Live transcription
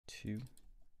2,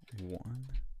 1.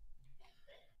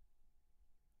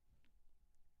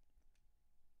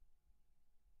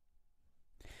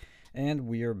 And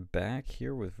we are back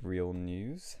here with Real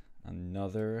News.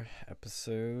 Another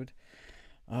episode.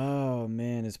 Oh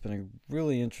man, it's been a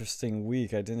really interesting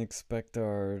week. I didn't expect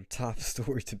our top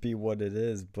story to be what it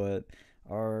is, but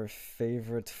our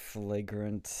favorite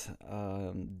flagrant,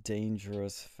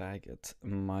 dangerous faggot,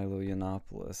 Milo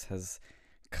Yiannopoulos, has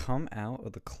come out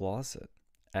of the closet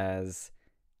as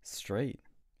straight.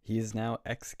 He is now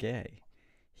ex-gay.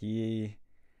 He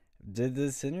did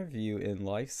this interview in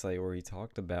LifeSite where he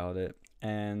talked about it,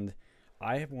 and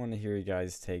I want to hear you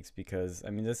guys' takes because I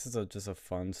mean this is just a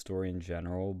fun story in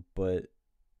general, but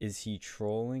is he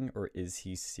trolling or is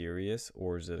he serious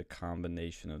or is it a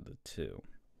combination of the two?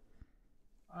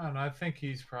 I don't know. I think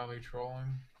he's probably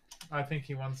trolling. I think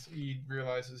he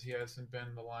realizes he hasn't been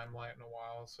in the limelight in a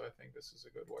while, so I think this is a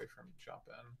good way for him to jump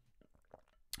in.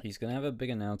 He's gonna have a big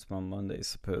announcement on Monday,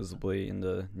 supposedly in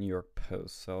the New York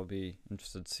Post. So I'll be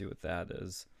interested to see what that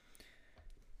is.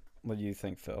 What do you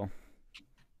think, Phil?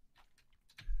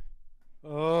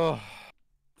 Oh,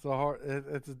 it's a hard.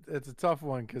 It's a tough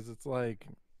one because it's like,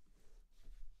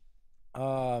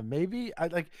 maybe I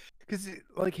like because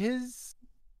like his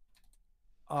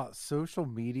social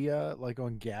media like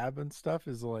on Gab and stuff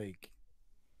is like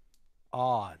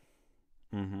odd,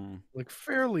 Mm-hmm. like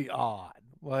fairly odd.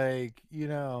 Like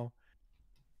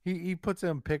he puts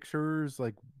in pictures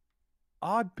like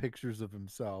odd pictures of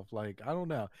himself. Like I don't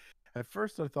know. At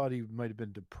first, I thought he might have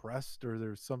been depressed or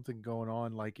there's something going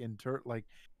on, like like,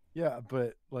 yeah,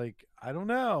 but like I don't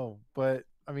know. But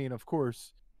I mean, of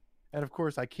course,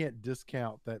 I can't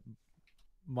discount that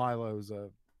Milo's a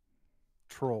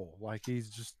troll. Like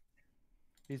he's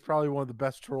probably one of the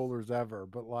best trollers ever.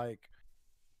 But like,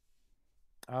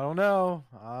 I don't know.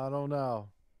 I don't know.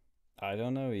 I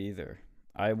don't know either.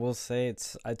 I will say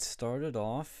it started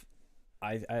off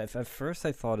at first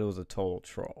I thought it was a total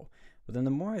troll, but then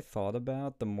the more I thought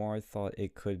about it, the more I thought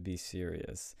it could be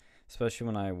serious. Especially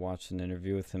when I watched an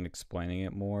interview with him explaining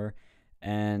it more,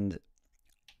 and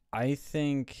I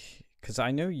think because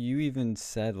I know you even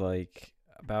said like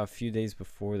about a few days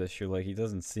before this, you're like he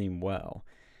doesn't seem well,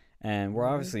 and we're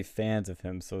Mhm. obviously fans of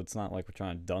him, so it's not like we're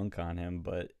trying to dunk on him,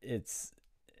 but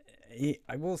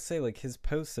I will say like his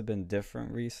posts have been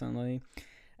different recently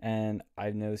and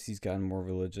I've noticed he's gotten more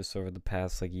religious over the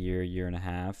past like year and a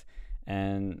half.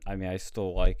 And I mean, I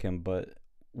still like him, but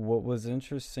what was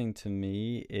interesting to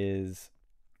me is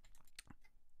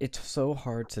it's so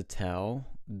hard to tell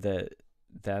that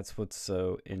that's what's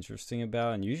so interesting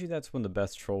about. And usually that's when the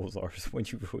best trolls are, is when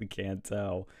you really can't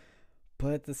tell.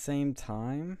 But at the same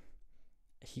time,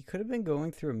 he could have been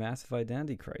going through a massive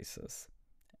identity crisis.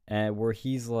 And where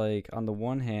he's like, on the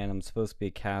one hand, I'm supposed to be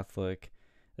a Catholic,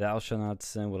 thou shalt not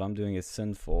sin, what I'm doing is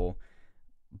sinful,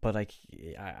 but I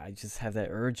just have that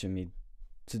urge in me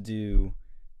to do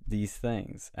these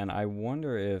things. And I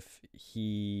wonder if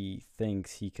he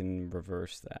thinks he can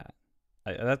reverse that.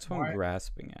 That's what I'm Why?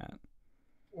 grasping at.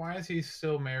 Why is he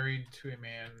still married to a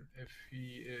man if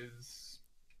he is,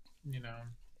 you know,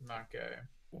 not gay?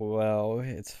 Well,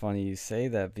 it's funny you say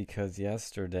that because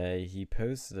yesterday he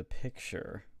posted a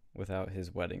picture without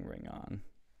his wedding ring on.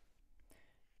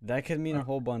 That could mean a Uh,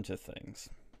 whole bunch of things.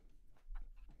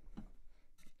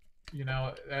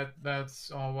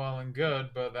 that's all well and good,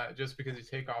 but that just because you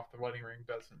take off the wedding ring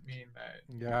doesn't mean that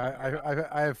Yeah,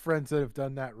 you're I have friends that have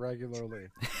done that regularly.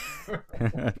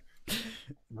 not.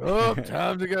 Oh,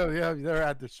 time to go. Yeah, they're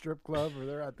at the strip club or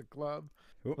they're at the club.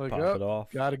 Oop, Like, pop oh, it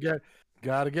off. gotta get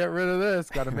rid of this.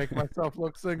 Gotta make myself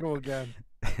look single again.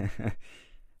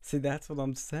 See, that's what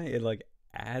I'm saying. It like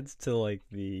adds to like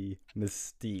the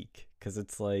mystique because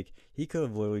it's like he could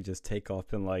have literally just take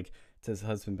off and like to his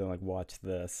husband been like, "Watch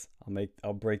this.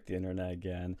 I'll break the internet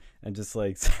again," and just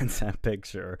like sends that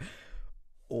picture.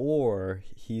 Or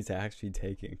he's actually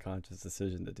taking a conscious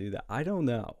decision to do that. I don't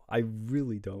know. I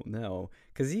really don't know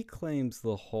because he claims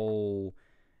the whole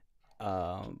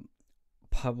um,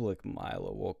 public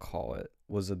Milo, we'll call it,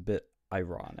 was a bit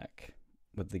ironic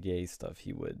with the gay stuff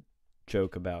he would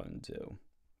joke about and do.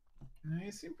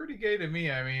 He seemed pretty gay to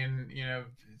me. I mean,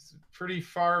 it's pretty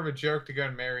far of a joke to go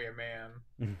and marry a man.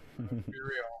 Let's be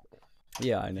real.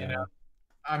 Yeah, I You know, know.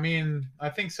 I mean, I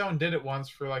think someone did it once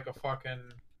for like a fucking,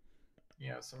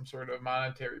 some sort of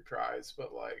monetary prize,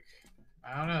 but like,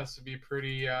 I don't know, this would be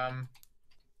pretty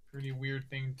weird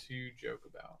thing to joke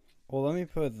about. Well, let me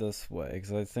put it this way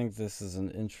because I think this is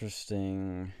an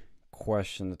interesting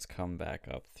question that's come back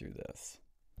up through this.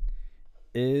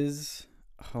 Is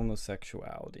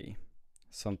homosexuality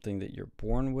something that you're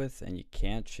born with and you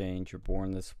can't change? You're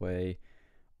born this way,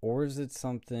 Or is it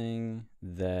something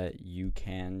that you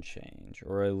can change,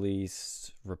 or at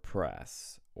least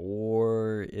repress?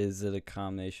 Or is it a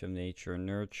combination of nature and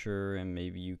nurture, and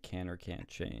maybe you can or can't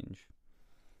change?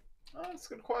 Oh, that's a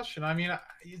good question. I mean,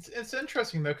 it's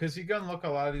interesting though, because you go and look at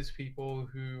a lot of these people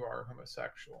who are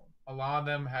homosexual. A lot of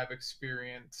them have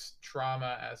experienced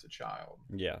trauma as a child.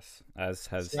 Yes, as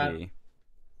has So that he.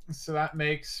 so that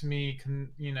makes me,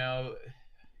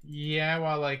 yeah.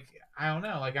 Well, like I don't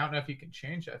know. Like I don't know if you can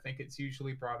change it. I think it's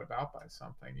usually brought about by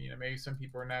something. Maybe some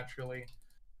people are naturally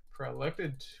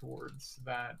predilected towards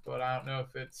that, but I don't know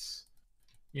if it's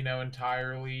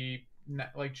entirely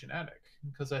like genetic,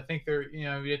 because I think you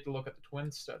have to look at the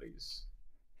twin studies.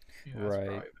 That's Right.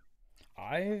 probably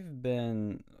I've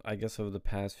been, I guess, over the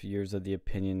past few years of the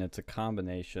opinion it's a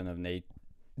combination of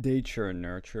nature and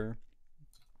nurture,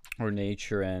 or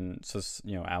nature and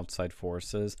outside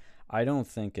forces. I don't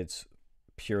think it's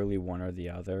purely one or the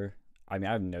other. I mean,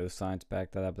 I have no science to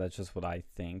back that up. That's just what I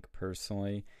think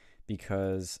personally,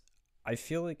 because I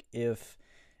feel like if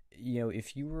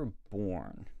you were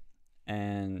born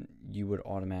and you would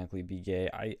automatically be gay.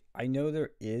 I know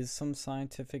there is some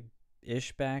scientific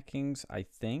ish backings, I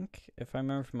think. If I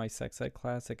remember from my sex ed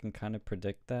class, I can kind of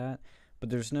predict that. But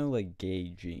there's no like gay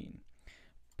gene.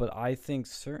 But I think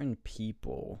certain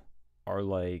people are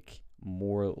like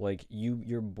more like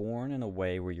you're born in a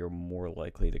way where you're more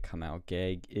likely to come out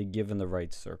gay given the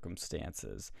right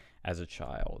circumstances as a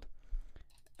child.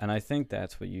 And I think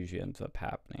that's what usually ends up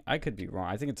happening. I could be wrong.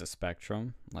 I think it's a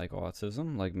spectrum, like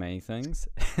autism, like many things,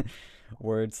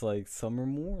 where it's like some are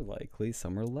more likely,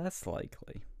 some are less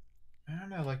likely. I don't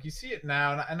know. Like you see it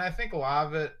now, and I think a lot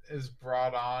of it is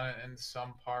brought on in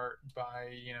some part by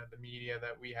the media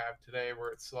that we have today,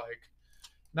 where it's like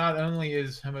not only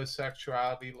is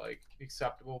homosexuality like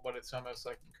acceptable, but it's almost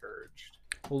like encouraged.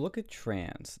 Well, look at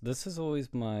trans. This is always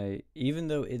even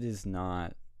though it is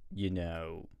not,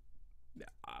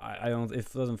 I don't,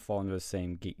 it doesn't fall into the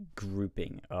same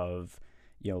grouping of,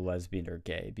 lesbian or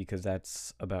gay, because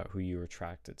that's about who you're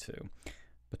attracted to.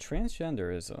 But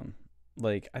transgenderism,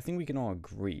 like, I think we can all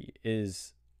agree,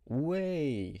 is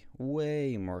way,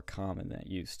 way more common than it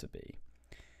used to be.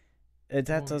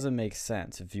 That doesn't make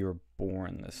sense if you were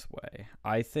born this way.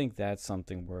 I think that's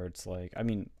something where it's like, I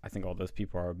mean, I think all those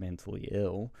people are mentally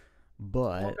ill,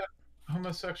 but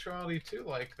Homosexuality too,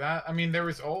 like that. I mean, there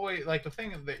was always like the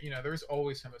thing that there's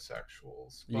always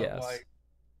homosexuals, but yes. like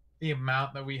the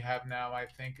amount that we have now, I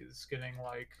think, is getting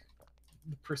like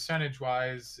percentage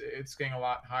wise, it's getting a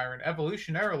lot higher. And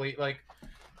evolutionarily, like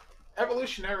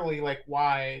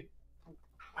why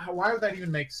would that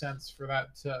even make sense for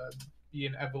that to be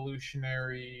an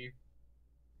evolutionary,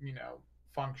 you know,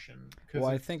 function? Well, Because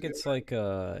I it's think it's like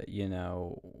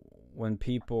when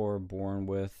people are born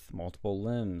with multiple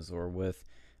limbs or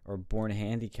born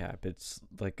handicapped, it's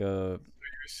like a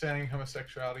you're saying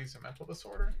homosexuality is a mental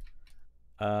disorder.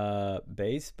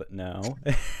 base, but no.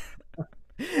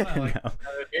 Well, like No.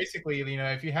 basically,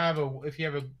 if you have a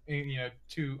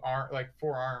like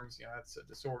four arms, that's a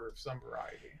disorder of some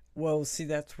variety. Well, see,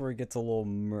 that's where it gets a little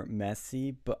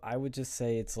messy, but I would just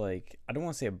say it's like, I don't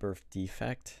want to say a birth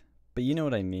defect, but you know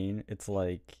what I mean? It's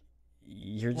like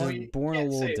you're Well, just you born a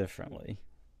can't little say differently.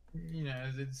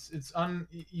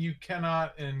 you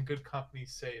cannot in good company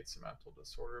say it's a mental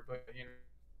disorder, but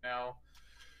know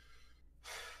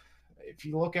if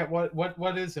you look at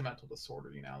what is a mental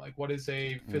disorder, like what is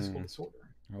a physical Mm. disorder,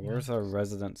 Well, where's our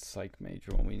resident psych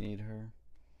major when we need her?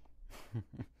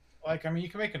 like I mean you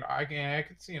can make an argument. I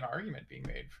could see an argument being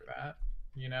made for that,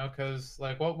 because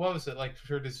like what was it like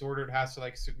for disorder? It has to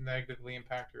like negatively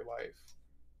impact your life.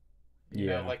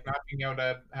 Yeah. Like not being able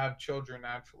to have children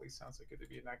naturally sounds like it would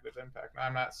be a negative impact. Now,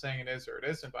 I'm not saying it is or it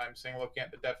isn't, but I'm saying looking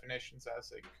at the definitions as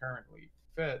they currently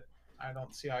fit, I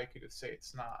don't see how you could say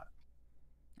it's not,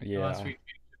 unless Yeah. we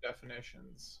change the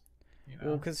definitions.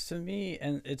 Well, because to me,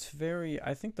 and it's very,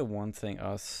 I think the one thing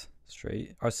us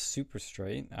super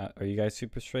straight, are you guys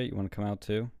super straight? You want to come out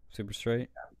too? Super straight?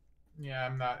 Yeah,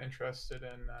 I'm not interested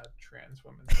in trans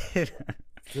women sexually.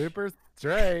 Super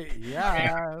straight,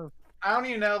 yeah. I don't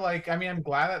even know. Like, I mean, I'm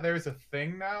glad that there's a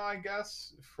thing now, I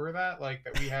guess, for that. Like,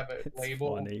 that we have a It's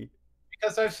label. funny.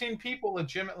 Because I've seen people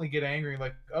legitimately get angry,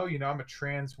 like, oh, I'm a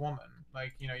trans woman.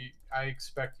 Like, I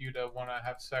expect you to want to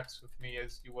have sex with me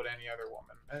as you would any other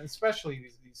woman. And especially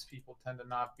these people tend to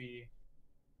not be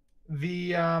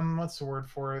the what's the word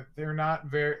for it? They're not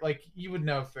very like you would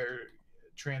know if they're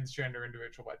a transgender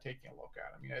individual by taking a look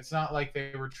at them. It's not like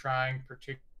they were trying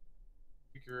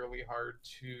particularly hard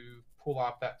to pull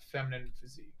off that feminine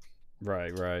physique.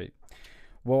 Right, right.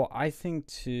 Well, I think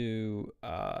too.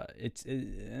 We're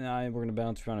gonna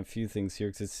bounce around a few things here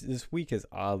because this week is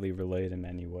oddly related in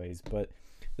many ways. But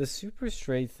the super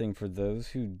straight thing, for those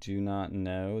who do not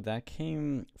know, that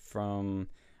came from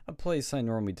a place I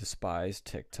normally despise,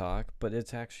 TikTok. But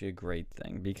it's actually a great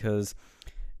thing because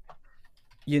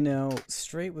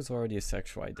straight was already a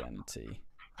sexual identity.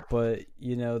 But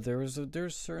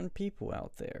there's certain people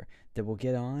out there that will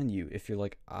get on you if you're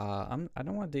like, I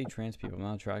don't want to date trans people. I'm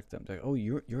not attracted to them. They're like, oh,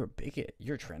 you're a bigot.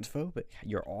 You're transphobic.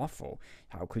 You're awful.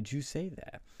 How could you say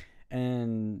that?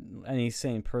 And any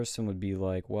sane person would be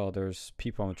like, well, there's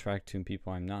people I'm attracted to and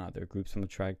people I'm not. There are groups I'm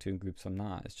attracted to and groups I'm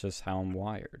not. It's just how I'm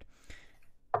wired.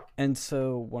 And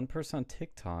so one person on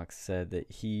TikTok said that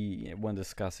when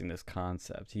discussing this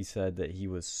concept, he said that he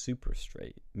was super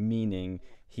straight, meaning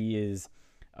he is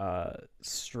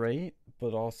straight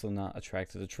but also not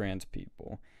attracted to trans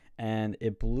people. And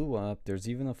it blew up. There's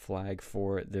even a flag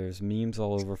for it. There's memes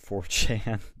all over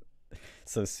 4chan.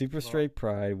 So super straight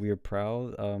pride. We are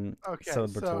proud Okay,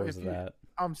 celebrators of that.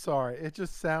 I'm sorry, it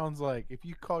just sounds like if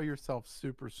you call yourself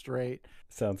super straight,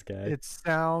 Sounds gay. it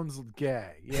sounds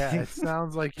gay. Yeah, it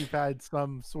sounds like you've had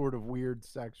some sort of weird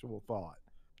sexual thought.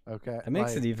 Okay, It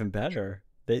makes it even better.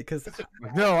 Because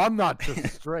no, I'm not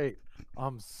just straight.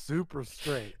 I'm super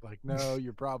straight. Like, no,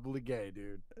 you're probably gay,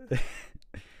 dude.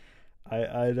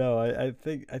 I know. I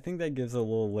think that gives a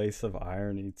little lace of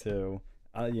irony too.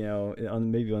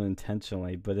 Maybe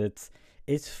unintentionally, but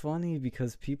it's funny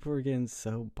because people are getting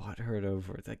so butthurt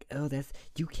over it. It's like, oh,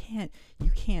 you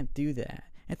can't do that.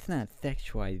 That's not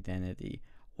sexual identity.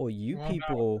 Well,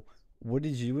 people, no. What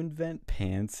did you invent?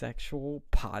 Pansexual,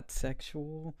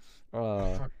 potsexual,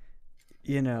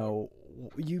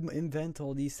 you invent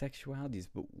all these sexualities,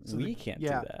 but we can't do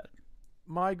that.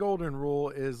 My golden rule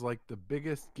is like the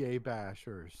biggest gay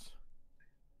bashers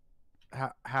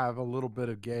have a little bit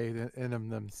of gay in them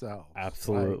themselves.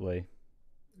 Absolutely.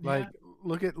 Like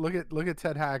look at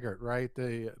Ted Haggard, right?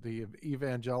 The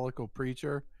evangelical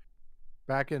preacher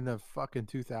back in the fucking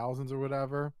 2000s or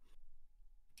whatever.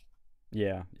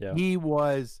 Yeah. He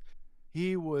was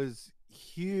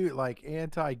huge, like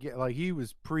anti-gay, like he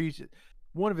was preaching.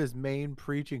 One of his main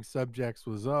preaching subjects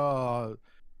was,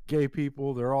 gay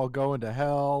people, they're all going to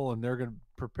hell and they're going to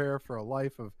prepare for a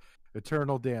life of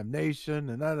eternal damnation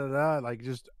and like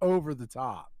just over the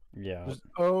top. Yeah. Just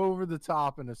over the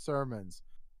top in his sermons.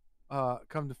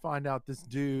 Come to find out this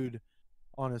dude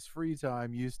on his free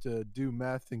time used to do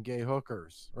meth and gay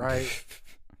hookers, right?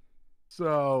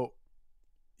 So,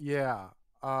 yeah.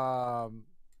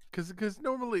 Because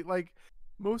normally, like,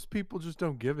 most people just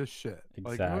don't give a shit.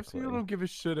 Exactly. Like, most people don't give a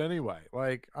shit anyway.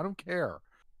 Like, I don't care.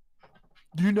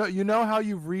 You know how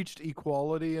you've reached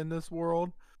equality in this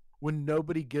world? When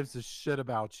nobody gives a shit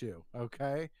about you,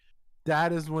 okay?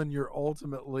 That is when you're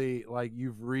ultimately, like,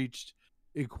 you've reached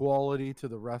equality to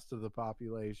the rest of the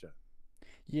population.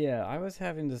 Yeah, I was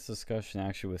having this discussion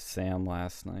actually with Sam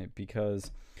last night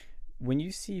because when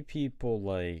you see people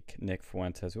like Nick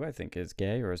Fuentes, who I think is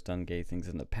gay or has done gay things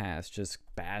in the past, just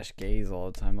bash gays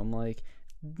all the time, I'm like,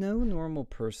 no normal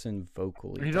person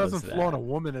vocally he doesn't flaunt a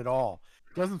woman at all.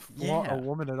 He doesn't flaunt a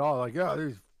woman at all. Like,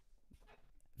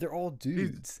 they're all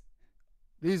dudes.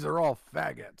 These are all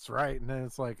faggots, right? And then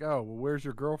it's like, oh, well, where's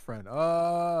your girlfriend?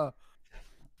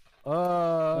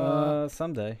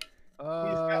 Someday. He's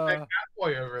got that cat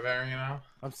boy over there,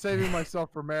 I'm saving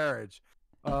myself for marriage.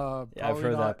 Yeah, I've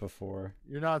heard that before.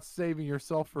 You're not saving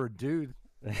yourself for a dude.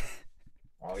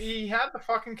 Well, he had the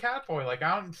fucking cat boy. Like,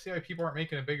 I don't see why people aren't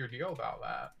making a bigger deal about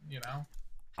that,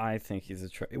 I think he's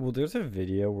well, there's a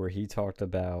video where he talked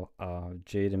about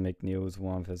Jaden McNeil was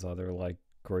one of his other, like,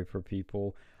 Groyper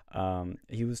people.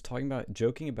 He was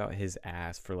joking about his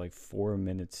ass for like 4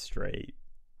 minutes straight.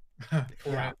 Yeah.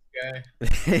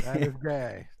 That is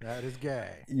gay. That is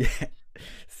gay. Yeah.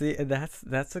 See,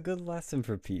 that's a good lesson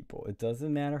for people. It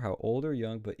doesn't matter how old or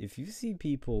young, but if you see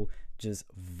people just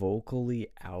vocally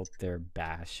out there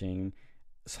bashing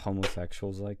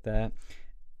homosexuals like that,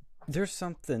 there's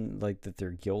something like that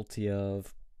they're guilty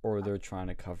of or they're trying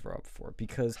to cover up for,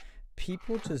 because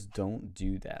people just don't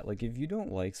do that. Like, if you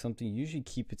don't like something, you usually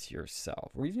keep it to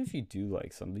yourself. Or even if you do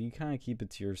like something, you kind of keep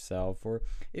it to yourself. Or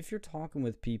if you're talking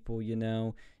with people,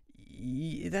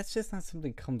 that's just not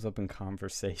something that comes up in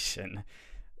conversation.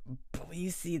 But when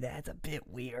you see that, it's a bit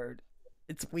weird.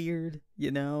 It's weird,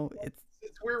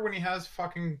 It's weird when he has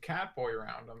fucking Catboy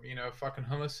around him, fucking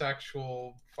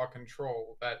homosexual fucking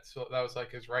troll. That was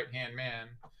like his right-hand man.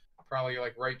 Probably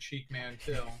like right cheek man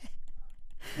too.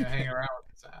 Hanging around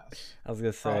with his ass. I was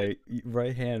gonna say,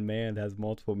 right-hand man has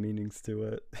multiple meanings to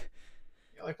it.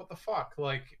 Yeah, like, what the fuck?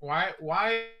 Like, why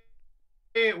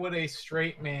would a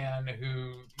straight man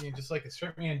who, just like a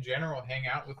straight man in general, hang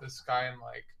out with this guy and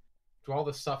like do all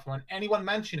this stuff? When anyone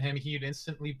mentioned him, he'd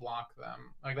instantly block them.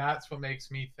 Like that's what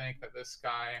makes me think that this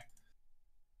guy,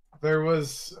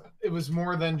 it was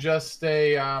more than just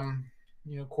a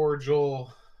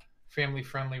cordial, family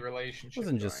friendly It relationship.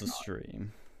 wasn't just a going on.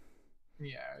 stream.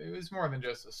 Yeah, it was more than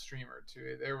just a streamer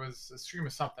too. There was a stream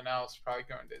of something else probably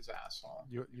going to his asshole.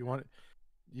 You want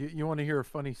to hear a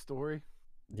funny story?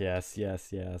 Yes, yes,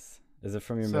 yes. Is it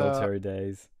from your So- military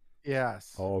days?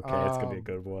 Yes. Oh, okay, it's gonna be a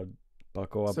good one.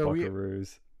 Buckle up, so we-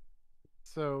 buckaroos.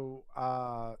 So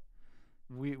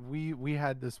we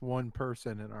had this one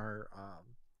person in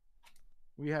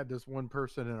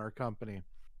our company,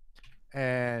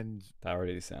 and That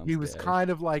already sounds. he was gay. kind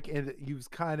of like in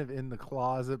the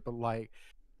closet, but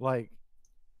like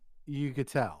you could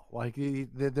tell, like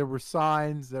there were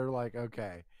signs. They're like,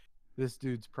 okay, this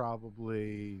dude's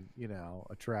probably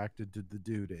attracted to the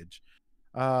dudage,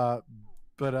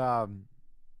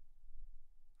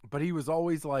 but he was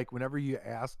always like, whenever you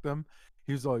asked him,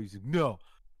 he was always like, no,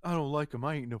 I don't like him.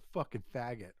 I ain't no fucking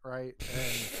faggot, right?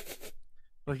 And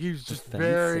like he was just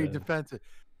very defensive,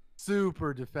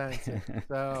 super defensive.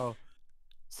 So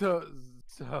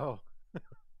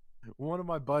one of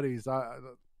my buddies, I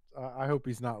hope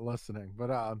he's not listening,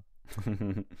 but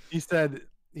he said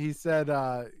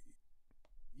I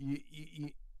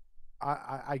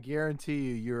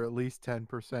guarantee you're at least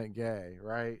 10% gay,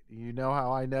 right? You know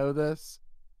how I know this?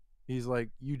 He's like,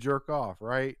 you jerk off,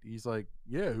 right? He's like,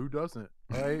 yeah, who doesn't,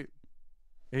 right?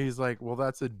 And he's like, well,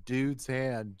 that's a dude's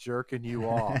hand jerking you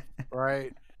off,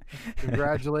 right?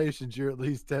 Congratulations, you're at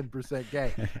least 10%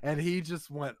 gay. And he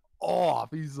just went off.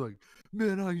 He's like,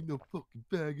 man, I ain't no fucking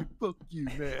faggot. Fuck you,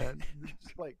 man.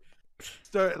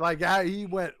 Just he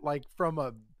went like from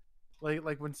a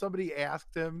like when somebody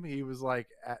asked him, he was like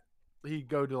he'd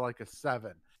go to like a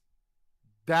 7.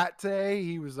 That day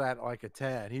he was at like a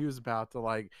 10. He was about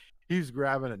to he was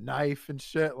grabbing a knife and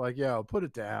shit, like, yo, put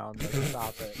it down. Like,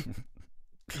 stop it.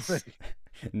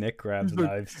 Nick grabs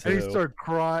knives too. And he started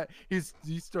crying. He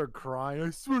started crying. I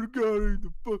swear to God, I ain't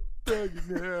the fuck faggot,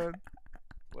 man.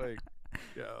 Like,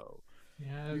 yo,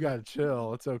 Yeah, you gotta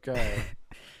chill. It's okay.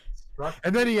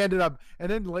 And then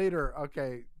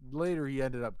later he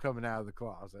ended up coming out of the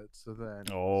closet. So then,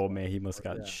 Oh man, he must have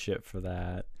got yeah. shit for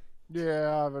that.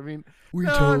 Yeah, I mean, We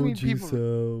No, I told mean, you people-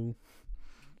 so.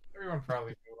 everyone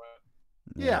probably knew it.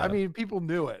 yeah, I mean, people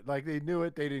knew it. Like, they knew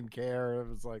it. They didn't care. It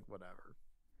was like, whatever.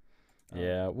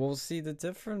 Yeah, well, see, the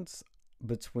difference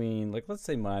between, like, let's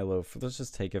say Milo, let's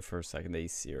just take it for a second that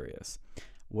he's serious.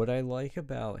 What I like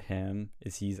about him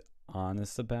is he's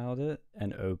honest about it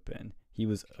and open. He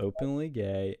was openly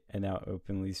gay and now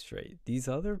openly straight. These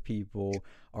other people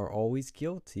are always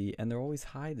guilty and they're always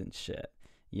hiding shit,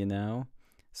 you know?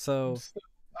 So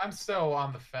I'm still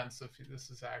on the fence if this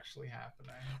is actually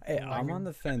happening. hey, Like, I'm on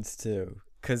the fence too,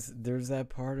 because there's that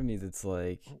part of me that's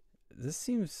like, this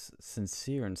seems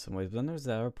sincere in some ways, but then there's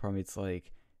that other part of me, it's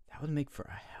like, that would make for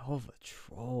a hell of a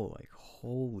troll. Like,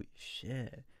 holy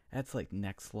shit. That's like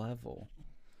next level.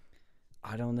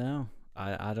 I don't know.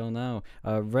 I don't know.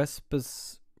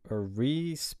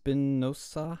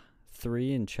 Respinosa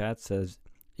 3 in chat says,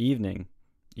 evening.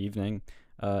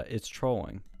 It's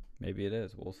trolling. Maybe it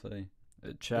is. We'll see.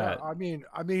 Chat.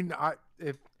 Yeah,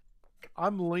 if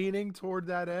I'm leaning toward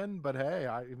that end, but hey,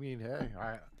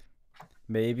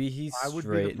 Maybe he's I would be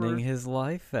the straightening first- his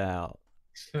life out.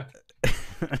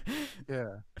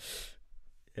 yeah.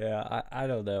 Yeah, I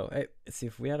don't know. Hey, see,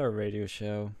 if we had our radio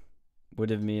show,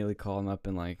 would immediately call him up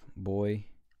and like, boy,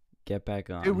 get back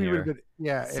on Dude, we would here. have been,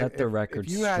 yeah. Set the record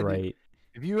you had straight.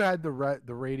 If you had the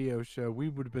radio show, we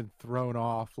would have been thrown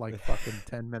off like fucking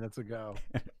 10 minutes ago.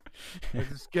 Like,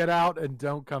 just get out and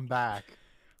don't come back.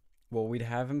 Well, we'd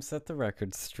have him set the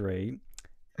record straight.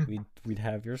 We'd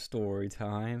have your story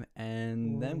time,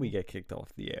 and then we get kicked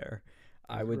off the air.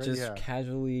 I would just Yeah.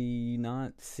 casually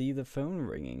not see the phone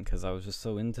ringing because I was just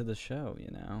so into the show, you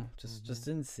know? Just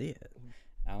didn't see it.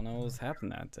 I don't know what was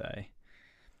happening that day.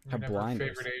 You Her never blinders.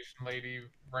 favorite Asian lady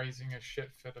raising a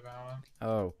shit fit about it.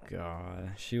 Oh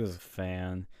god, she was a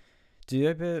fan. Dude,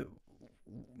 I bet.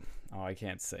 Oh, I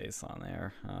can't say it's on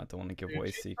there. I don't want to give Dude,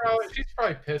 away she's secrets.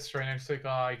 probably pissed right now. She's like, oh,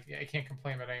 I can't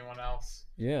complain about anyone else.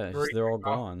 Yeah, Already they're all kicked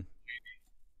off. gone.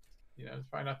 There's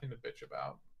probably nothing to bitch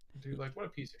about. Dude, like, what a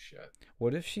piece of shit.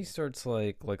 What if she starts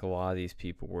like a lot of these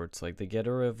people where it's like they get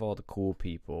rid of all the cool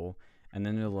people and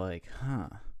then they're like, huh,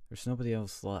 there's nobody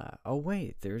else left. Oh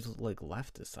wait, there's like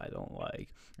leftists I don't like.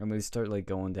 And they start like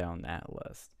going down that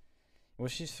list. Well,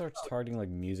 she starts targeting like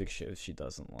music shows she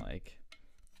doesn't like.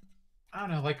 I don't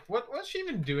know, like what's she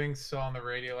even doing still on the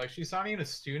radio? Like she's not even a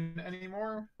student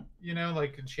anymore, you know,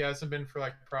 like and she hasn't been for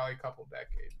like probably a couple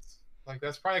decades. Like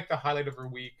that's probably like the highlight of her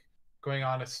week, going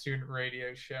on a student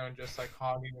radio show and just like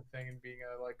hogging the thing and being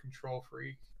a like control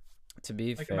freak. To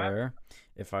be Like imagine, fair,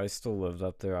 if I still lived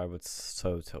up there, I would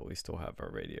so totally still have a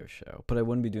radio show, but I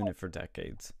wouldn't be doing it for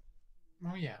decades.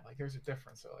 oh yeah, like there's a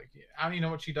difference. So like yeah, I don't even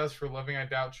know what she does for a living. I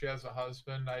doubt she has a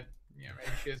husband. Maybe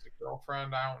she has a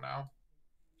girlfriend. I don't know.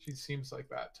 She seems like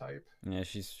that type. Yeah,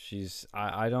 she's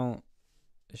I don't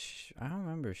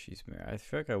remember if she's married. I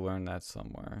feel like I learned that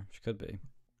somewhere. She could be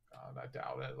I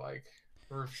doubt it. Like,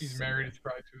 or if she's single. married, it's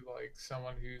probably to like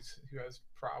someone who has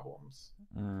problems.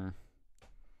 Mm.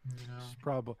 You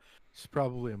know. She's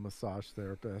probably a massage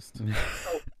therapist.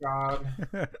 Oh God.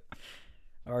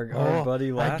 Our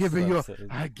buddy last episode.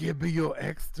 I give you your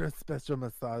extra special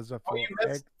massage for Oh, you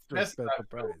missed extra that special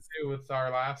Phil, price. too with our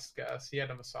last guest. He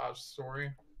had a massage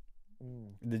story.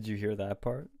 Did you hear that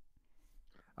part?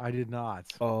 I did not.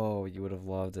 Oh, you would have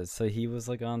loved it. So he was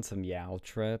like on some Yao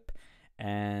trip,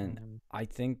 and I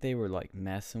think they were like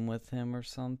messing with him or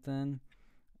something.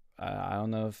 I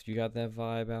don't know if you got that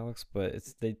vibe, Alex, but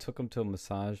they took him to a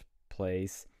massage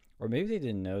place, or maybe they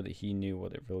didn't know that he knew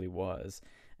what it really was.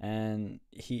 And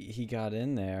he got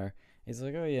in there. He's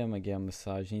like, "Oh yeah, I'm gonna get a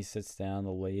massage." And he sits down.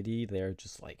 The lady there,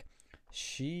 just like,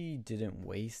 she didn't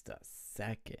waste a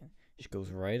second. She goes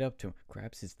right up to him,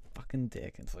 grabs his fucking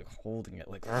dick, and it's like holding it,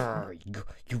 like,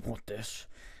 "You want this?"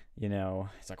 You know,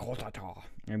 he's like, "Hold on."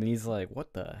 And he's like,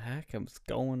 "What the heck? What's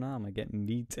going on? Am I getting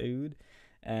me too'd?"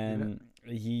 And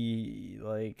he,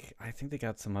 like, I think they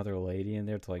got some other lady in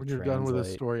there to like When you're translate. done with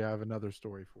this story, I have another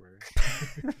story for you.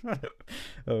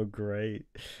 Oh, great.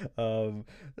 So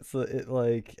it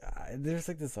like there's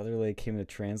like this other lady came to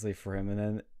translate for him, and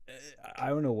then I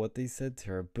don't know what they said to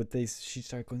her, but she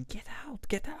started going, "Get out,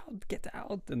 get out, get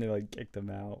out," and they like kicked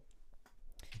him out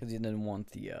because he didn't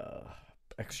want the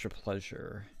extra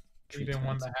pleasure. He didn't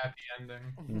want the treatment. happy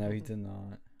ending. No, he did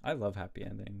not. I love happy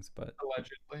endings, but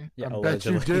Allegedly. yeah, I bet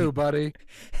you do, buddy.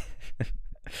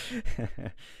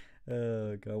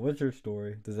 Oh god, what's your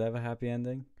story? Does it have a happy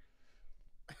ending?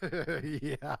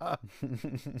 Yeah.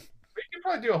 We could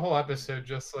probably do a whole episode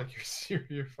just like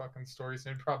your fucking stories,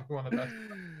 and probably one of the best.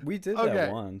 We did Okay.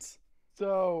 that once.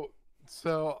 So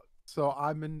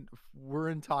we're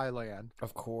in Thailand.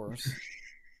 Of course.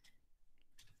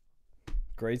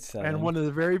 Great setting. And one of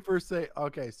the very first things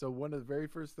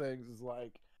is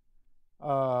like,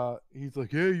 he's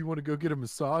like, "Hey, you want to go get a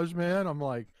massage, man?" I'm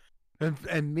like,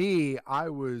 and me, I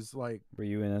was like Were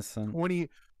you innocent?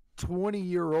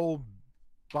 20-year-old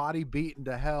body beaten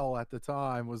to hell at the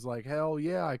time, was like, hell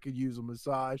yeah, I could use a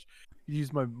massage,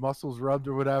 use my muscles rubbed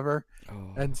or whatever.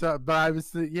 Oh. And so, but I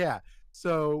was, yeah.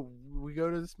 So we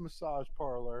go to this massage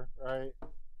parlor, right?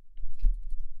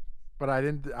 But I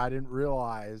didn't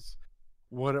realize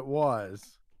what it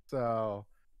was. So,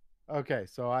 okay,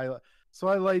 so I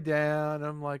lay down.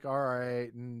 I'm like, all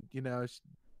right, and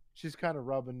she's kind of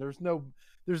rubbing. There's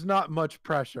not much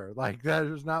pressure like that.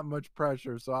 There's not much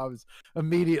pressure. So I was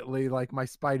immediately like, my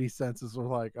spidey senses were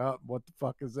like, oh, what the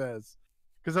fuck is this?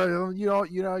 Because you go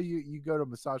to a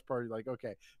massage party, like,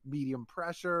 okay, medium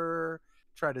pressure,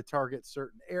 try to target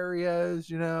certain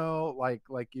areas, like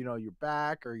your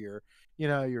back or your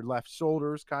left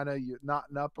shoulders, kind of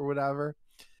knotting up or whatever.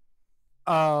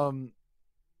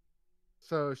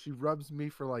 So she rubs me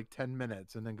for like 10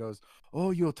 minutes and then goes,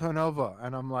 "Oh, you'll turn over."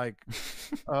 And I'm like,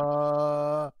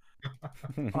 oh,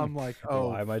 why am I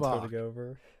fuck. turning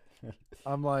over?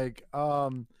 I'm like,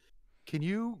 can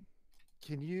you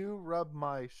rub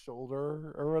my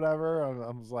shoulder or whatever? I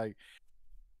was like,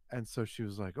 and so she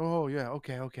was like, "Oh yeah,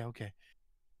 okay."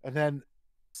 And then,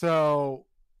 so,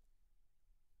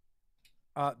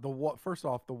 first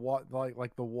off, the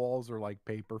walls are like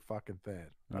paper fucking thin.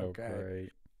 Okay. Oh,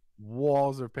 great.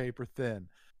 Walls are paper thin.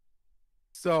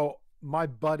 So my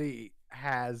buddy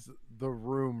has the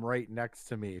room right next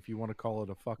to me, if you want to call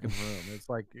it a fucking room. It's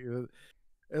like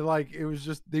it was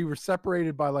just, they were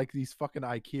separated by like these fucking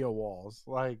IKEA walls.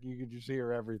 Like you could just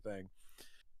hear everything.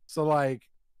 So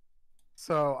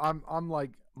I'm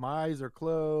like, my eyes are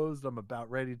closed. I'm about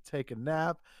ready to take a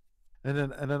nap, and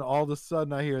then all of a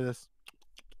sudden I hear this.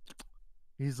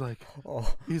 He's like,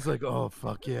 "Oh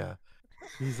fuck yeah."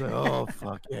 He's like, "Oh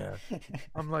fuck yeah."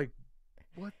 I'm like,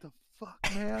 "What the fuck,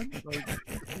 man?" Like,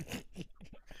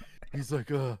 he's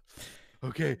like,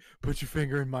 "Okay, put your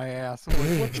finger in my ass." I'm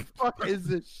like, "What the fuck is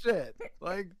this shit?"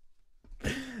 Like,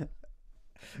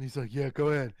 he's like, "Yeah, go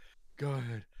ahead."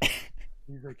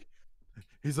 He's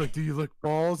like, "Do you lick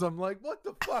balls?" I'm like, "What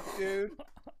the fuck, dude?"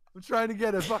 I'm trying to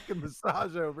get a fucking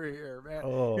massage over here, man.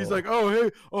 Oh. He's like,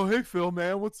 oh hey Phil,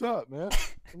 man, what's up, man?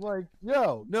 I'm like,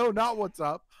 yo, no, not what's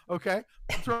up. Okay,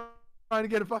 I'm trying to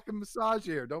get a fucking massage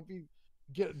here. Don't be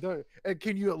and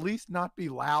can you at least not be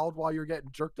loud while you're getting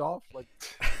jerked off? Like,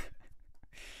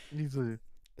 he's like,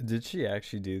 Did she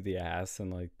actually do the ass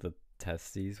and like the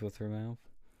testes with her mouth?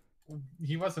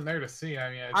 He wasn't there to see. I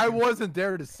mean, I think- wasn't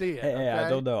there to see it. Hey, I okay?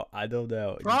 don't know. I don't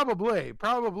know. Probably,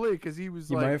 because he was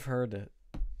You might like, have heard it.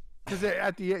 because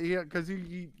at the because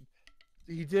he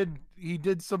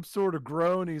did some sort of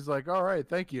groan. He's like, all right,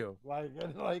 thank you. Like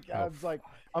I Oh, was like,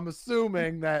 I'm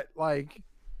assuming that like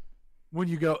when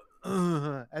you go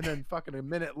and then fucking a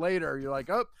minute later you're like,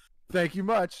 oh, thank you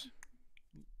much.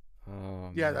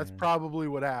 Oh, Yeah, that's man. probably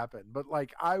what happened. But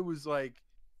like I was like,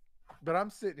 but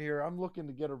I'm sitting here, I'm looking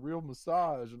to get a real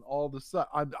massage, and all of a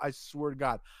sudden, I swear to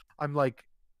God, I'm like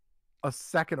a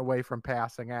second away from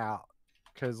passing out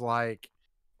because like,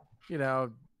 you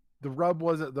know, the rub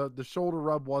wasn't the shoulder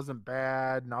rub wasn't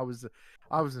bad, and I was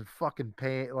in fucking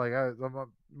pain. Like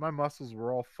my muscles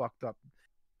were all fucked up,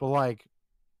 but like,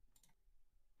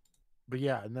 but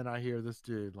yeah, and then I hear this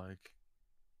dude like,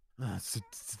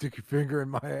 stick your finger in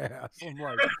my ass. I'm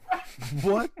like,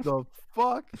 what the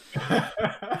fuck?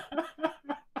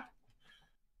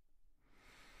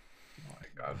 Oh my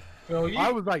god. Phil, you,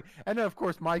 I was like, and then of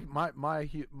course my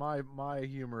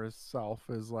humorous self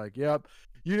is like, yep,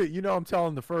 you know I'm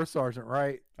telling the first sergeant,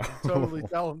 right? I'm totally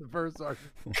telling the first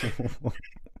sergeant.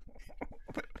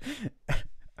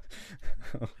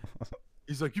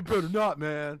 He's like, you better not,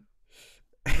 man.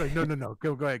 He's like, no,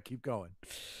 go ahead, keep going.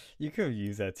 You could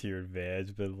use that to your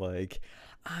advantage, but like,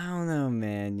 I don't know,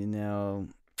 man. You know,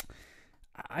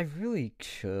 I really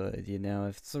should. You know,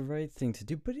 if it's the right thing to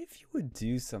do. But if you would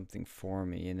do something for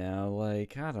me, you know,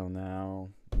 like I don't know,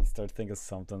 you start thinking of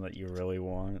something that you really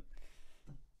want.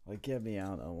 Like, get me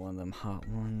out on one of them hot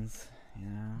ones. You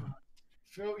know.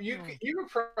 Phil, you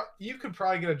could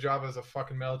probably get a job as a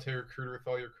fucking military recruiter with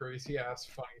all your crazy ass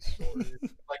funny stories,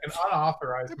 like an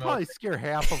unauthorized. They probably scare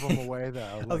half of them away though.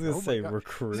 I was gonna oh my say God.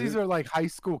 recruit. These are like high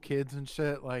school kids and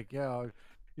shit. Like, yeah,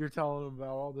 you're telling them about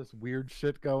all this weird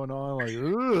shit going on. Like,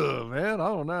 ugh, man, I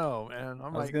don't know, man.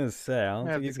 I'm I was like, gonna say, I don't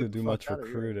have think to he's get gonna the do fuck much outta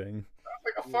here. recruiting. Sounds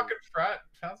like a fucking frat.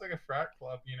 Sounds like a frat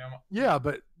club, you know. yeah,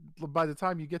 but by the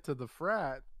time you get to the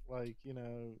frat, like, you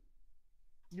know,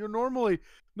 you're normally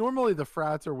the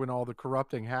frats are when all the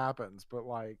corrupting happens, but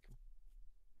like,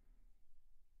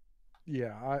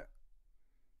 yeah,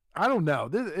 I don't know.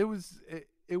 It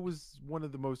was one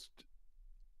of the most,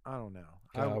 I don't know.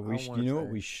 You know what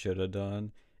we should have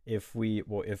done if we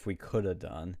could have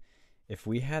done if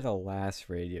we had a last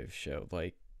radio show,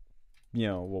 like, you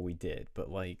know what we did, but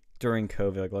like during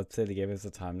COVID, like let's say they gave us the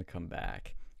time to come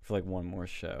back for like one more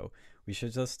show. We should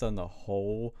have just done the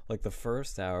whole, like the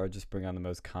first hour, just bring on the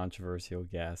most controversial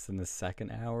guests, and the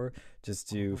second hour just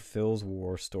do Phil's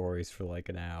war stories for like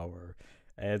an hour.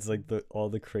 And it's like all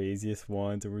the craziest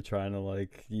ones, and we're trying to,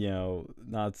 like, you know,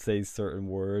 not say certain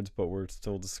words, but we're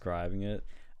still describing it.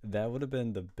 That would have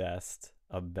been the best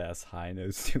of best high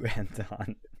notes to end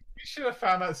on. You should have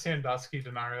found that Sandusky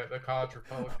denier that the college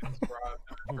Republicans brought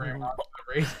and bring him on to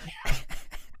the race.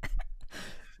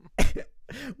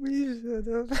 We should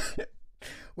have.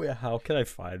 Wait, how can I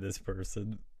find this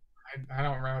person? I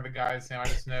don't remember the guy's name. I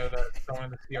just know that someone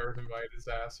in the CRs invited his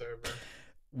ass over.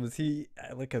 Was he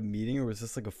at like a meeting, or was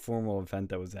this like a formal event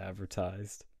that was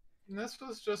advertised? And this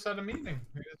was just at a meeting.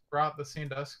 They just brought the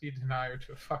Sandusky denier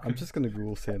to a fucking. I'm just gonna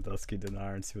Google Sandusky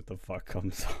denier and see what the fuck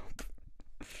comes up.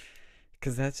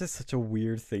 Because that's just such a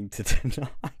weird thing to deny.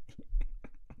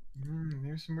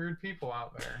 There's some weird people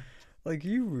out there. Like,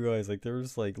 you realize, like, there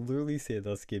was, like, literally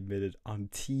Sandusky admitted on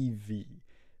TV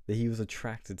that he was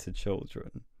attracted to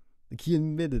children. Like, he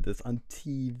admitted this on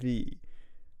TV.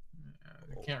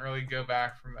 You can't really go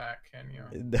back from that, can you?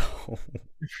 No.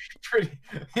 Pretty,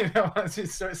 you know, once you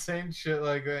start saying shit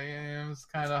like that, it's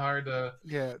kind of hard to.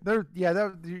 Yeah, there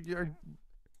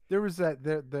was that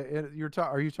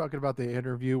are you talking about the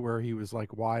interview where he was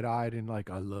like wide eyed and like,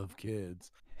 I love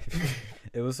kids?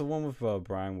 It was the one with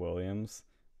Brian Williams.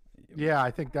 Yeah,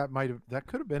 I think that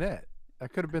could have been it.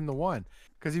 That could have been the one,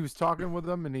 because he was talking with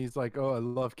them and he's like, oh, I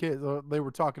love kids. They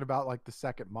were talking about like the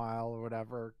second mile or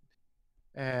whatever,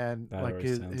 and That like already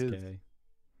his gay.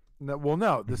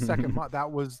 no, the second mile,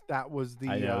 that was the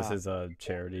I know, it was his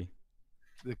charity.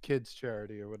 the kids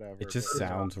charity or whatever. It just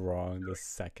sounds wrong. The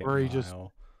second Where he mile. just-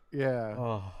 yeah.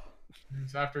 Oh.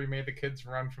 It's after he made the kids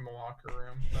run from the locker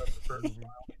room. That's the first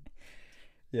mile.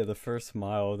 Yeah, the first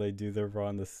mile they do their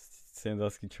run, the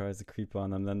Sandusky tries to creep on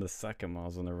them. Then the second mile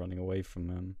is when they're running away from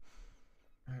him.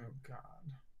 Oh God.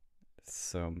 It's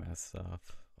so messed up.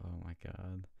 Oh my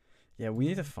god. Yeah, we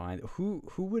need to find who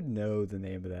would know the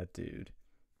name of that dude.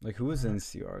 Like who was in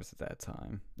CRs at that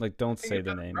time? Like I don't think say it's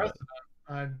the the name, but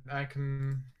president. I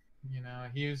can,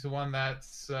 he was the one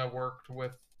that's worked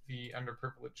with the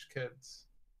underprivileged kids.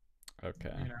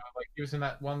 okay. Like he was in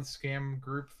that one scam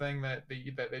group thing that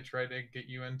they tried to get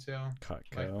you into, like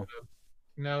Cutco.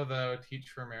 the Teach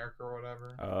for America or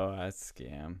whatever. Oh, that's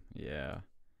scam. Yeah.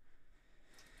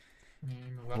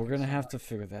 Left We're me gonna some have to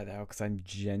figure that out because I'm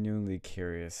genuinely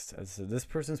curious. As to, this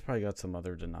person's probably got some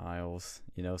other denials,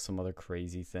 some other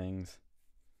crazy things.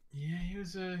 Yeah, he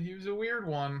was a weird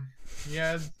one. He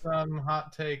had some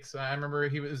hot takes. I remember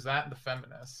he was the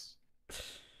feminist.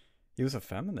 He was a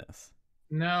feminist.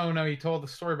 No, he told the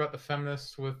story about the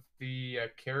feminist with the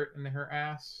carrot in her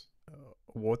ass.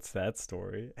 What's that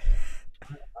story?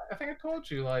 I think I told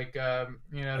you, like, I think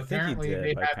you apparently did.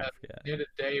 they But I had kind a of forget. they had a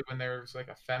day when there was like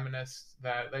a feminist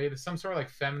that they had some sort of like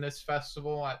feminist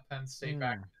festival at Penn State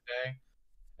back in the day,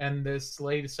 and this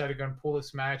lady decided to go and pull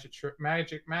this magic trick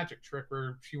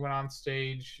where she went on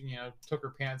stage, took her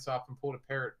pants off and pulled a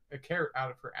carrot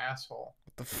out of her asshole.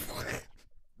 What the fuck?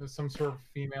 There's some sort of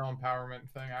female empowerment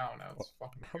thing. I don't know. It's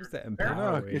fucking How is weird. that I don't know,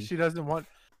 empowering? because she doesn't want.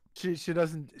 She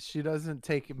doesn't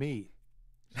take meat.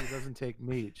 She doesn't take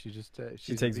meat. She just She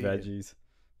she's takes vegan. veggies.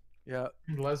 Yeah.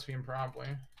 Lesbian probably.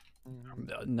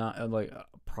 Not like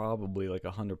probably like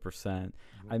 100%.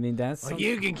 I mean that's Well,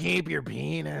 you can keep your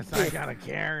penis. I got a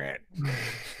carrot.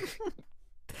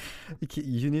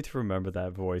 you need to remember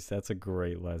that voice. That's a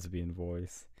great lesbian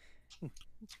voice.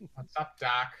 What's up,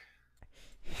 Doc?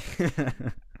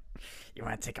 You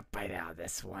want to take a bite out of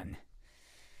this one?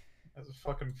 As a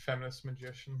fucking feminist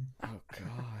magician. Oh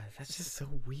god, that's just so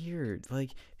weird. Like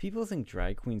people think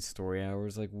drag queen story hour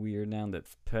is like weird now that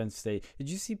Penn State. Did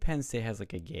you see Penn State has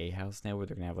like a gay house now where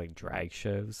they're gonna have like drag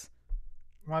shows?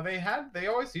 Well, they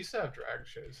always used to have drag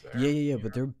shows there. Yeah.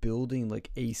 But they're building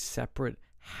like a separate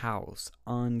house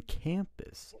on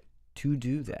campus to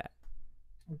do that.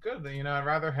 Good. I'd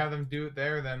rather have them do it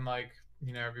there than like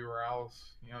everywhere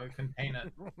else. Contain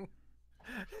it.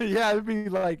 Yeah, it'd be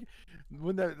like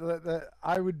when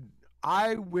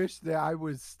I wish that I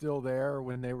was still there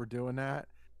when they were doing that,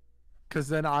 because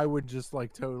then I would just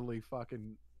like totally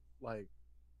fucking like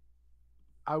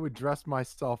I would dress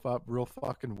myself up real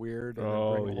fucking weird and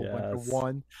then bring a whole bunch of yes.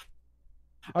 one.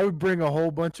 I would bring a whole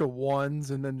bunch of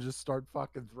ones and then just start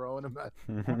fucking throwing them at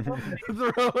the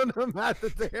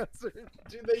dancers.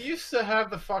 Dude, they used to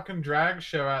have the fucking drag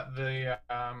show at the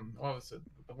what was it?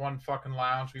 The one fucking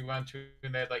lounge we went to,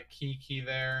 and they had like Kiki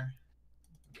there.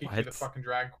 Kiki, the What? fucking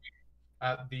drag queen,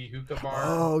 at the hookah bar.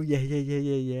 Oh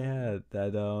yeah.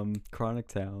 That Chronic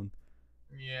Town.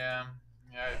 Yeah,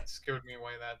 it scared me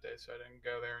away that day, so I didn't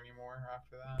go there anymore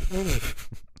after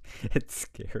that. It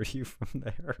scared you from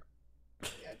there.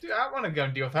 Yeah, dude, I want to go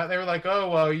and deal with that. They were like, "Oh,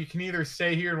 well, you can either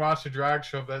stay here and watch the drag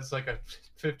show, but that's like a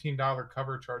 $15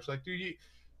 cover charge." Like, dude,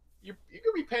 you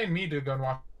could be paying me to go and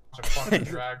watch a fucking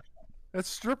drag show. That's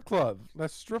strip club.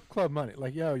 That's strip club money.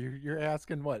 Like, yo, you're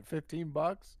asking what,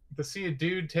 $15? To see a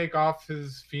dude take off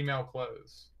his female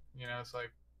clothes. It's like,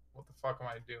 what the fuck am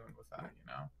I doing with that?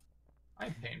 I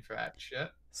ain't paying for that shit.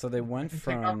 So they went I can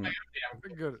take off from my own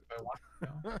damn Good. clothes if I want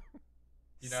to.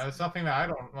 It's something that I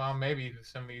don't. Well, maybe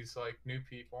some of these like new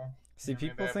people. see Maybe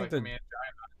people they have, think like, that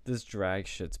this drag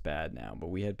shit's bad now, but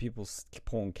we had people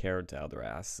pulling carrots out of their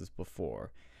asses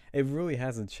before. It really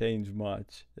hasn't changed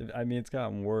much. I mean, it's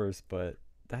gotten worse, but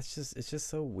it's just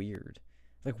so weird.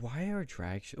 Like, why are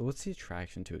drag show? What's the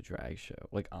attraction to a drag show?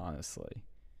 Like, honestly.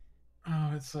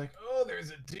 Oh, it's like, oh,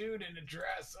 there's a dude in a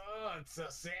dress. Oh, it's so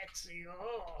sexy.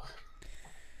 Oh.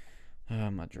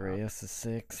 Andreas is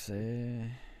sexy.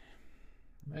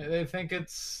 They think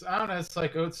it's, I don't know, it's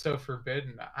like, oh, it's so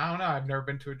forbidden. I don't know. I've never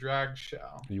been to a drag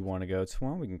show. You want to go to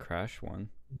one? We can crash one.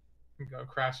 Go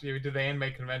crash. We did the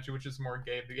anime convention, which is more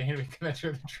gay, the anime convention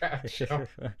or the drag show.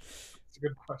 It's a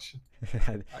good question.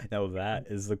 Now that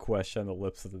is the question on the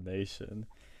lips of the nation,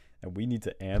 and we need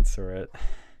to answer it.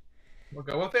 We'll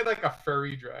go. What if they had like a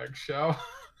furry drag show?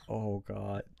 Oh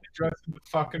god. They dress in the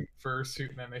fucking fursuit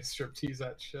and then they striptease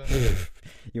that shit.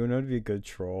 You know, to be a good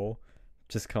troll,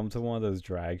 just come to one of those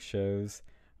drag shows,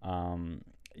 in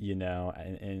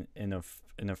a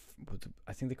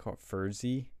I think they call it fur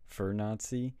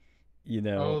Nazi,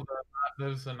 Oh,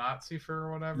 there's a Nazi fur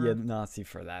or whatever. Yeah, Nazi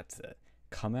fur. That's it.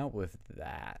 Come out with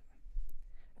that.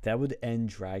 That would end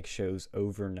drag shows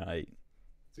overnight.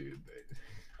 Dude,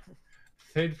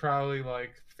 they'd probably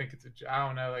like think it's I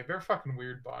don't know. Like they're a fucking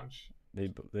weird bunch. They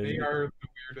are the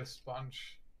weirdest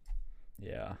bunch.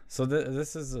 Yeah. So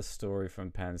this is a story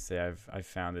from Penn State. I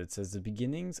found it. It says the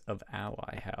beginnings of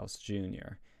Ally House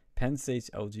Jr. Penn State's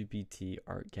LGBT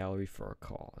art gallery for a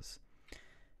cause.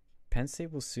 Penn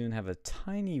State will soon have a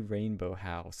tiny rainbow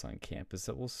house on campus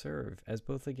that will serve as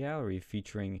both a gallery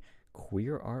featuring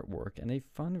queer artwork and a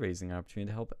fundraising opportunity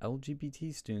to help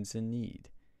LGBT students in need.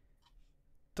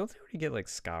 Don't they already get like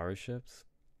scholarships?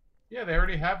 Yeah, they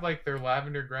already have like their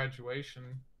lavender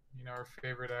graduation. You know, our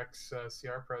favorite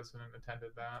ex-CR president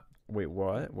attended that. Wait,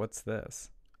 what? What's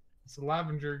this? It's a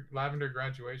lavender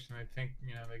graduation. I think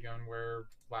they go and wear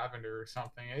lavender or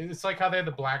something. It's like how they had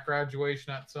the black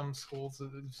graduation at some schools.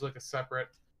 It's like a separate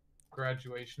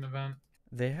graduation event.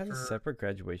 They had a separate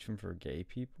graduation for gay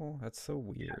people? That's so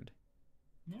weird.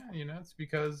 Yeah, it's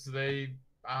because I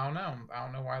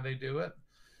don't know why they do it.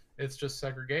 It's just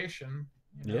segregation.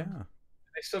 Yeah.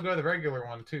 They still go to the regular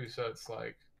one too, so it's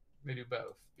like they do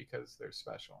both because they're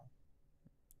special.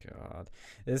 God,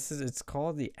 it's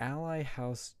called the Ally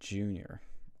House Junior.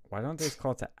 Why don't they just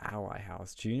call it the Ally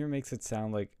House? Junior makes it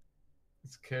sound like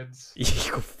it's kids.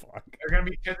 Fuck. They're gonna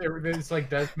be kids. It's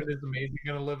like Desmond is Amazing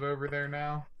gonna live over there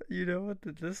now. You know what?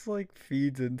 This like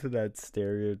feeds into that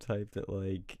stereotype that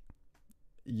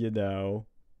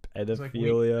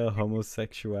pedophilia, like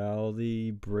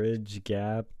homosexuality, bridge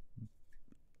gap.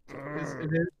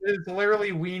 It's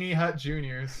literally Weenie Hut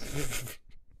Juniors.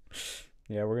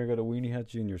 Yeah, we're gonna go to Weenie Hut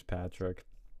Juniors, Patrick.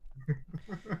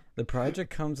 The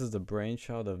project comes as the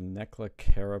brainchild of Nekla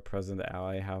Kara, president of the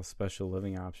Ally House Special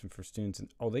Living Option for students.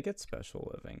 They get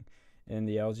special living in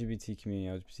the LGBT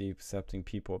community, LGBT accepting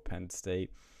people at Penn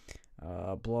State.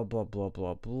 Blah, blah, blah,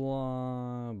 blah,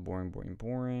 blah.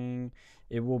 Boring.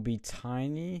 It will be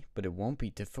tiny, but it won't be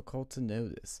difficult to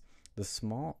notice. The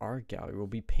small art gallery will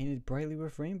be painted brightly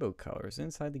with rainbow colors.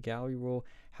 Inside the gallery will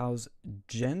house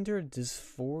gender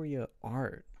dysphoria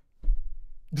art.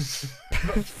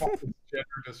 Gender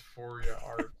dysphoria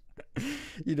art.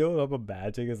 You know what I'm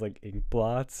imagining is like ink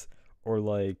blots or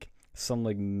like some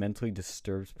like mentally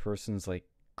disturbed person's like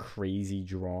crazy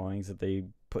drawings that they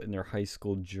put in their high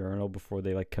school journal before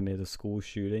they like commit a school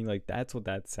shooting. Like that's what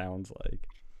that sounds like.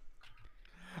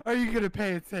 Are you gonna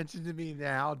pay attention to me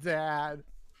now, Dad?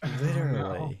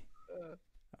 Literally.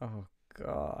 Oh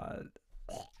God.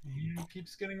 It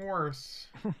keeps getting worse.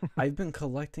 I've been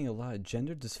collecting a lot of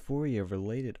gender dysphoria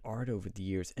related art over the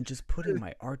years, and just putting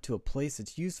my art to a place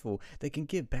that's useful that can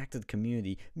give back to the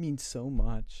community means so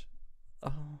much.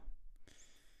 Oh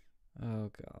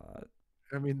God.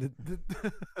 I mean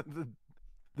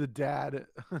the dad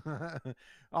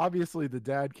obviously the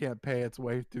dad can't pay its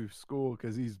way through school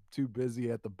because he's too busy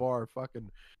at the bar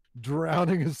fucking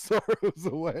drowning his sorrows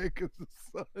away because his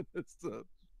son is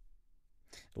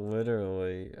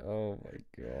literally. Oh my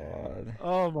God.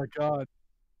 Oh my God.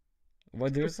 Well,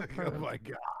 there's a part oh my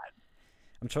God.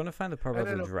 I'm trying to find the part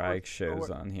about the drag shows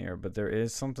on here, but there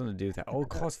is something to do with that. Oh, it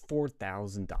costs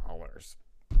 $4,000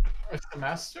 a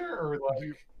semester, or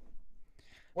like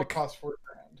what costs $4,000?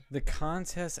 The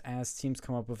contest asks teams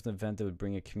come up with an event that would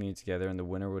bring a community together, and the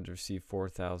winner would receive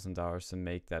 $4,000 to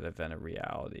make that event a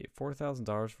reality.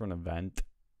 $4,000 for an event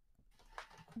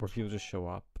where people just show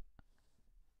up.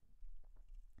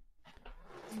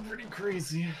 Pretty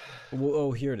crazy. Well,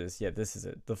 oh, here it is. Yeah, this is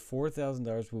it. The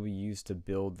 $4,000 will be used to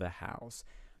build the house.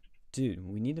 Dude,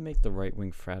 we need to make the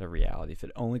right-wing frat a reality. If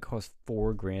it only costs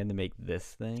 $4,000 to make this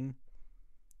thing,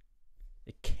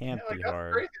 it can't be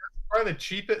hard. Crazy. Probably the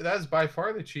cheapest. That's by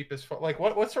far the cheapest. Like,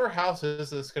 what sort of house is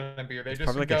this going to be? Are they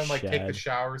just going to go and like take the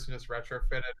showers and just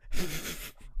retrofit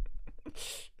it?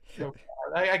 So,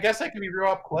 I guess I can be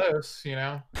real up close,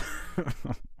 Don't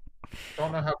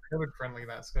know how COVID friendly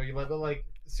that's going. You live it like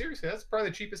seriously. That's probably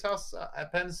the cheapest house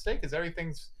at Penn State because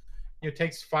everything's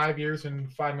takes 5 years and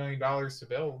 $5 million to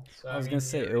build. So, I was gonna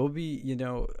say it will be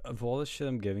of all the shit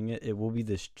I'm giving it, it will be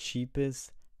the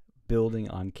cheapest building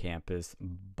on campus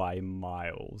by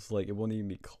miles. Like it won't even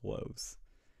be close.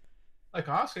 Like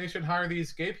honestly, they should hire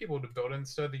these gay people to build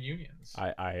instead of the unions.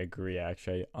 I agree.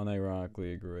 Actually, I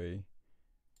unironically agree.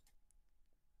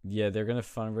 Yeah, they're going to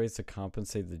fundraise to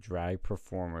compensate the drag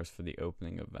performers for the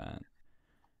opening event.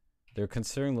 They're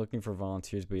considering looking for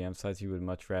volunteers, but he emphasized he would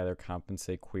much rather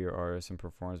compensate queer artists and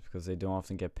performers because they don't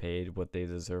often get paid what they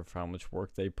deserve for how much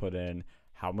work they put in.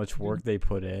 How much work they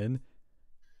put in?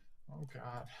 Oh,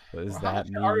 God. What does that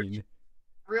mean?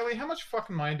 Really? How much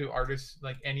fucking money do artists,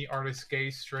 like any artist, gay,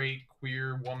 straight,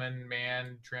 queer, woman,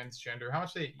 man, transgender, how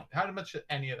much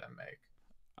any of them make?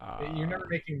 You're never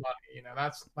making money,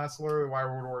 That's literally why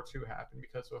World War II happened,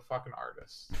 because of a fucking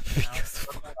artist. An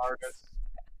artist.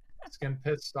 He's getting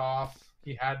pissed off.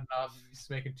 He had enough. He's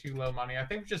making too low money. I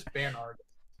think just ban artists,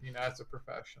 as a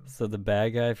profession. So the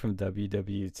bad guy from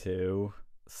WW2,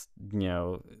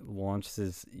 launched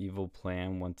his evil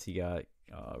plan once he got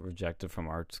rejected from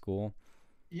art school.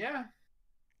 Yeah,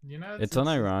 you know, It's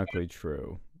unironically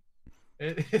true.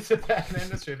 it's a bad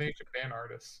industry. I think you should ban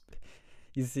artists.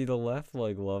 You see, the left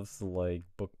like loves to like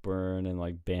book burn and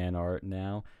like ban art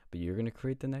now, but you're gonna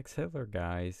create the next Hitler,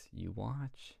 guys. You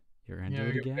watch. You're gonna Yeah, do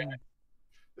it you're again.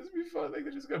 This would be fun. Like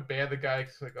they're just gonna ban the guy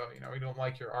because like, oh, you know, we don't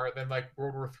like your art. Then like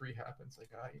World War III happens. Like,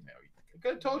 oh, you know, I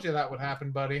could have told you that would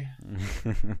happen, buddy.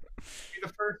 Be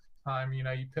the first time, you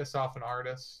know, you piss off an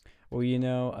artist. Well, you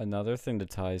know, another thing that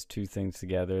ties two things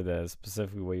together that is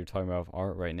specifically what you're talking about with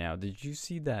art right now. Did you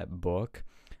see that book,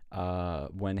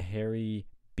 When Harry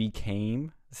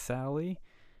Became Sally,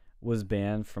 was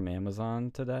banned from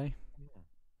Amazon today?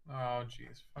 Oh,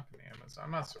 jeez, fucking Amazon.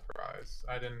 I'm not surprised.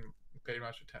 I didn't pay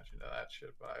much attention to that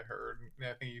shit, but I heard.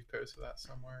 I think you posted that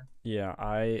somewhere. Yeah,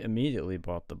 I immediately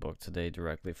bought the book today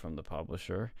directly from the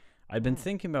publisher. I've been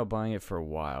thinking about buying it for a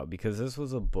while because this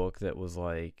was a book that was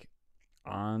like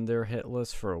on their hit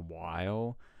list for a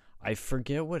while. I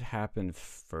forget what happened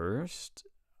first.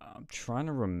 I'm trying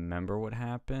to remember what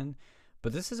happened,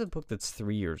 but this is a book that's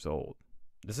 3 years old.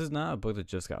 This is not a book that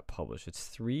just got published. It's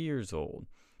 3 years old,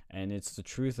 and it's the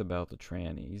truth about the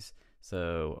trannies.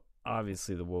 So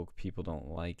obviously the woke people don't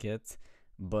like it,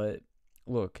 but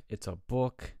look, it's a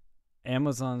book.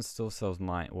 Amazon still sells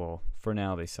well, for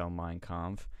now they sell Mein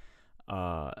Kampf.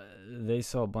 They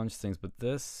sell a bunch of things, but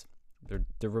this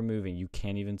they're removing. You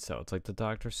can't even sell. It's like the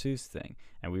Dr. Seuss thing,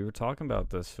 and we were talking about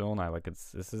this, Phil and I. Like,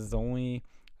 this is only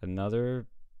another,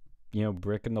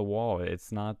 brick in the wall.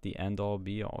 It's not the end all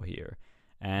be all here.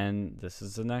 And this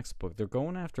is the next book. They're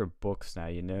going after books now.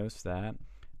 You notice that?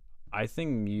 I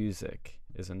think music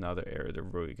is another area they're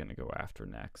really going to go after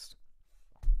next.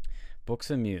 Books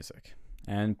and music,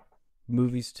 and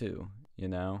movies too.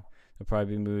 There'll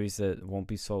probably be movies that won't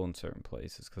be sold in certain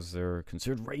places because they're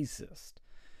considered racist.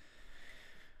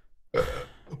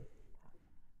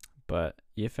 But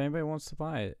if anybody wants to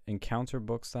buy it,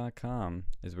 EncounterBooks.com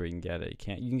is where you can get it.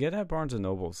 You can get it at Barnes &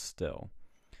 Noble still.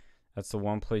 That's the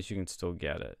one place you can still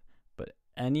get it. But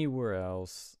anywhere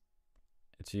else,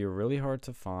 it's either really hard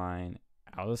to find,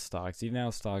 out of stock. It's even out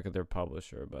of stock at their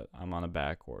publisher, but I'm on a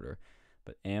back order.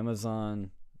 But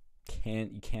Amazon,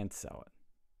 you can't sell it.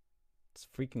 It's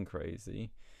freaking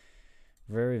crazy.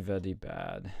 Very, very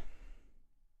bad.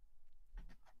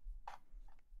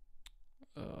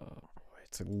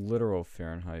 It's a literal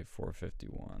Fahrenheit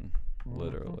 451.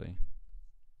 Literally.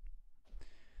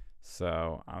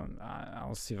 So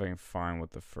I'll see if I can find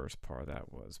what the first part of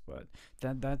that was. But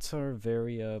that's our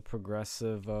very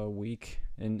progressive week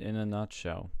in a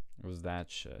nutshell. It was that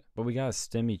shit. But we got a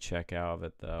stimmy check out of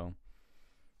it, though.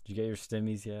 Did you get your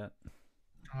stimmies yet?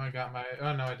 Oh, I got my.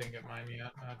 Oh no, I didn't get mine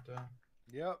yet.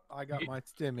 Yep, I got my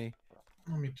stimmy.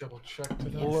 Let me double check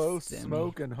today. Blow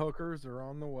smoke and hookers are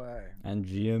on the way. And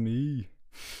GME.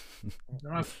 I'm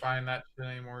not buying that shit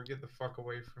anymore. Get the fuck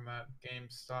away from that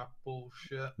GameStop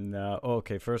bullshit. No.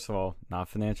 Okay, first of all, not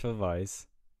financial advice.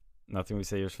 Nothing we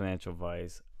say here is financial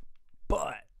advice.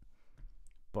 But.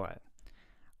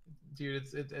 Dude,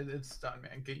 it's done,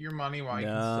 man. Get your money while you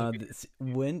No, can still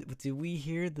when did we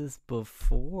hear this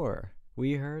before?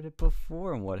 We heard it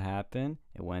before, and what happened?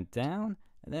 It went down,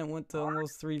 and then went to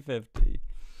almost 350.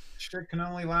 Shit can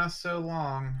only last so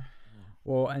long.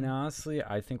 Well, and honestly,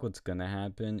 I think what's gonna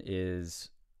happen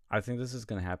is, I think this is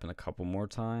gonna happen a couple more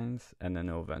times, and then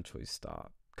it'll eventually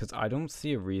stop. Because I don't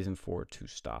see a reason for it to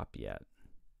stop yet.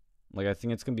 Like, I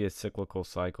think it's gonna be a cyclical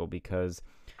cycle, because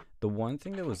the one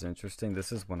thing that was interesting,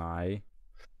 this is when I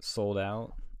sold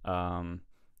out, and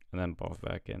then bought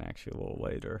back in actually a little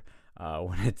later,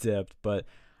 when it dipped. But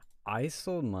I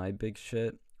sold my big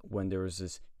shit when there was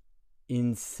this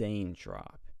insane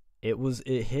drop. It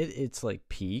hit its like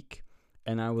peak,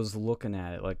 and I was looking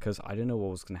at it like, because I didn't know what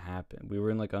was gonna happen. We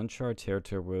were in like uncharted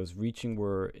territory where it was reaching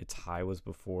where its high was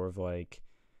before of like,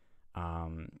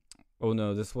 oh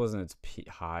no, this wasn't its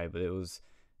high, but it was,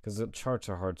 because the charts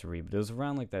are hard to read, but it was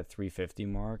around like that 350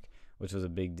 mark, which was a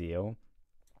big deal.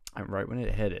 And right when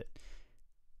it hit it,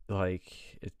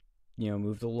 like, it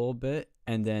moved a little bit,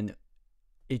 and then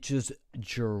it just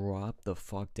dropped the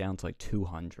fuck down to like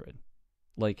 200,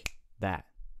 like that.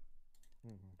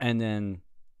 And then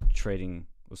trading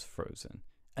was frozen,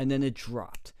 and then it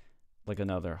dropped like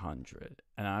another 100,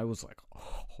 and I was like,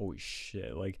 oh, holy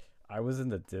shit. Like, I was in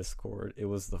the Discord. It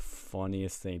was the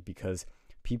funniest thing, because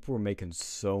people were making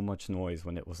so much noise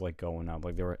when it was like going up.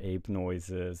 Like, there were ape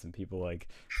noises and people like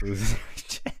losing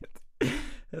their shit.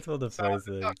 That's what the phrase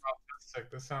is.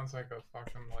 This sounds like a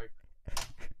fucking like,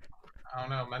 I don't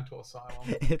know, mental asylum.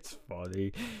 It's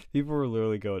funny. People were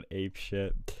literally going ape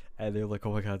shit, and they're like,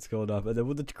 oh my god, it's going up. And then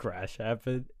when the crash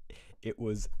happened, it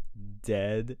was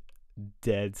dead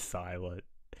dead silent.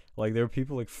 Like there were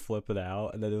people like flipping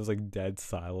out, and then it was like dead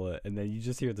silent, and then you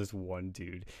just hear this one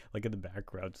dude like in the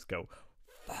background just go,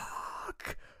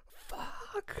 "Fuck,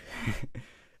 fuck,"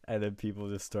 and then people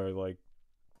just started like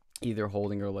either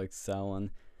holding or like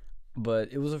selling.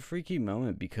 But it was a freaky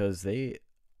moment because they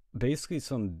basically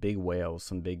some big whales,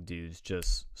 some big dudes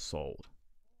just sold.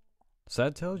 So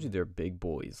that tells you they're big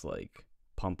boys like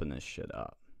pumping this shit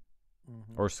up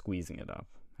or squeezing it up,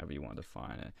 however you want to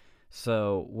define it.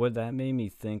 So what that made me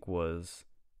think was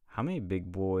how many big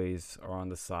boys are on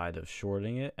the side of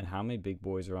shorting it and how many big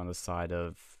boys are on the side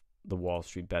of the Wall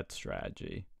Street bet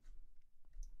strategy.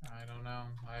 I don't know.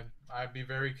 I'd be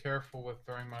very careful with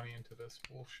throwing money into this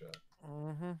bullshit.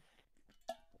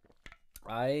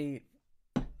 I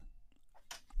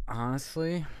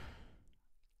honestly,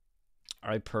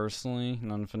 I personally,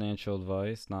 non-financial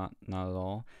advice, not at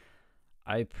all.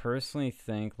 I personally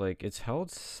think like it's held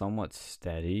somewhat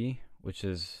steady, which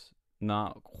is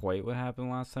not quite what happened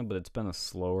last time, but it's been a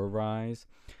slower rise.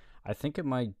 I think it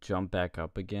might jump back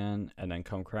up again and then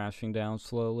come crashing down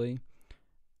slowly,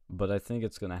 but I think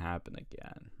it's going to happen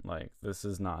again. Like this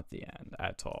is not the end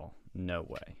at all. No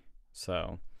way.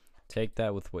 So, take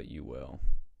that with what you will.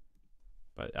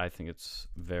 But I think it's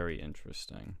very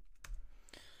interesting.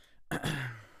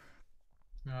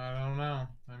 I don't know.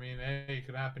 I mean, it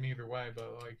could happen either way,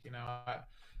 but like, you know,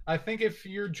 I think if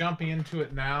you're jumping into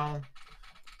it now,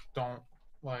 don't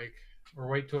like, or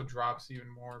wait till it drops even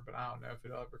more. But I don't know if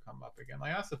it'll ever come up again.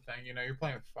 Like that's the thing, you know, you're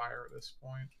playing with fire at this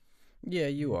point. Yeah,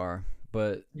 you are,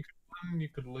 but you could win, you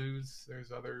could lose.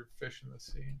 There's other fish in the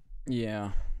sea.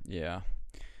 Yeah.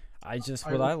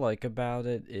 What I like about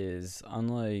it is,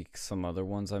 unlike some other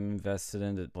ones I'm invested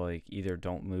in that like either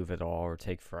don't move at all or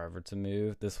take forever to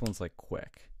move, this one's like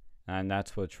quick, and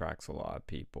that's what attracts a lot of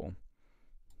people.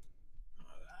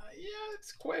 Yeah,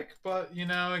 it's quick, but you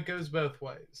know it goes both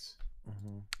ways.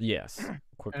 Yes,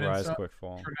 quick And rise, quick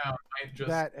fall. For now, it might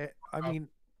just I mean,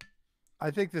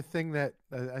 I think the thing that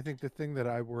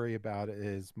I worry about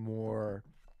is more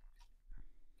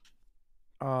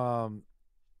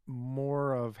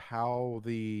of how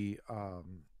the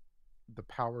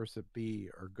powers that be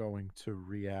are going to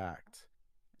react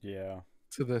Yeah.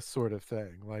 to this sort of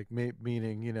thing, like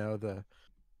meaning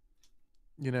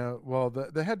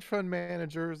the hedge fund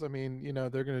managers, I mean,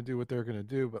 they're going to do what they're going to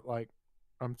do, but like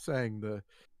I'm saying,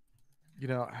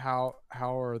 how's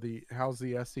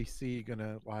the SEC going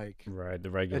to like Right,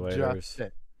 the regulators adjust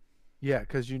it? Yeah,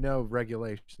 because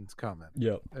regulations coming.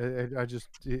 Yep.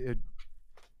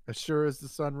 As sure as the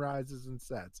sun rises and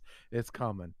sets, it's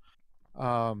coming.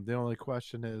 The only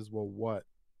question is, well, what's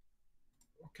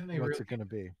it going to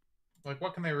be? Like,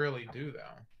 what can they really do,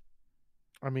 though?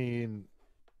 I mean,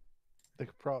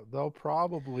 they'll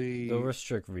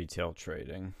restrict retail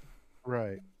trading.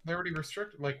 Right. They already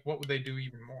restrict. Like, what would they do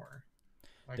even more?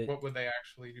 Like, what would they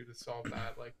actually do to solve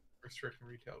that? Like, restricting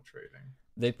retail trading.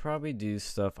 They probably do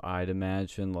stuff, I'd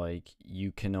imagine, like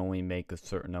you can only make a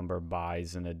certain number of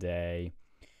buys in a day.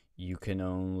 You can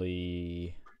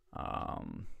only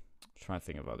trying to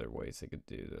think of other ways they could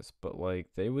do this, but like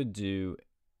they would do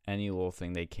any little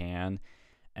thing they can,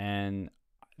 and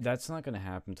that's not going to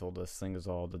happen until this thing is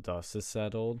all the dust is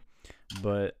settled.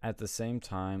 But at the same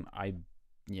time,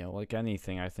 like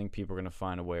anything, I think people are going to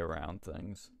find a way around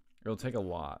things. It'll take a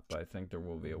lot, but I think there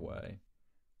will be a way.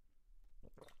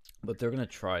 But they're going to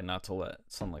try not to let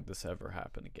something like this ever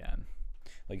happen again.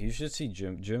 Like, you should see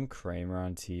Jim Cramer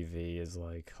on TV is,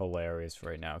 like, hilarious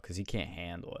right now because he can't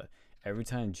handle it. Every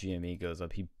time GME goes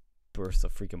up, he bursts a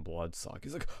freaking blood sock.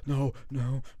 He's like, no.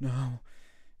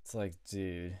 It's like,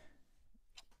 dude,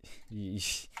 you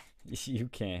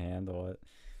can't handle it.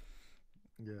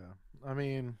 Yeah. I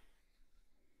mean,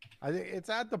 I think it's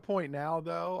at the point now,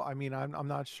 though. I mean, I'm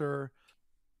not sure.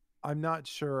 I'm not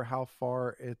sure how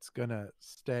far it's gonna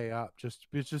stay up. Just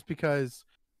because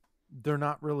they're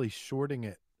not really shorting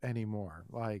it anymore.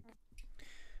 Like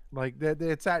that.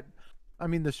 It's at. I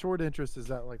mean, the short interest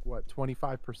is at like what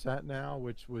 25% now,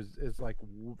 which is like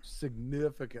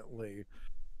significantly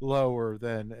lower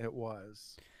than it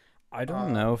was. I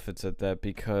don't know if it's at that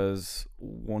because,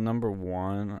 well, number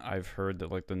one, I've heard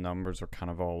that like the numbers are kind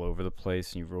of all over the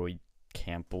place and you really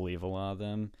can't believe a lot of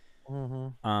them.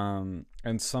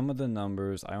 And some of the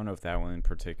numbers, I don't know if that one in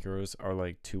particular are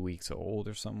like 2 weeks old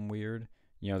or something weird.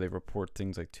 You know, they report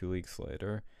things like 2 weeks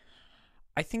later.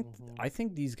 I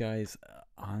think these guys,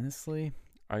 honestly,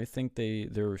 I think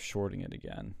they're shorting it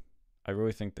again. I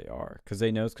really think they are because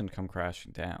they know it's going to come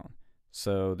crashing down.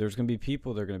 So there's going to be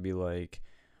people that are going to be like,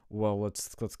 well,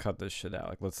 let's cut this shit out.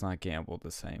 Like, let's not gamble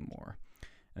this anymore.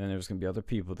 And then there's going to be other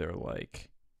people that are like,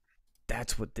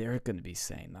 that's what they're going to be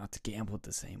saying, not to gamble with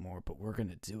this anymore, but we're going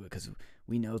to do it because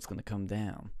we know it's going to come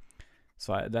down.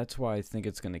 So that's why I think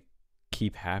it's going to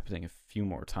keep happening a few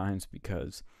more times,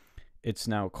 because it's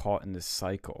now caught in this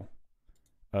cycle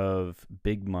of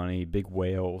big money, big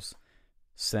whales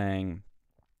saying,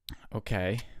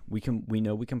 okay, we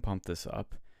know we can pump this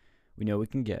up, we know we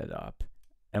can get it up,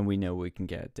 and we know we can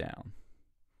get it down.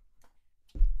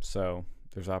 So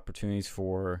there's opportunities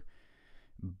for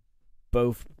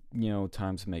both,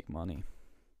 times to make money.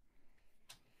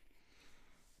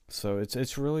 So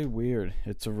it's really weird.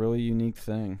 It's a really unique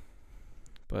thing,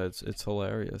 but it's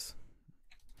hilarious.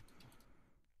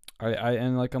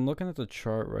 And like I'm looking at the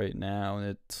chart right now, and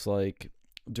it's like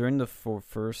during the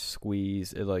first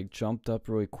squeeze, it like jumped up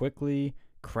really quickly,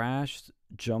 crashed,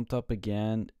 jumped up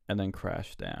again, and then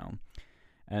crashed down.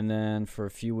 And then for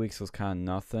a few weeks it was kind of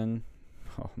nothing.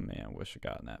 Oh man, I wish I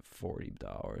gotten that $40.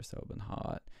 That would have been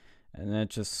hot. And then it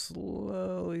just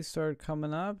slowly started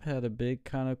coming up, had a big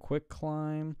kind of quick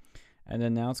climb, and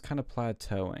then now it's kind of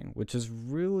plateauing, which is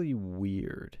really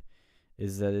weird,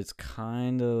 is that it's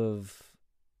kind of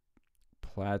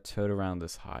plateaued around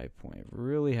this high point. It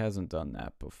really hasn't done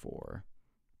that before.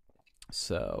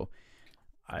 So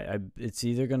it's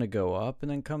either going to go up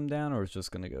and then come down, or it's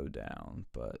just going to go down,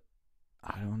 but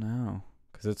I don't know,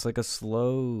 because it's like a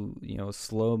slow-mo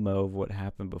of what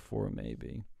happened before,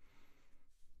 maybe.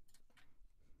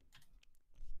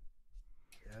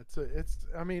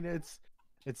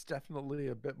 It's definitely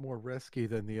a bit more risky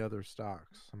than the other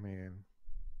stocks. I mean,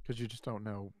 because you just don't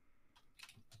know.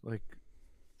 Like,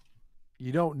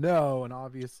 you don't know, and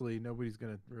obviously nobody's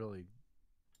gonna really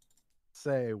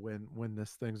say when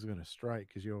this thing's gonna strike,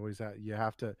 because you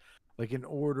have to, like, in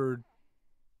order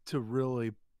to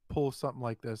really pull something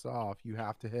like this off, you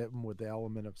have to hit them with the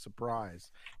element of surprise,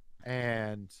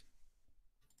 and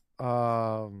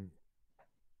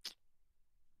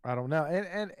I don't know,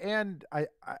 and I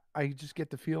just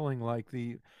get the feeling like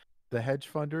the hedge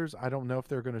funders. I don't know if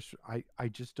they're gonna. I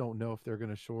just don't know if they're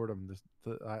gonna short them.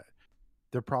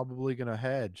 They're probably gonna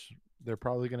hedge. They're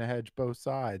probably gonna hedge both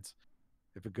sides.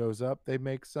 If it goes up, they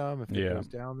make some. If it goes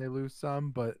down, they lose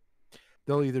some. But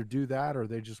they'll either do that or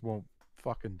they just won't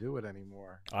fucking do it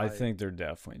anymore. I think they're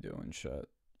definitely doing shit.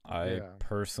 I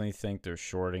personally think they're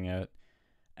shorting it.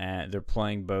 And they're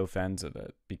playing both ends of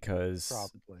it, because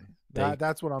probably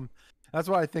that's what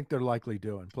I think they're likely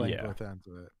doing, playing both ends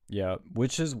of it. Yeah,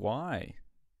 which is why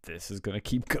this is gonna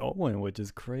keep going, which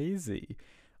is crazy.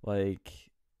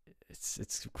 Like,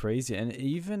 it's crazy. And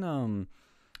even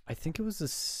I think it was the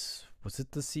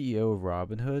CEO of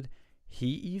Robinhood? He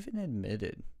even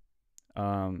admitted,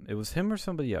 it was him or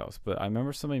somebody else, but I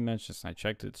remember somebody mentioned this and I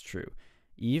checked it, it's true.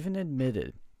 He even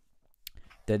admitted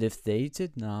that if they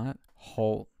did not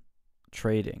halt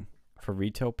trading for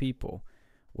retail people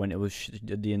when it was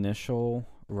the initial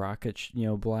rocket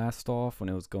blast off, when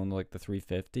it was going to like the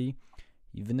 350,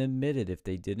 even admitted if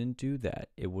they didn't do that,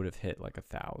 it would have hit like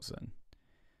 1,000.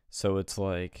 So it's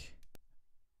like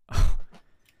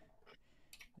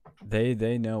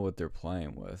they know what they're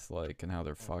playing with, like, and how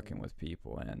they're fucking with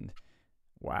people, and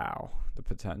wow, the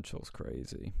potential's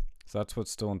crazy. So that's what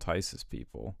still entices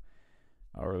people,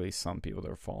 or at least some people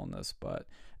that are following this. But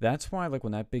that's why, like,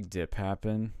 when that big dip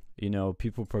happened,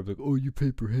 people probably like, oh, you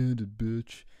paper-handed,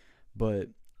 bitch. But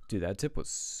dude, that dip was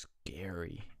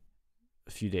scary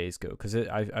a few days ago, because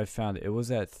I found it was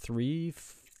at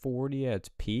 340 at its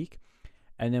peak,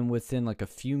 and then within like a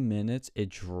few minutes it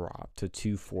dropped to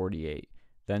 248,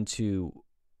 then to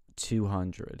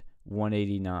 200,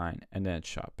 189, and then it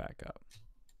shot back up.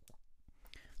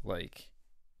 Like,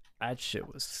 that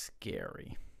shit was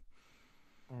scary.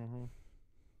 Mm-hmm.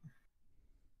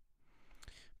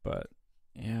 But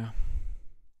yeah,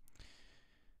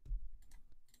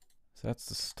 so that's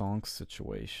the stonk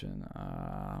situation.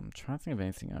 I'm trying to think of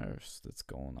anything else that's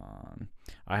going on.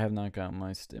 I have not gotten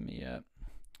my stimmy yet,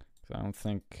 because I don't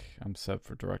think I'm set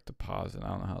for direct deposit. I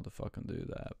don't know how to fucking do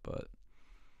that, but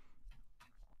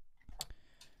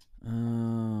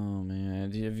oh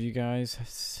man, have you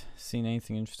guys seen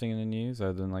anything interesting in the news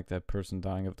other than like that person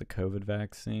dying of the COVID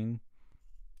vaccine?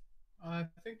 I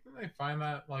think when they find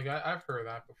that, like, I've heard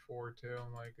that before too.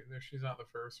 Like, she's not the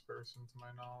first person, to my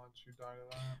knowledge, who died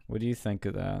of that. What do you think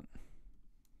of that?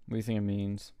 What do you think it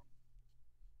means?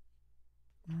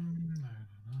 I don't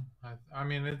know. I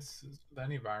mean, it's with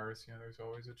any virus, there's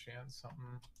always a chance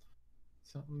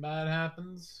something bad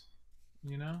happens.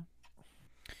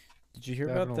 Did you hear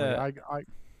Definitely. about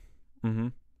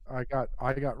that?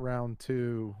 I got round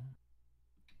 2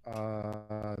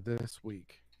 this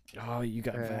week. Oh, you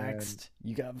got vaxxed.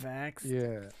 You got vaxxed?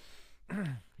 Yeah.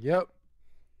 Yep.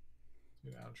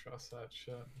 Dude, I don't trust that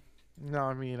shit. No,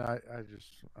 I mean, I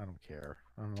don't care.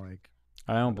 I'm like,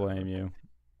 I don't whatever. blame you.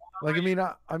 Like,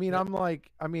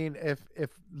 I mean,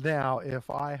 if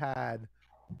I had,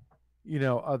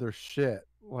 other shit,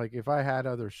 like if I had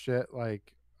other shit,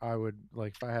 like I would,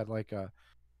 like if I had like a,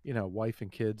 wife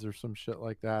and kids or some shit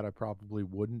like that, I probably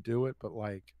wouldn't do it. But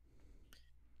like,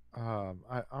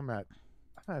 I'm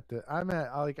at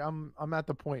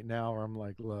the point now where I'm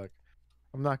like, look,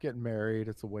 I'm not getting married.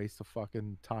 It's a waste of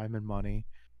fucking time and money.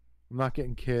 I'm not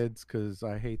getting kids because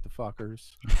I hate the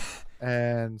fuckers.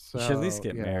 And You should at least so,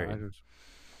 get yeah, married.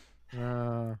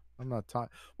 I'm not tying.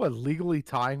 What, legally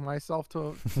tying myself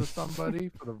to somebody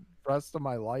for the rest of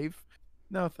my life?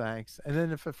 No thanks. And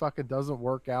then if it fucking doesn't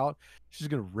work out, she's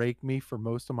gonna rake me for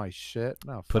most of my shit.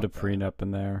 No, Put a fuck that. prenup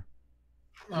in there.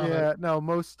 No, Yeah, no,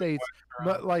 most states, right.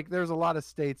 but like there's a lot of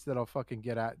states that'll fucking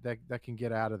get at that can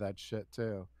get out of that shit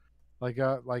too. Like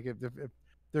if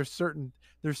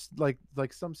there's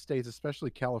like some states, especially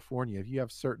California, if you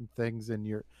have certain things in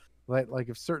your like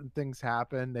if certain things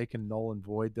happen, they can null and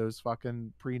void those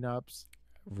fucking prenups.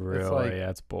 It's Really? like,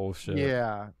 That's bullshit.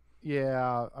 yeah,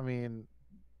 yeah. I mean,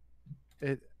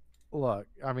 it. Look,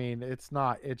 I mean, it's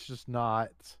just not.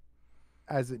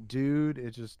 As a dude,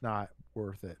 it's just not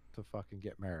worth it to fucking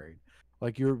get married.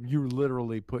 Like you're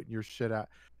literally putting your shit out.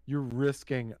 You're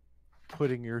risking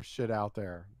putting your shit out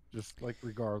there, just like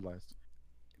regardless.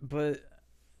 But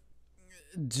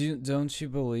don't you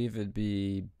believe it'd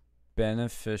be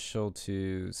beneficial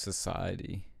to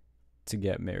society to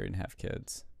get married and have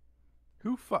kids?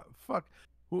 Who fuck?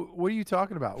 What are you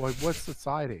talking about? Like, what's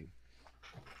society?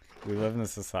 We live in a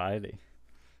society.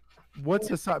 What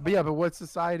society? But yeah, but what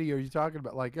society are you talking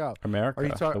about? Like, oh, America, are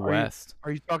you talking? the West.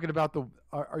 Are you talking about the?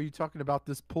 Are you talking about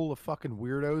this pool of fucking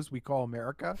weirdos we call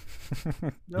America?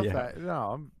 No, Yeah.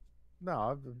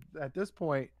 no. At this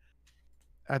point,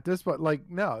 like,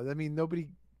 no. I mean, nobody.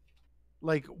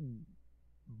 Like,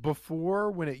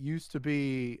 before, when it used to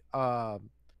be,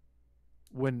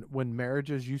 when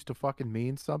marriages used to fucking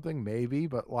mean something, maybe,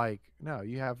 but like, no,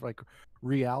 you have like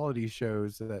reality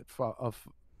shows that of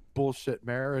bullshit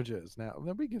marriages now.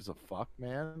 Nobody gives a fuck,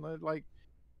 man. Like,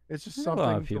 it's just A lot of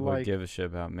something to people like. give a shit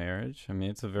about marriage. I mean,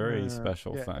 it's a very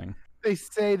special Yeah, thing. they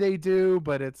say they do,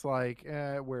 but it's like,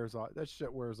 it wears off. That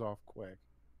shit wears off quick.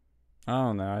 I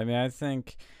don't know.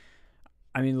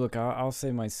 I mean, look, I'll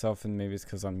say myself, and maybe it's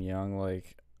because I'm young.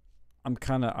 Like, I'm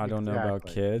kind of, I don't know about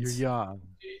Exactly. You're kids, young.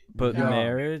 but young.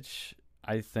 marriage,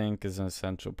 I think, is an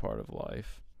essential part of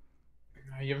life.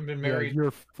 You haven't been Yeah, married.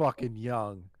 you're fucking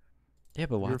young. Yeah,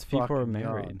 but You're lots of people are fucking young.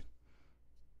 married.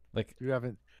 Like, You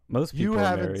haven't. most people You are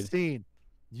haven't married. seen.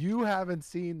 You haven't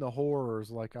seen the horrors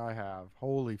like I have.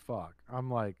 Holy fuck! I'm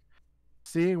like,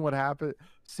 seeing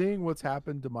what's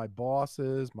happened to my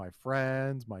bosses, my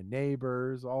friends, my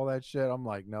neighbors, all that shit. I'm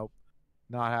like, nope,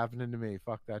 not happening to me.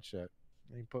 Fuck that shit.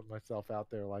 I ain't putting myself out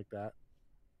there like that.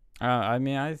 I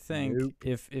mean, I think Nope.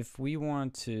 if we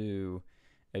want to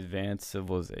advance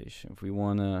civilization, if we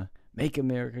want to make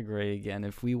America great again,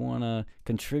 if we want to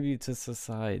contribute to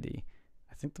society,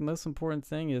 I think the most important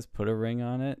thing is put a ring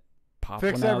on it, pop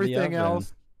Fix one out of the everything oven.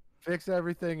 else. Fix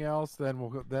everything else, then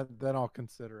then I'll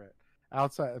consider it.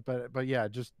 Outside, but yeah,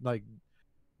 just like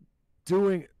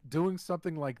doing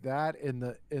something like that in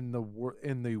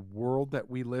the world that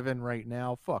we live in right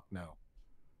now. Fuck no.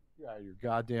 You're out of your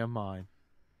goddamn mind.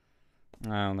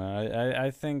 I don't know.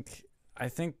 I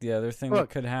think the other thing Look,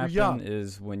 that could you're happen young.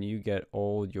 is when you get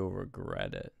old, you'll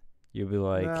regret it. You'll be No,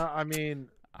 like, I mean,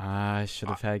 I should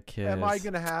have had kids. am I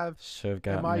gonna have? Should have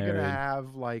got Am I married. gonna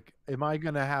have like? Am I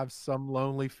gonna have some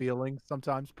lonely feelings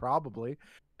sometimes? Probably,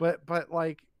 but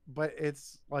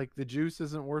it's like the juice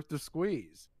isn't worth the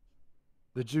squeeze.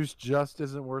 The juice just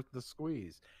isn't worth the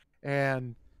squeeze,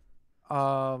 and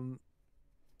um,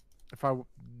 if I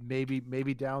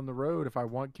maybe down the road, if I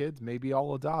want kids, maybe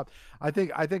I'll adopt. I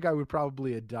think I would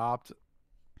probably adopt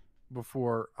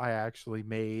before I actually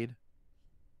made,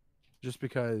 just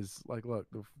because like, look,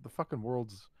 the fucking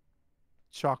world's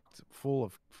chocked full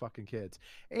of fucking kids,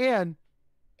 and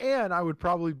I would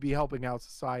probably be helping out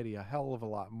society a hell of a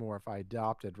lot more if I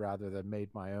adopted rather than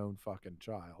made my own fucking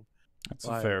child. That's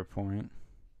Like, a fair point.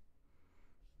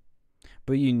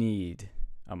 But you need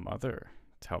a mother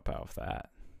to help out with that.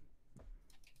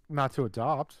 not to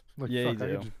adopt. Like, Yeah, fuck, I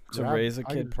you could do. just To grab- raise a I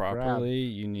could kid just grab- properly,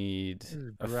 you need just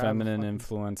a grab feminine fucking-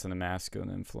 influence and a masculine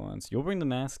influence. You'll bring the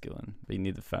masculine, but you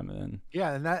need the feminine.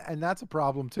 Yeah, and that's a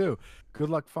problem too. Good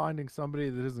luck finding somebody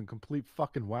that isn't complete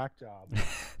fucking whack job.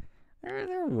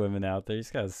 There are women out there. You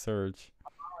just gotta search.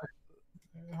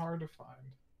 Hard to find.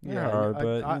 There are, but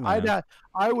you know.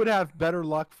 I would have better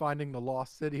luck finding the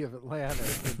lost city of Atlanta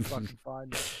than fucking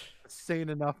finding sane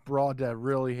enough broad to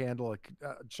really handle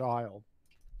a child.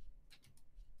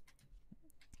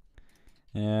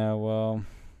 Yeah, well,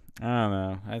 I don't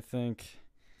know. I think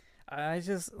I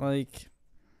just like.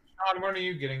 Sean, when are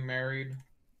you getting married?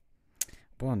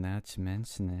 Well, now that you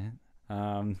mention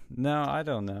it, no, I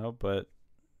don't know, but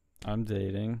I'm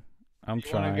dating. I'm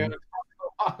You want to go trying. talk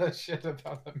a lot of shit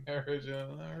about the marriage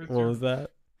What anniversary? was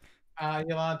that?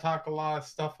 You want to talk a lot of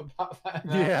stuff about that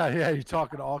now? Yeah, yeah, you're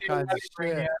talking all You kinds let of it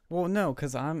bring shit. you- Well, no,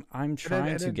 because I'm trying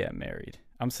and to then get married.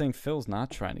 I'm saying Phil's not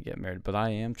trying to get married, but I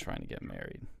am trying to get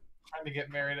married. Trying to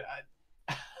get married.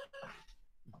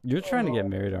 You're trying to Oh. get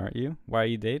married, aren't you? Why are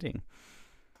you dating?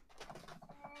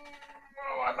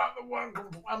 No, I'm not the one.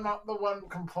 I'm not the one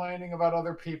complaining about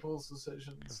other people's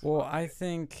decisions. Well, I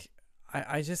think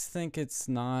I just think it's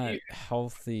not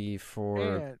healthy for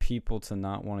And- people to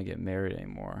not want to get married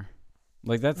anymore.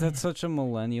 Like that's such a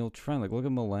millennial trend. Like look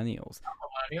at millennials.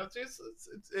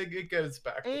 It goes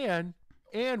back. and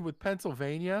with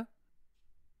Pennsylvania,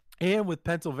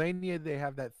 they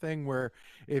have that thing where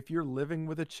if you're living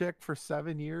with a chick for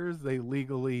 7 years, they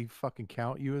legally fucking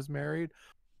count you as married.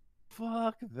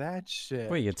 Fuck that shit.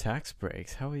 Wait, you get tax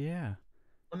breaks? Hell yeah.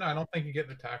 Well, no, I don't think you get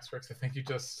the tax breaks. I think you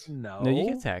just No, No, you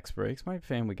get tax breaks. My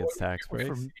family gets tax breaks.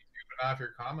 from- not if you're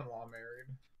common law married.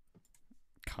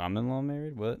 Common law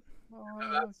married? What?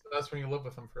 That's when you live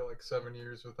with them for like 7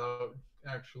 years without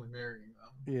actually marrying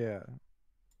them. Yeah.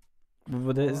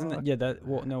 But isn't it? Yeah, that.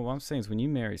 Well, no. What I'm saying is, when you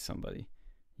marry somebody,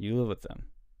 you live with them,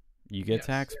 you get Yes,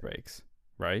 tax yeah. breaks,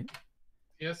 right?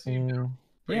 Yes, you do.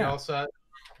 But you Yeah. also,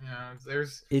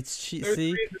 there's It's there's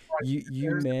see, reasons why- you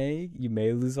there's-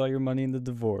 may lose all your money in the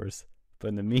divorce, but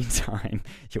in the meantime,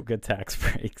 you'll get tax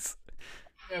breaks.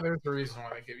 there's a reason why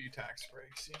they give you tax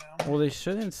breaks. You know. Well, they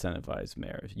should incentivize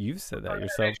marriage. You've said that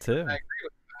yourself too. I agree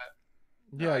with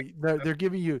Yeah,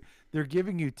 they're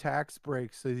giving you tax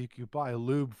breaks so you can buy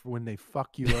lube for when they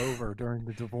fuck you over during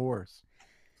the divorce.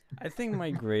 I think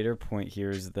my greater point here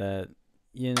is that,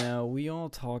 we all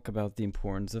talk about the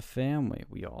importance of family.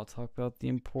 We all talk about the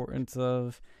importance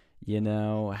of,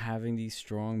 having these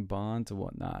strong bonds and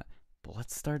whatnot. But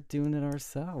let's start doing it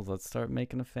ourselves. Let's start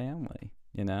making a family,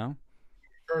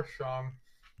 Sure, Sean.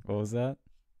 What was that?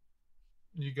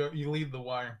 You lead the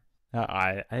way.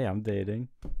 I'm dating.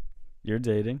 You're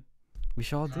dating. We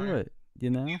should all do Alright. it, You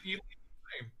lead the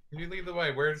way. You lead the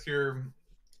way. Where's your,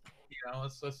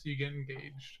 let's see you get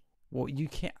engaged. Well, you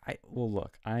can't. Well,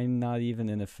 look, I'm not even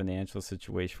in a financial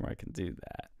situation where I can do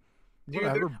that. Dude,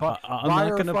 Whatever, but I'm buy not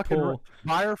her gonna fucking pull.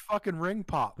 buy her fucking ring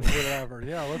pop, or whatever.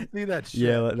 Yeah, let's see that shit.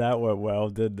 Yeah, that went well,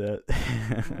 did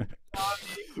that?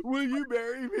 Will you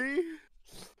marry me?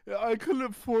 I couldn't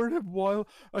afford it while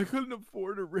I couldn't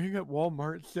afford a ring at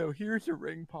Walmart, so here's a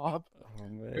ring pop. Oh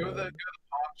man. Go to the pawn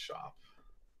shop.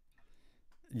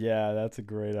 Yeah, that's a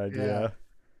great idea.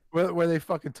 Where they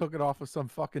fucking took it off of some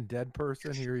fucking dead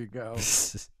person. Here you go.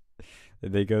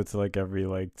 They go to like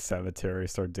every cemetery,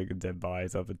 start digging dead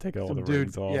bodies up and taking all the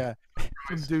rings off. Yeah,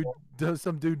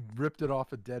 some dude ripped it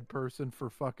off a dead person for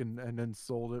fucking and then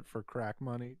sold it for crack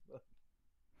money.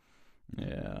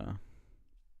 Yeah.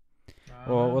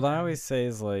 Well, what I always say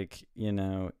is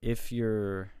if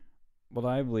you're, what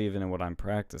I believe in and what I'm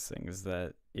practicing is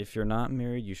that if you're not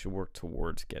married, you should work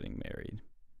towards getting married.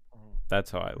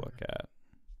 That's how I look at,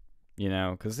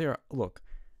 because look,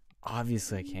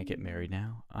 obviously I can't get married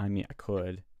now. I mean, I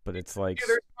could, but it's like,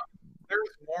 there's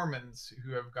Mormons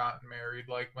who have gotten married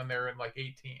when they're in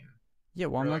 18. yeah,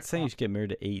 well, I'm not saying you should get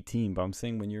married at 18, but I'm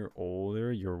saying when you're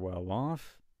older, you're well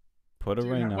off, put a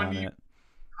ring on it.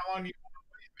 How long do you want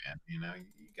to wait, man?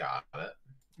 You got it.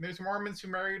 There's Mormons who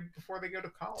married before they go to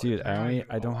college. Dude,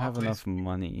 I don't have enough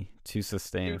money to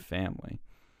sustain a family.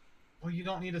 Well, you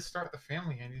don't need to start the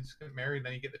family, and you just get married,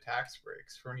 then you get the tax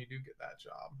breaks for when you do get that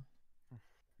job.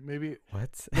 Maybe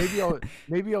What?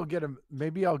 maybe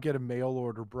I'll get a mail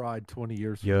order bride 20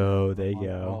 years from Yo, now. there you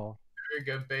go. Very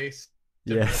good base.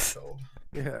 Yes.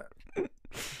 Yeah.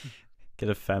 Get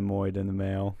a femoid in the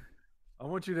mail. I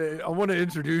want to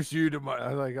introduce you to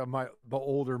the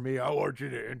older me. I want you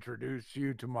to introduce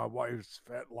you to my wife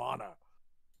Svetlana.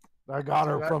 I got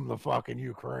her from the fucking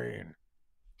Ukraine.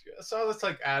 I saw this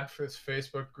ad for this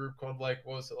Facebook group called what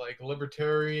was it,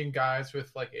 libertarian guys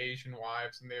with Asian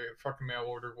wives, and they fucking mail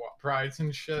order brides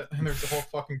and shit, and there's a whole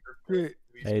fucking group.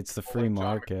 Hey, it's the free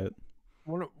market.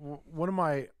 One of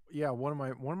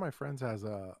my friends has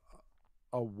a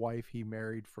wife he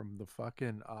married from the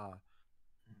fucking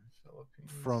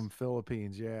Philippines. from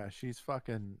Philippines. Yeah, she's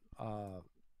fucking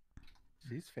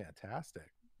she's fantastic.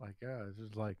 It's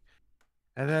just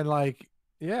and then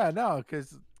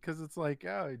because it's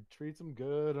he treats him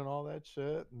good and all that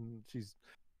shit, and she's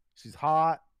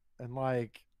hot, and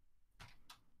like,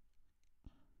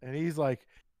 and he's like,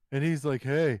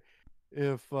 hey,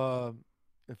 if I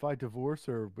divorce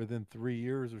her within 3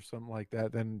 years or something like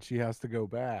that, then she has to go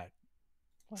back.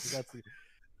 Like that's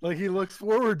like he looks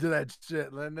forward to that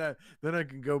shit, and then I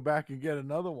can go back and get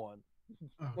another one.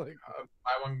 Oh, Like, God.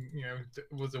 Buy one,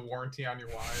 was a warranty on your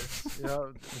wives.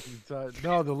 yeah,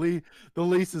 no, the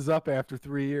lease is up after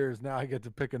 3 years. Now I get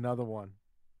to pick another one.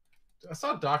 I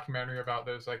saw a documentary about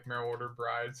those like mail order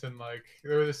brides, and like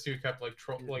there was this dude kept like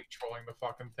trolling the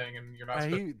fucking thing, and you're not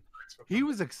And supposed to have sex with he them.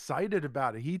 was excited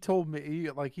about it. He told me he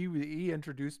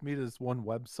introduced me to this one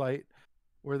website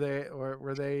where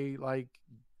they like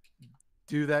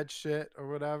do that shit or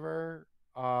whatever.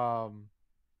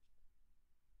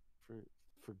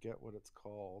 Forget what it's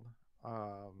called.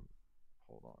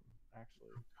 Hold on.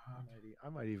 Actually, I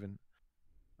might even.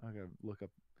 I'm gonna look up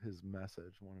his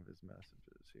message. One of his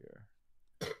messages here.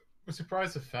 I'm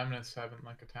surprised the feminists haven't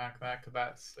like attacked that, because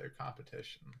that's their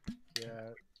competition. Yeah,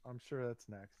 I'm sure that's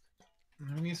next.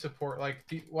 We need support. Like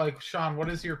Sean, what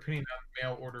is your opinion on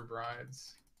mail order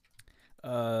brides?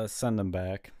 Send them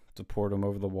back. Support them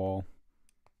over the wall.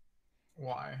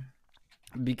 Why?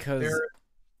 Because They're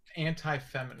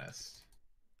anti-feminist.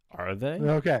 are they?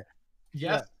 Okay.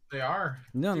 Yes, they are.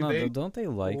 No, Dude, no, don't they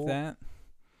like Oh. that?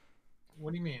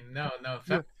 What do you mean? No,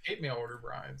 feminists hate mail order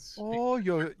brides. Oh,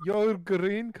 your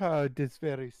green card is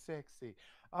very sexy.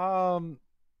 Yeah,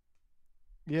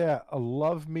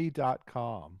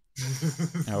 loveme.com.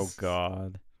 Oh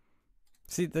God.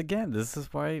 See, again, this is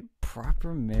why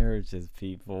proper marriages,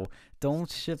 people.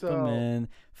 Don't ship them So- in.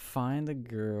 Find a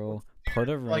girl, put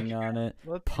a Like, ring on it,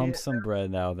 Let's pump ga- some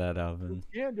bread out of that oven. let's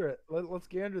gander it. Let's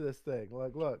gander this thing.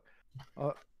 Like, look.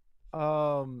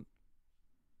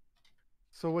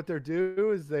 So what they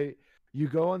do is you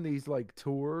go on these like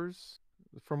tours,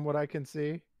 from what I can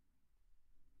see.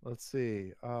 Let's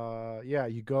see. Yeah,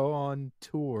 you go on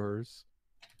tours,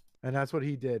 and that's what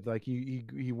he did. Like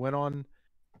he went on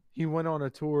a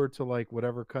tour to like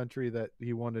whatever country that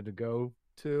he wanted to go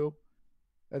to,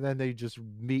 and then they just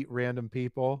meet random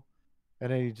people,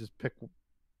 and then he just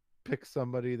pick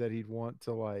somebody that he'd want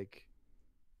to, like,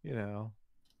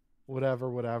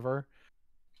 whatever.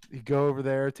 You go over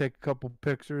there, take a couple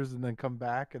pictures, and then come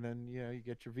back, and then you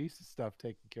get your visa stuff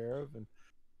taken care of, and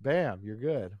bam, you're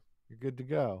good. You're good to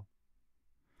go.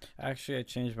 Actually, I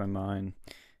changed my mind.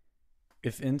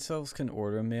 If incels can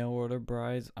order mail order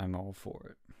brides, I'm all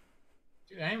for it.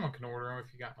 Dude, anyone can order them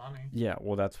if you got money. Yeah,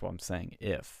 well, that's what I'm saying.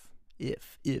 If.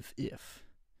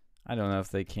 I don't know if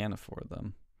they can afford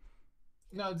them.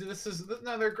 No, dude,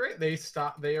 they're great. They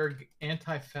are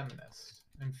anti-feminist,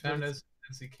 and feminists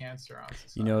is the cancer on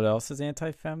society. You know what else is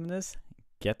anti-feminist?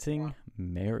 Getting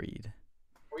married.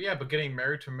 Well, yeah, but getting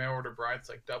married to a mail order bride is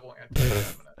like double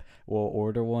anti-feminist. Well,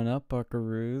 order one up,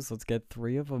 buckaroos. Let's get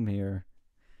 3 of them here.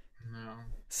 No.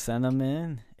 Send them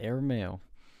in. Airmail.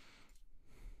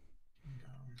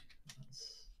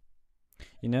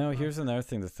 Here's another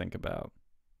thing to think about.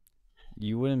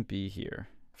 You wouldn't be here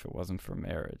if it wasn't for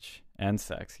marriage. And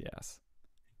sex, yes.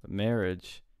 But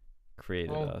marriage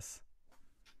created us.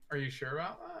 Are you sure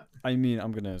about that? I mean,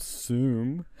 I'm going to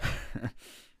assume. I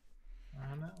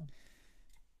don't know.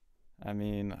 I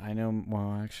mean, I know.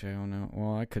 Well, actually, I don't know.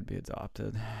 Well, I could be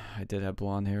adopted. I did have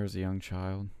blonde hair as a young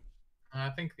child. I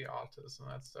think the autism,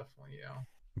 that's definitely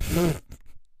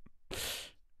you.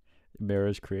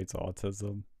 Marriage creates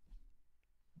autism.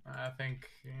 I think.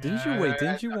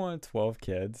 Didn't you want 12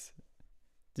 kids?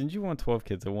 Didn't you want 12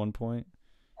 kids at one point?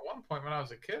 At one point when I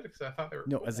was a kid, because I thought they were.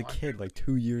 No, cool. as a kid, like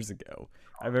 2 years ago.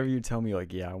 I remember you tell me,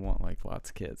 like, yeah, I want, like, lots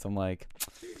of kids. I'm like,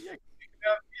 Yeah, because you get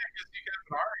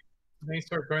an Ari. And then you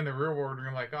start going the real world, and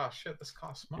you're like, oh shit, this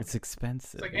costs money. it's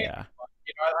expensive. It's like, yeah.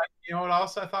 You know what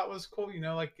else I thought was cool?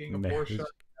 Like getting a Marriage. Porsche,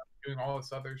 doing all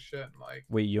this other shit, and like.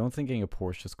 Wait, you don't think getting a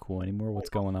Porsche is cool anymore? What's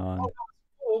going on? Oh,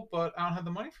 cool, but I don't have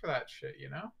the money for that shit.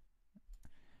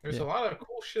 There's Yeah. a lot of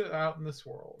cool shit out in this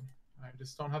world. I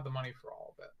just don't have the money for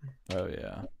all of it. Oh,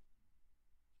 yeah.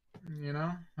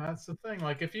 That's the thing.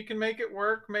 Like, if you can make it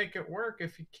work, make it work.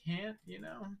 If you can't,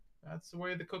 that's the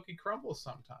way the cookie crumbles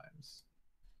sometimes.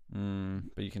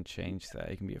 But you can change that.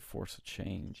 You can be a force of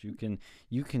change. You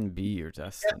can be your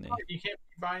destiny. Yeah, you can't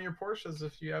be buying your Porsches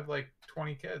if you have like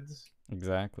 20 kids.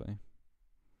 Exactly.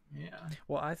 Yeah.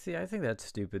 Well, I think that's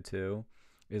stupid too.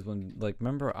 Is when, like,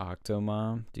 remember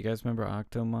Octomom? Do you guys remember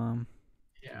Octomom?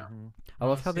 Yeah. I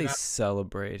love how see they that-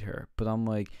 celebrate her, but I'm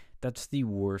like, that's the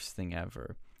worst thing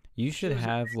ever. You should was a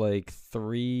have like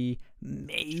 3,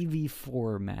 maybe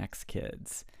 4 max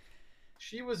kids.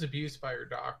 She was abused by her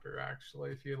doctor,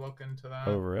 actually, if you look into that.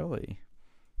 Oh, really?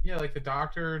 yeah, like the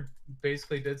doctor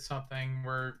basically did something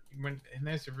where and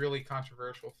there's a really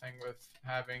controversial thing with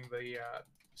having the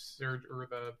surge or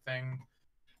the thing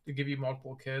to give you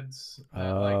multiple kids.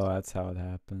 Oh, that's how it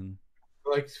happened.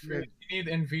 If you need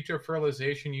in vitro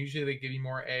fertilization, usually they give you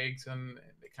more eggs, and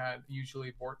they kind of usually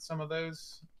abort some of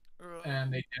those.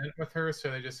 And they did it with her,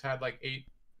 so they just had like 8.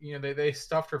 They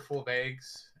stuffed her full of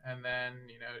eggs, and then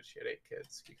she had 8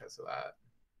 kids because of that.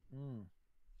 Mm.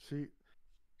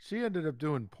 She ended up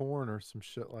doing porn or some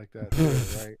shit like that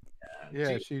too, right?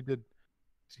 Yeah, she did.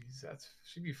 Jeez,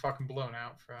 she'd be fucking blown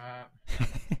out for that.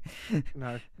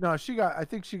 No, I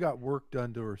think she got work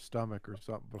done to her stomach or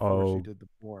something before she did the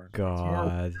porn.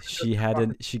 God, she got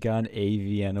an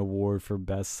AVN award for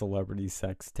best celebrity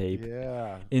sex tape.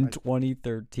 Yeah. In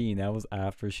 2013, that was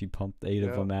after she pumped 8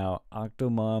 of them out.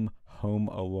 Octomom Home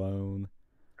Alone.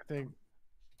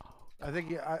 I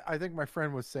think my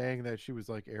friend was saying that she was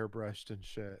like airbrushed and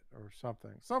shit or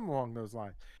something along those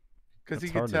lines. Because he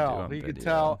could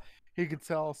tell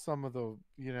some of the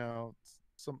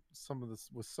some of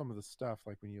the stuff,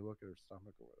 like when you look at her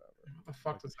stomach or whatever. What the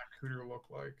fuck does that cooter look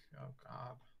like? Oh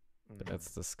God,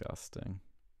 that's disgusting.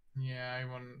 Yeah,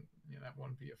 that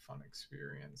wouldn't be a fun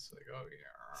experience. Like, oh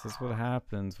yeah, this is what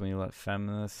happens when you let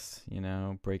feminists,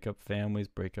 break up families,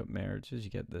 break up marriages. You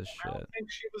get this shit.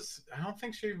 I don't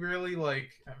think she really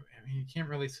like. I mean, you can't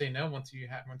really say no once you're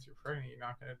pregnant. You're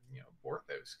not gonna abort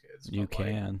those kids. You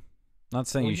can. Not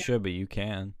saying you should, but you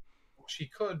can. She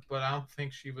could, but I don't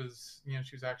think she was.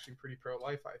 She was actually pretty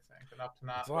pro-life. I think enough to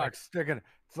not. It's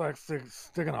like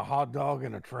sticking a hot dog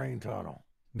in a train tunnel.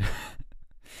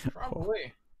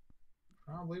 Probably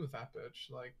with that bitch.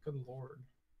 Like, good lord.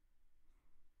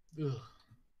 Ugh.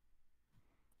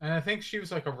 And I think she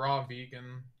was like a raw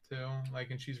vegan too.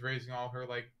 Like, and she's raising all her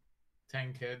like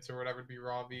 10 kids or whatever to be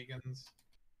raw vegans.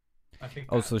 I think.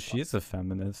 Oh, so she is a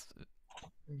feminist.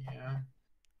 Yeah.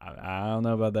 I don't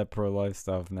know about that pro-life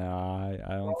stuff now.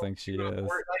 I don't think she is.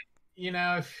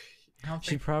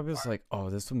 She probably was like,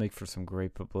 oh, this would make for some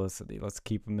great publicity. Let's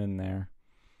keep them in there.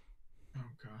 Oh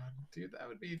God, dude, that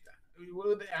would be.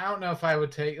 I don't know if I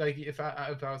would take if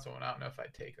I was the one. I don't know if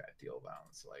I'd take that deal down.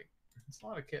 It's like it's a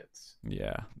lot of kids.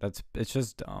 Yeah, it's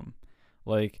just dumb.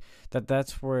 Like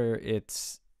that's where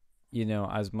it's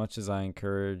as much as I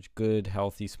encourage good,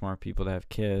 healthy, smart people to have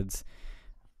kids,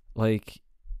 like.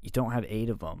 You don't have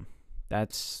 8 of them.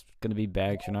 That's going to be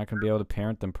bad. You're not going to be able to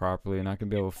parent them properly. You're not going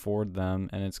to be able to afford them,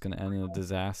 and it's going to end in a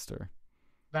disaster.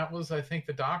 That was, I think,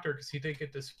 the doctor, because he did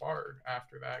get disbarred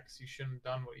after that because he shouldn't have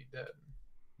done what he did.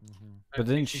 Mm-hmm. But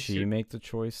didn't she make the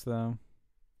choice, though?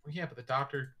 Well, yeah, but the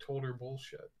doctor told her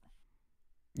bullshit.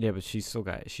 Yeah, but she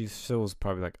still was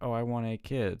probably like, oh, I want 8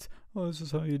 kids. Oh, this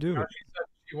is how you do it. She said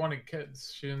she wanted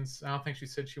kids. I don't think she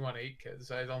said she wanted 8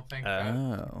 kids. I don't think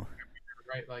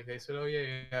right, like they said, oh yeah,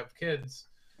 you have kids.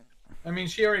 I mean,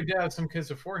 she already did have some kids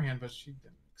beforehand, but she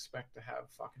didn't expect to have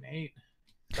fucking 8.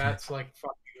 That's like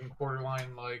fucking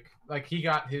borderline. Like he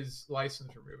got his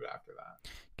license removed after that.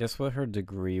 Guess what her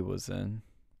degree was in?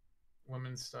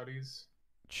 Women's studies.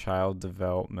 Child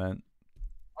development.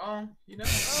 Oh,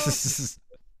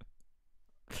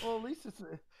 well,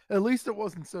 at least it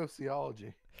wasn't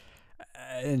sociology.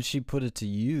 And she put it to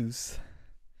use.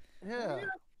 Yeah.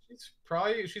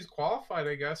 She's qualified,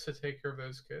 I guess, to take care of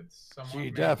those kids.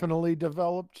 She definitely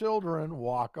developed children.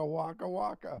 Waka waka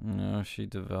waka. No, she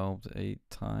developed 8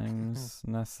 times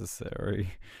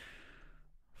necessary.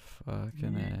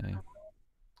 Fucking A.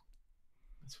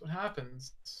 That's what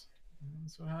happens.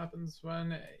 That's what happens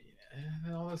when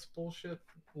all this bullshit,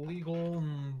 legal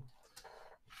and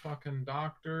fucking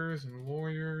doctors and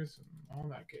lawyers and all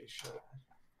that gay shit.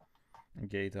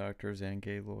 Gay doctors and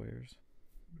gay lawyers.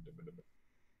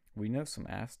 We know some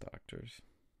ass doctors.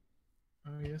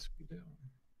 Oh, yes, we do.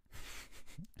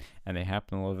 And they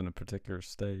happen to live in a particular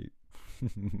state.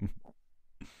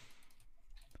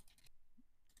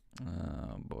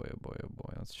 Oh boy, oh boy, oh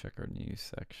boy. Let's check our news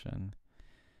section.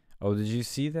 Oh, did you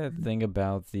see that thing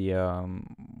about the,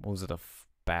 what was it,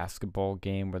 basketball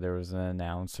game where there was an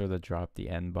announcer that dropped the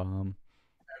N-bomb?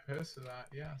 I posted that,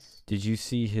 yes. Did you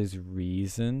see his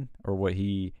reason or what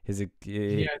he had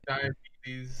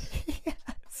diabetes.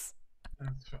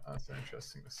 That's an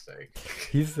interesting mistake.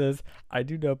 He says, I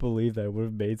do not believe that I would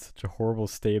have made such a horrible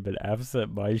statement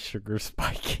absent my sugar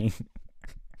spiking.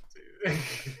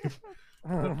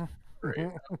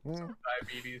 Great.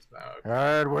 Diabetes now. I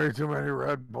had way too many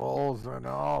Red Bulls, and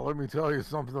let me tell you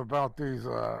something about these.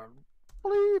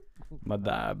 Bleep. My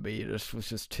diabetes was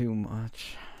just too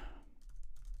much.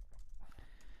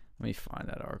 Let me find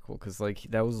that article because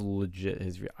that was legit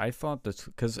his. I thought that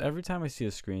because every time I see a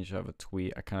screenshot of a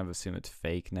tweet, I kind of assume it's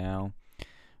fake now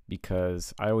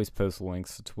because I always post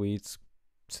links to tweets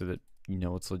so that you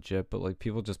know it's legit. But like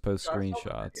people just post I saw the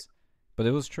screenshots. But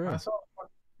it was true. I saw,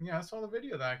 yeah, I saw the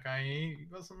video of that guy. He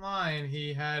wasn't lying.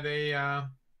 He had a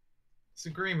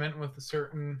disagreement with a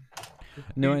certain group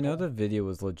of No, I know people. the video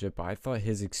was legit, but I thought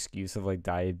his excuse of like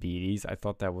diabetes, I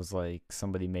thought that was like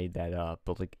somebody made that up.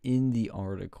 But like in the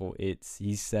article,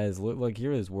 he says, look, like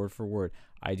here it is word for word.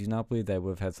 I do not believe that I would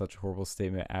have had such a horrible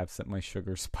statement absent my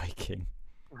sugar spiking.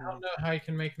 I don't know how you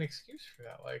can make an excuse for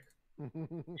that. Like,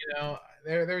 you know,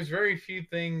 there's very few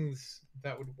things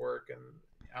that would work, and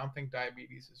I don't think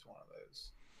diabetes is one of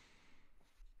those.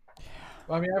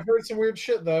 Well, I mean, I've heard some weird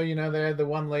shit though. You know, they had the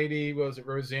one lady, what was it,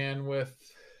 Roseanne, with,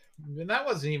 and that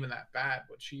wasn't even that bad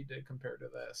what she did compared to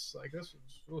this. Like this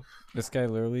was, oof. This guy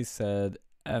literally said,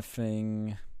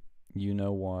 effing, you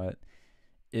know what,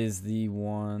 is the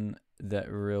one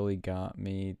that really got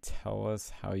me. Tell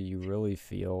us how you really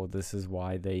feel. This is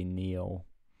why they kneel.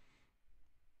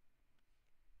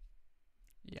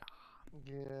 Yeah.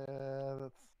 Yeah,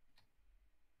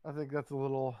 I think that's a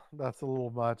little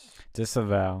much.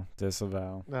 Disavow. That's a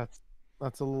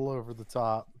little over the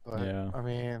top. But Yeah. I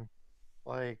mean,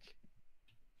 like,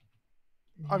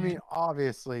 I mean,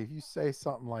 obviously, if you say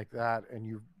something like that and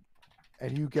you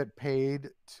get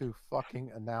paid to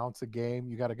fucking announce a game,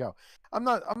 you got to go. I'm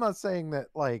not saying that,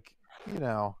 like, you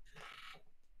know,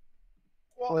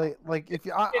 well, like if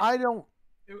you, I don't.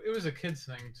 it was a kids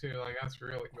thing too. Like that's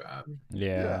really bad.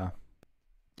 Yeah.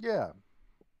 Yeah,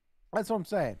 that's what I'm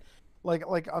saying.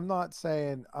 Like I'm not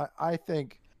saying. I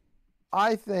think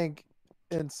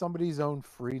in somebody's own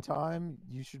free time,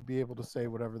 you should be able to say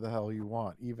whatever the hell you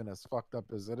want, even as fucked up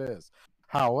as it is.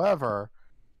 However,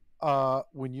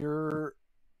 when you're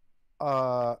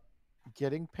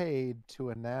getting paid to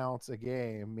announce a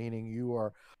game, meaning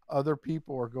you're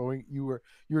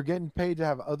getting paid to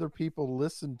have other people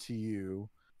listen to you,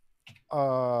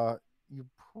 you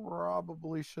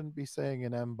probably shouldn't be saying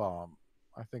an M-bomb.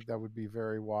 I think that would be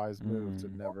very wise move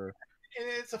to never. And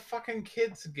it's a fucking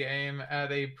kids game at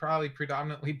a probably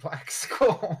predominantly black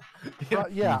school.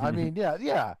 Yeah, I mean,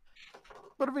 yeah.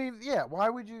 But I mean, yeah, why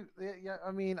would you? Yeah,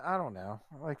 I mean, I don't know.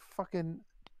 Like, fucking,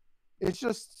 it's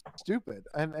just stupid.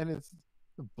 And it's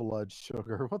blood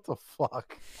sugar. What the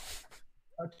fuck?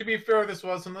 To be fair, this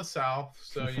was in the South,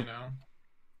 so you know,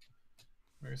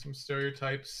 there's some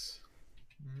stereotypes.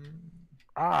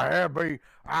 I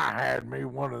had me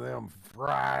one of them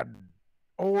fried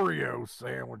Oreo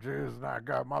sandwiches, and I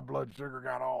got my blood sugar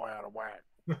got all out of whack.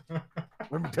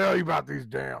 Let me tell you about these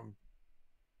damn.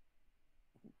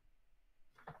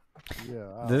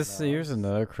 Yeah. Here's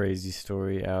another crazy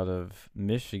story out of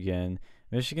Michigan.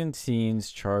 Michigan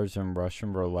teens charged in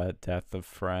Russian roulette death of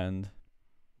friend.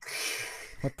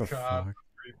 What the fuck?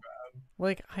 Pretty bad.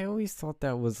 Like, I always thought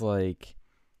that was like,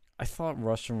 I thought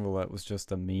Russian roulette was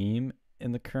just a meme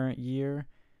in the current year.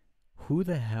 Who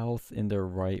the hell in their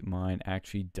right mind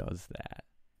actually does that?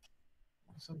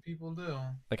 Some people do.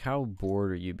 Like, how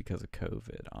bored are you because of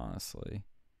COVID, honestly?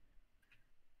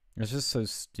 It's just so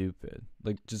stupid.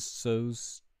 Like, just so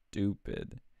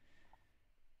stupid.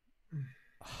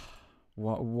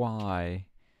 Why?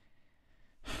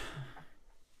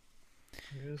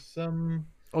 There's some.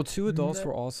 Oh, 2 adults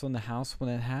were also in the house when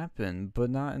it happened, but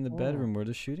not in the bedroom where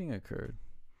the shooting occurred.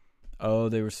 Oh,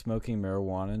 they were smoking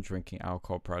marijuana and drinking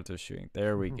alcohol prior to the shooting.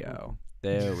 There we go.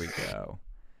 There we go.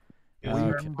 Weed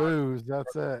and booze,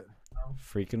 that's it.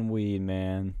 Freaking weed,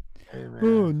 man. Hey, man.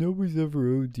 Oh, nobody's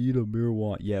ever OD'd on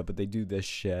marijuana. Yeah, but they do this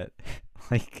shit.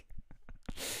 Like,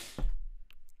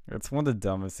 it's one of the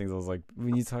dumbest things. I was like,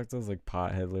 when you talk to those like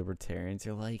pothead libertarians,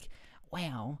 you're like,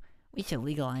 well, we should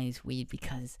legalize weed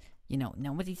because, you know,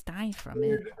 nobody's dying from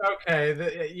it.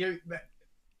 Okay, you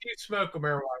smoke a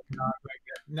marijuana.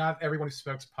 Not everyone who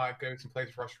smokes pot goes and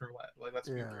plays Russian roulette. Like, let's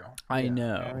be real. I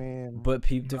know, I mean, but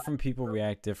different people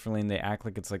react differently, and they act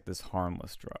like it's like this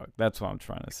harmless drug. That's what I'm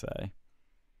trying to say.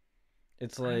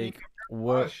 It's like,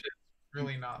 what? Shit's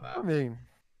really not that. I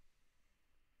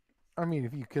mean,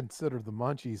 if you consider the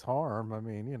munchies harm, I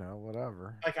mean, you know,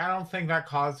 whatever. Like, I don't think that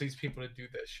caused these people to do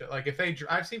this shit. Like, if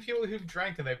I've seen people who've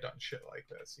drank and they've done shit like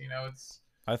this. You know,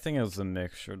 I think it was a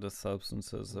mixture of the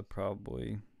substances that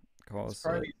probably caused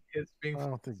probably it. kids being. I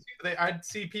don't think. I'd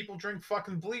see people drink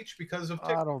fucking bleach because of.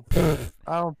 I don't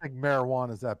think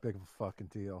marijuana is that big of a fucking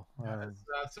deal.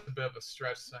 That's a bit of a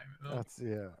stretch saying. That's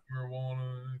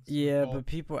Marijuana. Yeah, but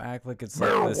people act like it's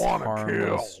like this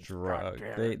harmless drug.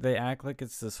 They act like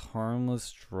it's this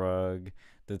harmless drug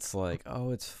that's like,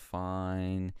 oh, it's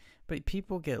fine. But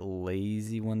people get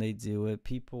lazy when they do it.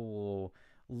 People will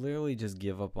literally just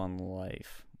give up on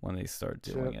life when they start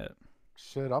doing it.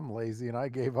 Shit, I'm lazy and I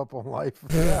gave up on life.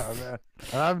 Yeah, man.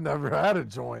 And I've never had a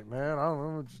joint, man. I don't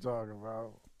know what you're talking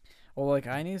about. Well, like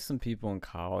I knew some people in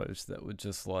college that would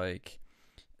just like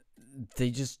they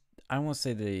just I don't want to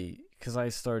say they because I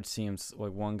started seeing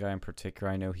like one guy in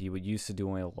particular. I know he would used to do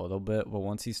only a little bit, but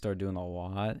once he started doing a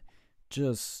lot,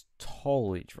 just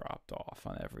totally dropped off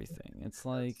on everything. It's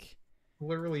like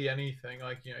Literally anything.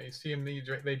 Like, you see them,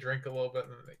 they drink a little bit,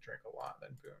 and then they drink a lot, then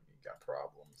boom, you got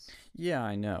problems. yeah,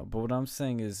 I know, but what I'm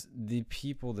saying is the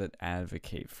people that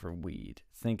advocate for weed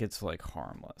think it's like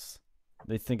harmless.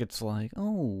 They think it's like,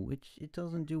 oh, it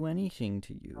doesn't do anything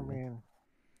to you. I mean,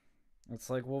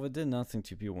 It's like, well, if it did nothing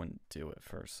to you, people wouldn't do it,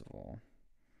 first of all.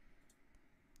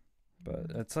 But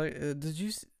it's like, did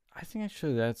you? I think I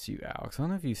showed that to you, Alex. I don't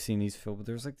know if you've seen these, Phil, but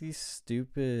there's like these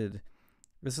stupid.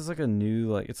 This is like a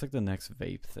new, like, it's like the next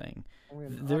vape thing. I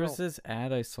mean, There's this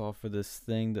ad I saw for this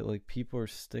thing that like people are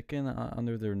sticking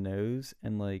under their nose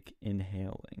and like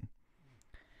inhaling.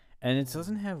 And it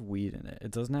doesn't have weed in it.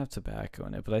 It doesn't have tobacco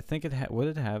in it. But I think it what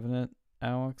did it have in it,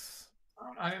 Alex?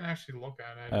 I didn't actually look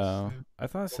at it. Oh, I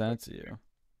thought I sent it to you.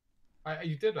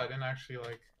 You did. I didn't actually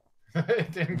like.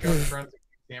 It didn't go to forensic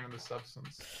examine the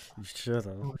substance. You should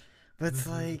have. But it's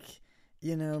like,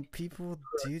 people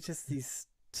do just these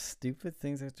stupid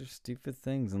things after stupid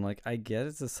things. And, like, I get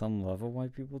it to some level why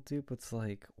people do, but it's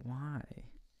like, why?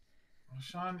 Well,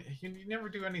 Sean, you never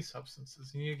do any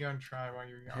substances. You need to go and try while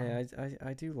you're young. Hey,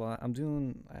 I do I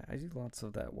do lots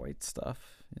of that white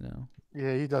stuff,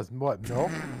 yeah, he does what?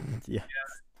 Milk? Yeah.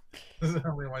 This is the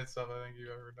only white stuff I think you've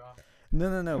ever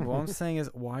done. No. What I'm saying is,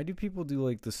 why do people do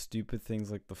like the stupid things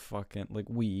like the fucking like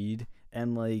weed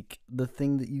and like the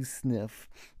thing that you sniff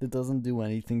that doesn't do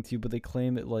anything to you, but they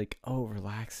claim it like, oh, it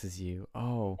relaxes you.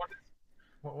 Oh,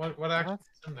 What actually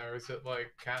is in there? Is it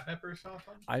like catnip or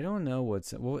something? I don't know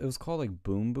what's well. It was called like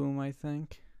Boom Boom, I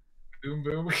think. Boom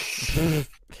boom.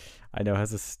 I know it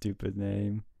has a stupid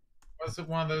name. Was it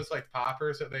one of those like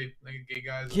poppers that they gay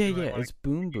guys? Yeah, do, like, it's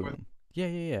Boom Boom.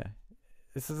 Yeah.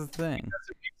 This is a thing.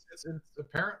 It's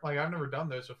apparent. Like I've never done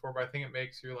those before, but I think it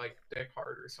makes your like dick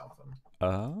hard or something.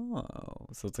 Oh,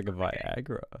 so it's like a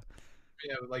Viagra.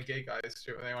 Yeah, like gay guys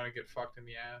do. They want to get fucked in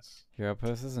the ass. Here, I'll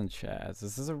post this in chat.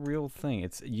 This is a real thing.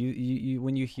 It's you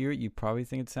when you hear it, you probably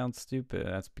think it sounds stupid.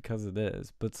 That's because it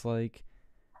is. But it's like,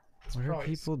 what are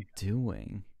people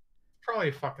doing? Probably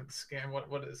a fucking scam.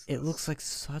 What is this? It looks like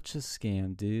such a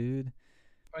scam, dude.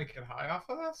 I get high off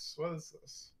of this? What is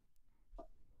this?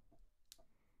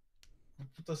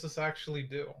 What does this actually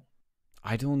do?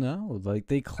 I don't know. Like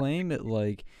they claim it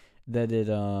like that it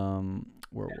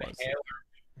where was it?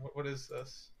 What is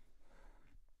this?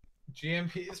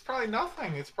 GMP. It's probably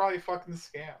nothing. It's probably a fucking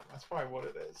scam. That's probably what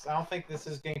it is. I don't think this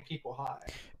is getting people high.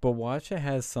 But watch, it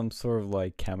has some sort of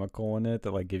like chemical in it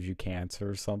that like gives you cancer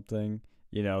or something.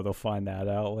 They'll find that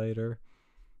out later.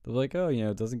 They're like, oh,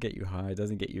 it doesn't get you high, it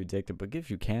doesn't get you addicted, but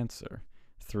gives you cancer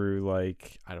through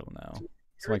like, I don't know.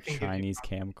 It's like Chinese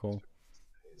chemical.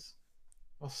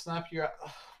 Well, snap you out.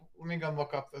 Let me go and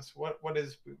look up this. What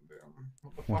is Boom Boom?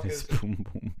 What the What fuck is is Boom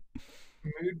Boom?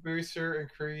 Mood booster,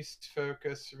 increased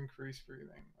focus, increased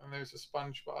breathing. And there's a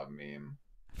SpongeBob meme.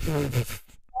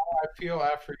 I feel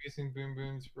after using Boom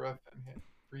Boom's breath and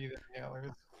breathe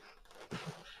inhalers.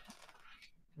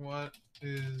 What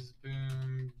is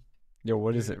Boom? Yo,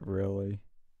 what is it really?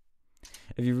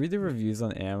 If you read the reviews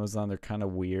on Amazon, they're kind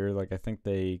of weird. Like I think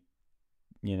they,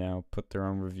 put their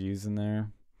own reviews in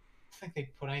there. I don't think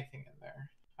they put anything in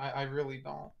there. I really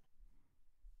don't.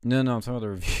 No, I'm talking about the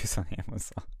reviews on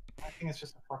Amazon. I think it's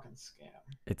just a fucking scam.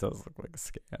 It does look like a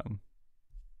scam.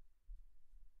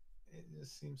 It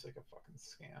just seems like a fucking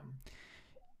scam.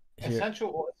 Here, Essential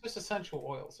oil. It's just essential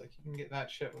oils. Like you can get that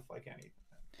shit with like anything.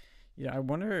 yeah, I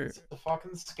wonder. It's a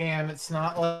fucking scam. It's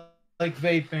not like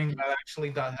vaping that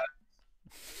actually does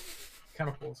have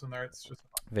chemicals in there. It's just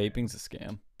Vaping's a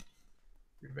scam.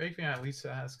 vaping. At least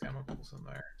it has chemicals in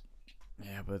there.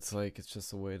 Yeah, but it's like it's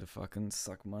just a way to fucking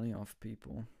suck money off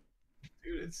people.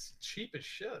 Dude, it's cheap as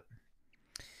shit.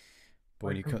 But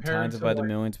when you compared times to, it by the like-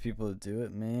 millions of people that do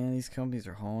it, man, these companies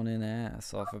are hauling in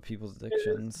ass off of people's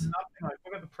addictions. It's nothing. Like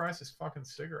look at the price of fucking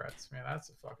cigarettes, man. That's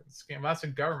a fucking scam. That's a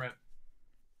government.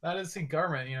 That is the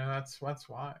government. That's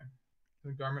why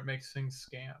the government makes things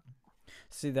scam.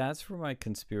 See, that's where my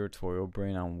conspiratorial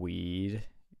brain on weed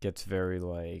gets very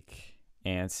like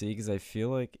antsy because I feel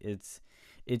like it's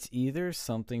either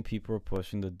something people are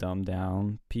pushing to dumb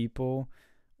down people,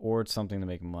 or it's something to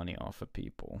make money off of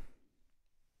people,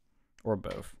 or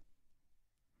both.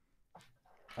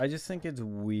 I just think it's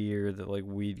weird that like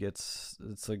weed it's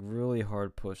like really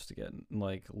hard push to get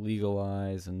like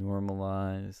legalized and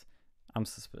normalized. I'm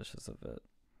suspicious of it.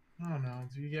 I don't know.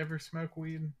 Do you ever smoke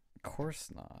weed? Of course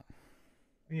not.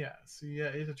 Yeah. So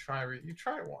yeah, you have to try. You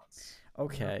try it once.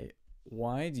 Okay,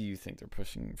 why do you think they're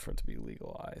pushing for it to be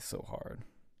legalized so hard?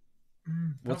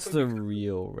 What's Hopefully the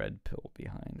real red pill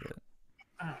behind it?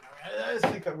 I don't know. I just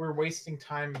think that we're wasting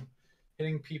time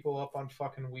hitting people up on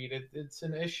fucking weed. It's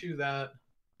an issue that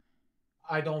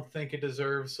I don't think it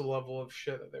deserves the level of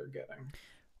shit that they're getting.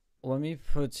 Let me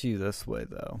put it to you this way,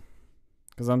 though,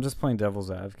 because I'm just playing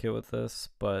devil's advocate with this,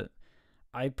 but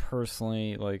I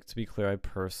personally, like, to be clear, I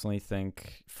personally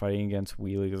think fighting against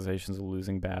weed legalization is a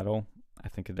losing battle. I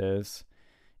think it is.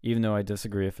 Even though I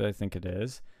disagree with it, I think it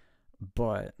is.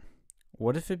 But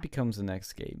what if it becomes the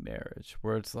next gay marriage,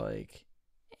 where it's like,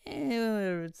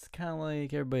 it's kind of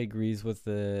like everybody agrees with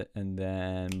it, and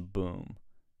then boom,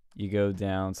 you go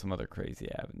down some other crazy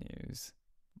avenues.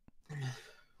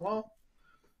 Well,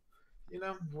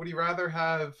 would you rather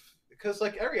have? Because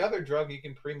like every other drug, you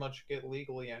can pretty much get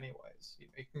legally anyways.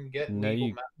 You can get No,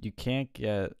 legal, you can't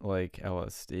get like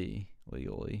LSD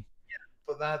legally.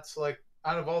 but that's like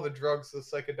out of all the drugs, the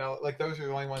psychedelic, like those are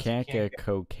the only ones Can't you can't get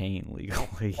cocaine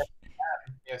legally. get.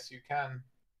 Yes, you can.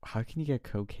 How can you get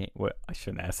cocaine? What? I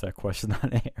shouldn't ask that question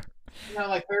on air.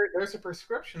 Like there's a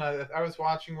prescription. I was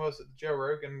watching was it Joe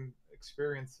Rogan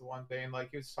Experience the one day, and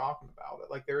like he was talking about it.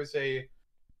 Like there's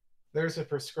a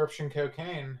prescription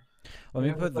cocaine. Let me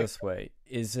Yeah, put it like- this way: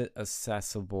 is it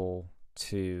accessible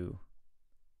to,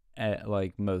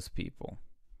 like most people?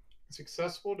 It's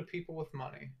accessible to people with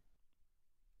money.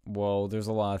 Well, there's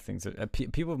a lot of things that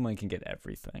people with money can get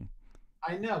everything.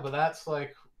 I know, but that's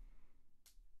like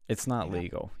It's not Yeah.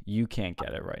 legal. You can't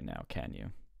get it right now, can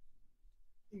you?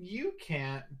 you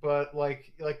can't, but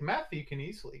like meth you can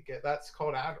easily get. That's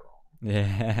called Adderall.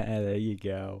 Yeah, there you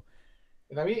go.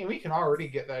 And I mean, we can already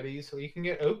get that easily. You can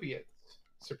get opiates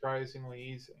surprisingly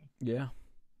easy. Yeah,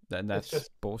 that's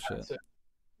just bullshit. Expensive.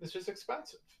 It's just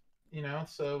expensive,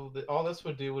 So all this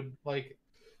would do would like,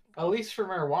 at least for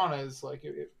marijuana, is like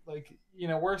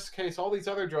worst case, all these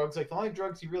other drugs, like the only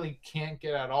drugs you really can't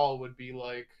get at all would be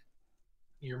like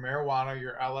your marijuana,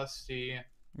 your LSD.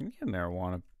 You can get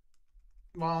marijuana.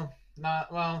 Well, not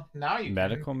well now you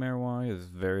Medical marijuana is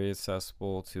very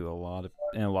accessible to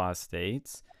in a lot of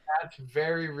states. That's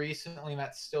very recently, and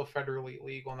that's still federally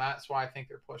legal, and that's why I think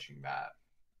they're pushing that.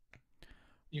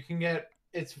 You can get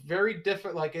it's very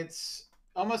different. Like it's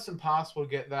almost impossible to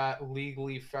get that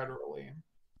legally federally.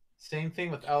 Same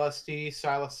thing with LSD,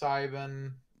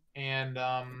 psilocybin,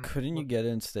 and Couldn't you get it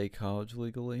in state college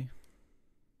legally?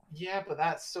 yeah, but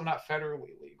that's still not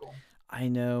federally legal. I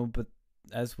know, but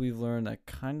as we've learned, that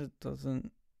kind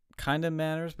of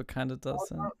matters, but kind of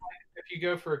doesn't. If you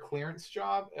go for a clearance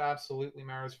job, it absolutely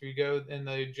matters. If you go in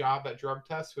the job at drug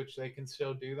tests, which they can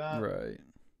still do that, Right.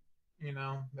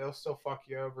 They'll still fuck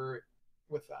you over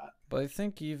with that. But I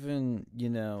think even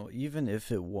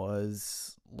if it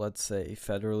was, let's say,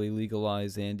 federally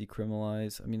legalized and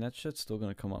decriminalized, I mean, that shit's still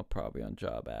going to come up probably on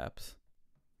job apps.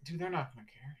 Dude, they're not gonna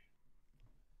care.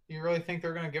 You really think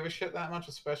they're gonna give a shit that much,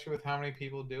 especially with how many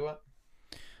people do it?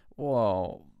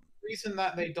 Well, The reason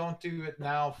that they don't do it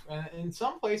now, and in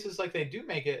some places, like they do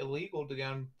make it illegal to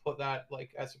go and put that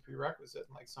like as a prerequisite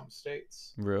in like some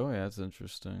states. really, that's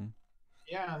interesting.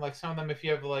 Yeah, and like some of them, if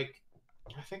you have like,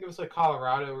 I think it was like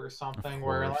Colorado or something,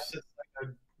 where unless course. it's like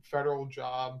a federal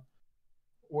job,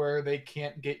 where they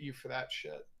can't get you for that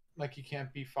shit. Like you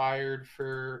can't be fired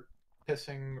for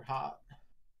pissing hot,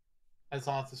 as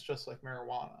long as it's just like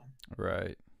marijuana.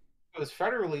 Right. It was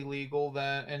federally legal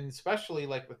then, and especially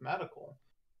like with medical,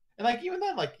 and like even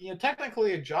then, like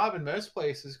technically a job in most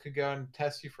places could go and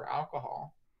test you for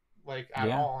alcohol, like at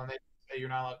Yeah. all, and they say you're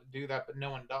not allowed to do that, but no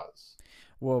one does.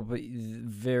 Well, but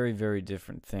very, very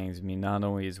different things. I mean, not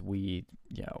only is weed,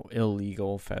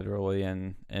 illegal federally,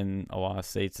 and in a lot of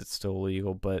states it's still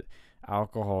legal, but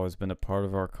alcohol has been a part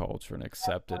of our culture and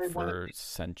accepted why they wanna for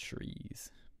centuries.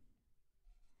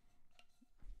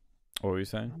 What were you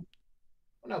saying?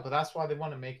 No, but that's why they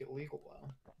want to make it legal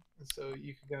though, and so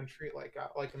you could go and treat like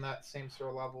in that same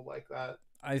sort of level like that.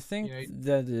 I think know,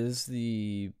 that is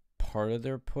the part of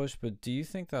their push, but do you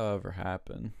think that'll ever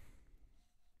happen?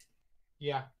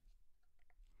 Yeah,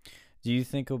 Do you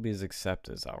think it'll be as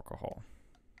accepted as alcohol?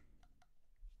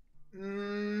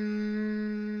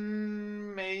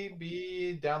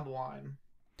 maybe down the line.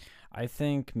 I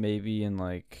think maybe in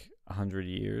like 100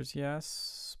 years,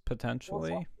 yes,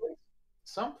 potentially. Well,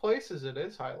 some places it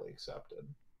is highly accepted.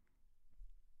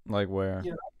 Like where?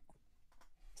 Yeah.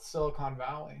 Silicon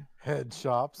Valley. Head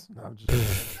shops. No, I'm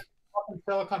just In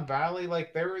Silicon Valley,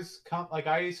 like there was like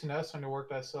I used to know someone who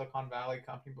worked at a Silicon Valley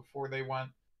company before they went.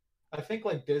 I think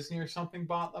like Disney or something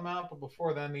bought them out, but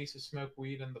before then they used to smoke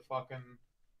weed in the fucking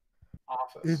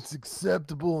office. It's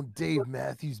acceptable in Dave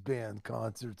Matthews Band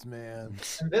concerts, man.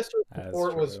 And this was That's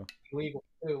before it was true. legal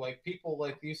too. Like people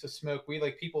like used to smoke weed.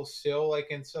 Like people still like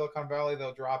in Silicon Valley,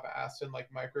 they'll drop acid and like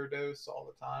microdose all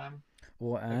the time.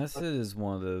 Well, Like, acid is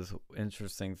one of those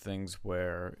interesting things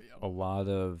where a lot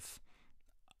of,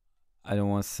 I don't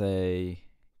want to say,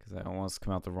 because I don't want to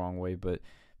come out the wrong way, but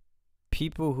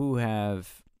people who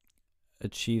have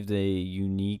achieved a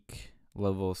unique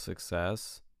level of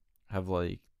success have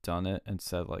like done it and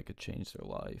said like it changed their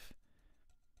life.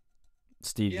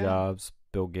 Steve Yeah. Jobs,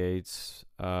 Bill Gates.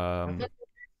 I think Bill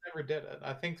Gates never did it.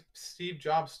 I think Steve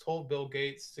Jobs told Bill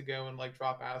Gates to go and like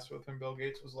drop acid with him. Bill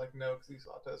Gates was like, no, because he's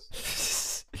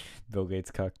autistic. Bill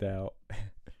Gates cucked out.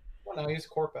 Well, no, he's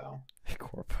corpo.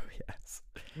 Corpo, yes.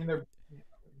 I mean, they're,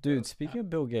 Dude, speaking of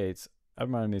Bill Gates, that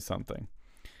reminded me of something.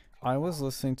 I was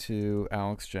listening to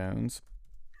Alex Jones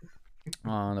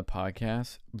on a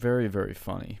podcast. Very, very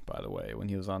funny, by the way, when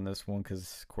he was on this one,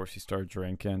 because, of course, he started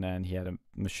drinking and he had a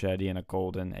machete and a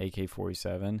golden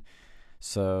AK-47.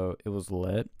 So it was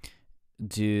lit.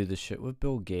 Dude, the shit with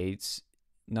Bill Gates,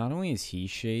 not only is he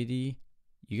shady,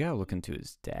 you gotta look into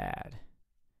his dad.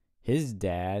 His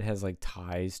dad has, like,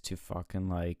 ties to fucking,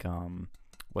 like,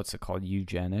 what's it called?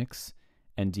 Eugenics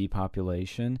and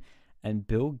depopulation. And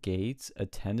Bill Gates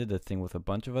attended a thing with a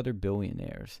bunch of other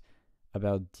billionaires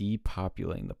about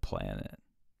depopulating the planet.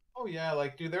 oh yeah,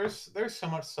 like dude, there's so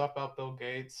much stuff about Bill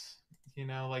Gates. You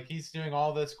know, like he's doing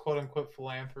all this quote unquote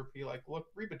philanthropy. Like, look,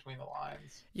 read between the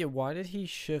lines. Yeah, why did he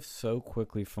shift so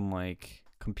quickly from like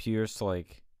computers to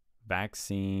like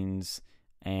vaccines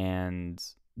and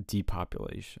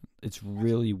depopulation? It's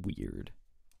really weird.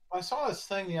 I saw this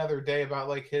thing the other day about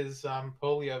like his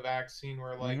polio vaccine,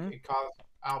 where like Mhm. it caused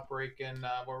outbreak in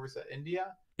where was it,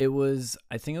 India? It was,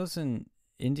 I think it was in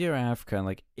India or Africa, and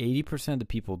like 80% of the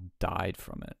people died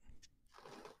from it.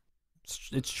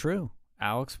 It's true.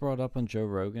 Alex brought up on Joe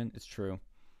Rogan. It's true.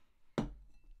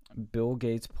 Bill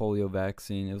Gates polio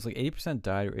vaccine. It was like 80%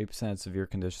 died or 80% had severe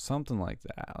conditions, something like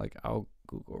that. Like I'll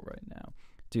Google right now,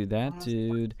 dude. That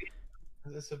dude.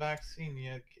 It's a vaccine.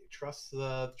 Yeah, trust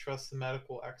the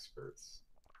medical experts.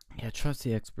 Yeah, trust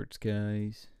the experts,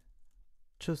 guys.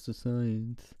 Trust the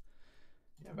science.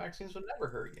 Yeah, vaccines would never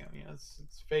hurt you. You know, it's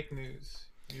fake news.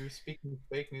 You're speaking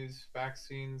fake news.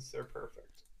 Vaccines, they're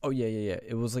perfect. Oh yeah.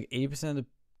 It was like 80% of the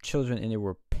children in it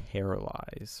were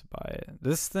paralyzed by it.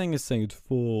 This thing is saying it's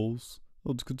false.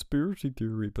 Oh, it's conspiracy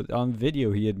theory, but on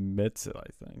video he admits it,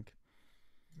 I think.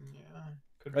 Yeah,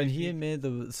 could And be he deep.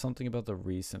 admitted something about the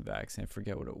recent vaccine. I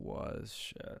forget what it was.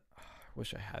 Shit. I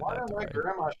wish I had Why that. my Right.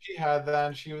 grandma, she had that,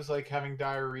 and she was like having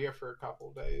diarrhea for a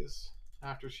couple days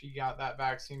after she got that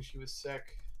vaccine. She was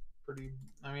sick. Pretty.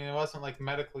 I mean, it wasn't like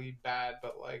medically bad,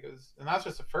 but like it was, and that's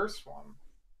just the first one.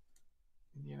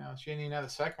 You know, she didn't even have the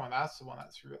second one. That's the one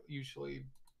that's usually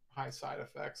high side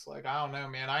effects. Like I don't know,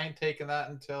 man. I ain't taking that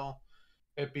until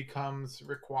it becomes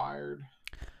required.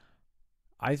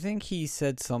 I think he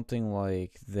said something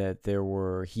like that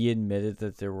he admitted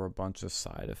that there were a bunch of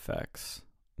side effects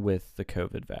with the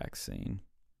COVID vaccine.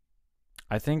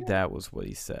 I think Yeah. that was what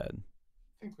he said.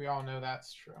 I think we all know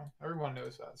that's true. Everyone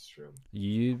knows that's true.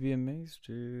 You'd be amazed,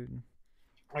 dude.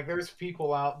 Like there's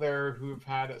people out there who've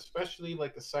had, especially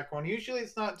like the second one. Usually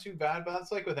it's not too bad, but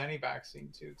that's like with any vaccine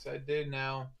too. Because I did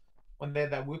know when they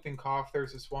had that whooping cough,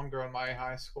 there's this one girl in my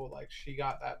high school, like she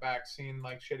got that vaccine,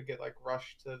 like she had to get like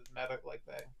rushed to the medic, like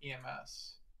the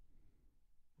EMS.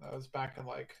 That was back in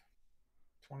like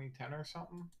 2010 or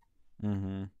something.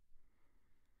 Mm-hmm.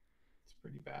 It's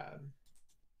pretty bad.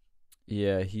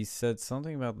 Yeah, he said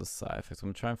something about the side effects.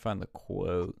 I'm trying to find the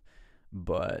quote,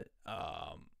 but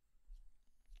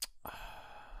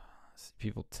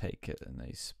people take it and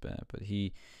they spin it. But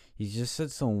he just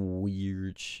said some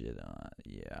weird shit on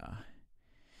it. Yeah.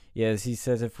 Yes, he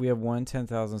says if we have 1 in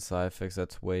 10,000 side effects,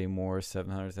 that's way more.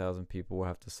 700,000 people will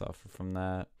have to suffer from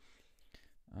that.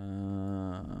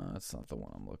 That's not the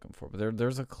one I'm looking for. But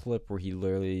there's a clip where he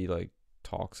literally like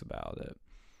talks about it.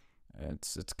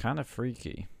 It's kind of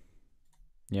freaky.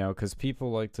 You know, because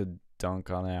people like to dunk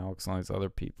on Alex and all these other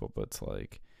people, but it's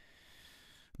like,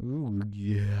 ooh,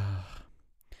 yeah.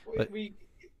 But- We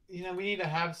you know, we need to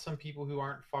have some people who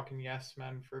aren't fucking yes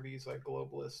men for these like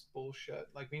globalist bullshit.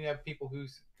 Like we need to have people who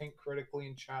think critically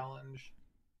and challenge,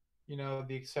 you know,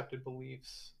 the accepted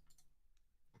beliefs.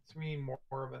 So we need more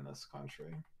of in this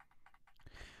country.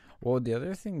 Well, the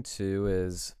other thing too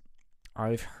is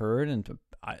I've heard and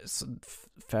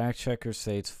fact checkers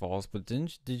say it's false, but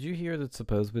did you hear that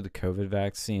supposedly the COVID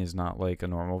vaccine is not like a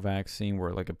normal vaccine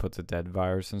where like it puts a dead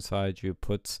virus inside you? It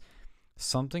puts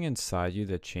something inside you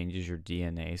that changes your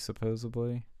DNA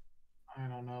supposedly. I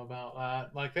don't know about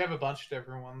that. Like, they have a bunch of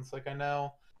different ones. Like, I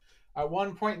know at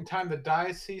one point in time, the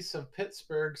Diocese of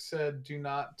Pittsburgh said do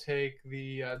not take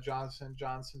the Johnson &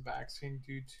 Johnson vaccine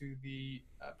due to the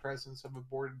presence of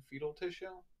aborted fetal tissue.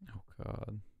 Oh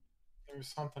God. There was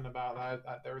something about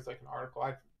that. There was like an article.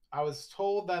 I was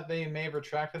told that they may have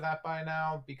retracted that by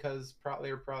now because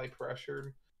they were probably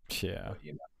pressured. Yeah. But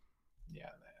yeah,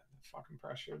 they fucking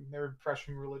pressured. They were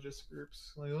pressuring religious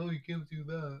groups like, oh, you can't do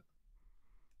that.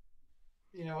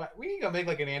 You know what? We need to go make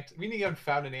like we need to go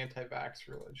found an anti-vax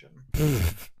religion.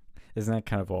 Isn't that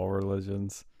kind of all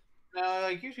religions? No,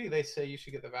 like usually they say you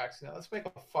should get the vaccine. Let's make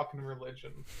a fucking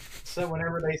religion. So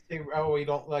whenever they say, "Oh, we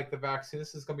don't like the vaccine,"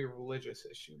 this is gonna be a religious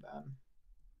issue then.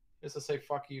 Just to say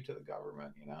 "fuck you" to the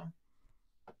government, you know.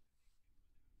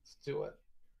 Let's do it.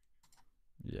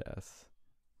 Yes.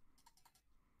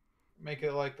 Make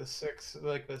it like the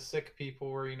sick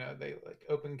people, where they like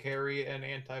open carry and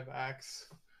anti-vax.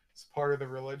 It's part of the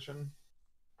religion.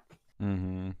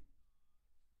 Mm-hmm.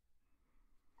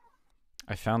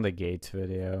 I found the Gates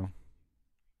video.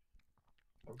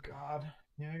 Oh God,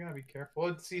 yeah, I gotta be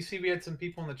careful. You see, we had some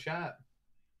people in the chat.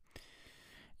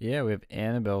 Yeah, we have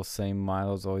Annabelle saying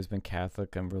Milo's always been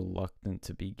Catholic and reluctant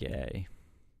to be gay.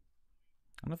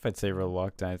 I don't know if I'd say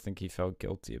reluctant. I think he felt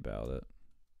guilty about it.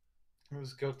 It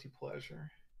was guilty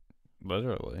pleasure.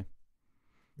 Literally.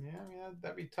 Yeah, I mean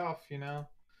that'd be tough, you know.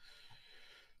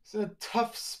 It's a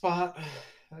tough spot.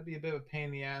 That'd be a bit of a pain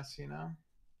in the ass, you know.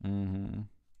 Mm-hmm.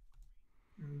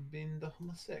 Being the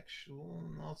homosexual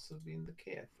and also being the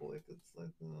Catholic, it's like.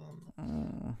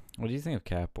 What do you think of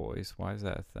cat boys? Why is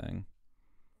that a thing?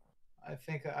 I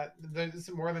think there's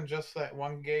more than just that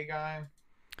one gay guy.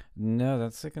 No,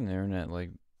 that's like an internet like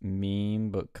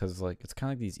meme, but because like it's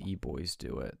kind of like these e-boys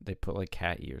do it. They put like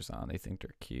cat ears on. They think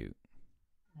they're cute.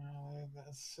 Oh,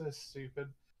 that's so stupid.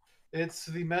 It's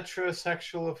the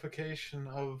metrosexualification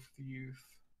of the youth.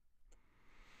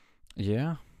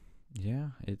 Yeah,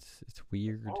 it's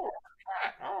weird. Oh, I'm a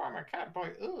cat. Oh, I'm a cat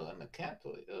boy. Oh, I'm a cat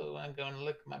boy. Oh, I'm going to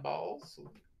lick my balls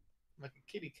like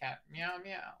a kitty cat. Meow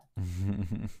meow.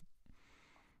 Give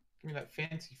me that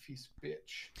fancy feast,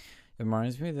 bitch. It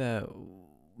reminds me that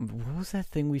what was that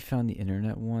thing we found on the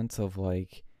internet once of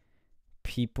like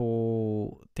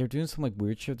people they're doing some like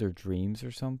weird shit with their dreams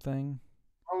or something.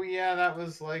 Oh yeah, that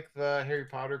was like the Harry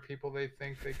Potter people. They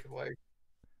think they could like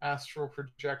astral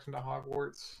project into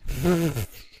Hogwarts.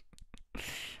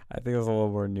 I think it's a little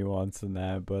more nuanced than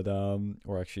that, but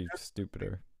or actually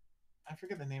stupider. I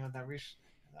forget the name of that.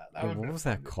 Yeah, what was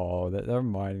that called? That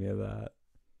reminded me of that.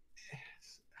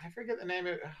 I forget the name.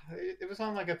 It was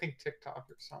on like I think TikTok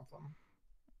or something.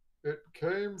 It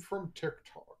came from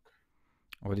TikTok.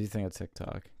 What do you think of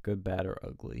TikTok? Good, bad, or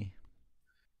ugly?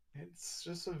 It's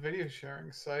just a video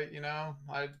sharing site, you know.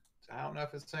 I don't know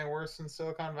if it's any worse than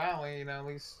Silicon Valley, you know.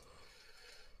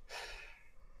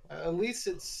 At least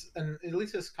it's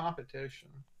competition.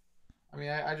 I mean,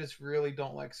 I just really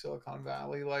don't like Silicon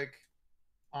Valley. Like,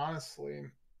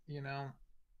 honestly, you know,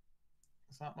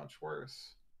 it's not much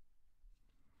worse.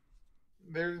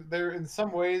 They're in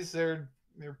some ways they're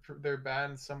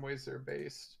bad. In some ways they're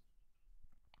based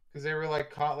because they were like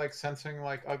caught like censoring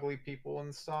like ugly people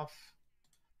and stuff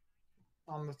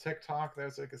on the TikTok.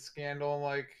 There's like a scandal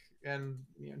like and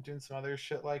doing some other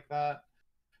shit like that.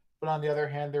 But on the other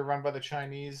hand, they're run by the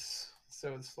Chinese,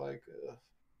 so it's like,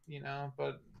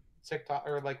 But TikTok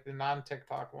or like the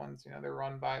non-TikTok ones, they're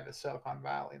run by the Silicon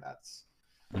Valley. That's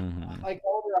like the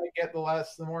older I get,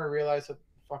 the more I realize that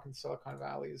fucking Silicon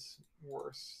Valley is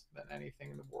worse than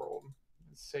anything in the world.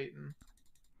 It's Satan.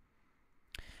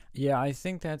 Yeah, I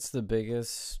think that's the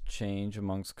biggest change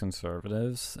amongst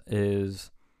conservatives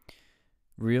is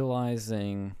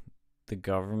realizing the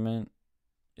government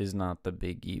is not the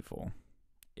big evil.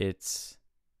 It's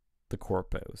the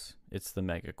corpos. It's the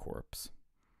megacorps.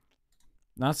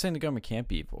 Not saying the government can't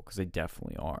be evil, because they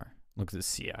definitely are. Look at the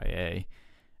CIA.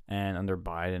 And under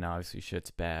Biden, obviously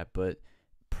shit's bad. But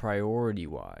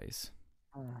priority-wise,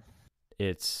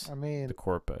 it's the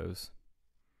corpos.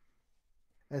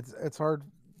 It's hard,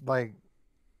 like,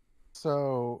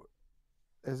 so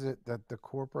is it that the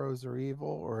corpos are evil,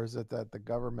 or is it that the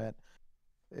government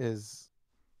is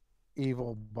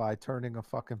evil by turning a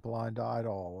fucking blind eye to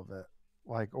all of it,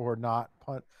 like, or not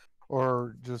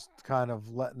or just kind of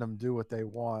letting them do what they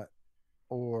want,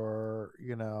 or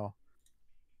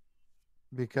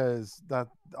because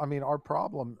our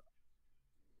problem,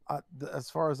 as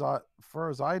far as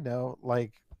I know,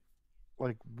 like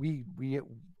we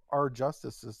our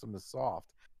justice system is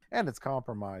soft and it's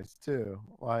compromised too.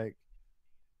 Like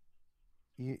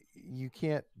you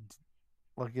can't,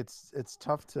 like, it's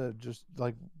tough to just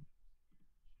like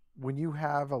when you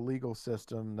have a legal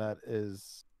system that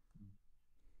is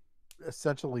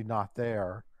essentially not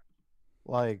there,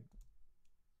 like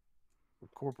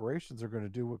corporations are going to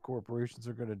do what corporations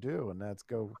are going to do, and that's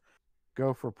go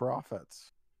for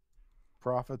profits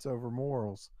over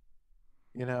morals,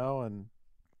 and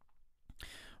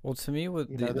Well, to me, what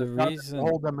the there's nothing to reason,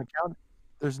 hold them account.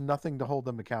 There's nothing to hold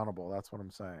them accountable. That's what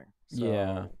I'm saying.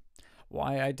 yeah. So Well,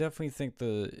 I definitely think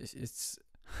it's.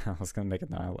 I was gonna make it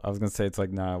 9. I was gonna say it's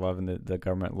like 9/11 that the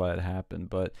government let it happen,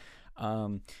 but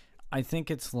um, I think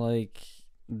it's like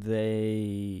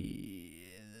they.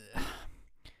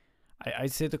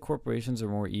 I'd say the corporations are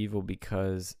more evil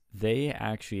because they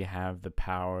actually have the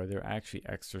power. They're actually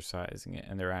exercising it,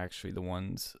 and they're actually the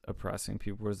ones oppressing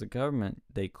people. Whereas the government,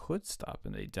 they could stop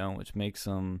and they don't, which makes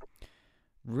them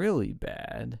really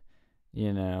bad.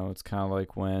 It's kind of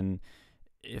like when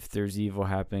if there's evil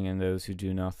happening and those who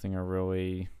do nothing are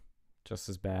really just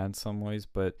as bad in some ways.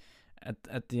 But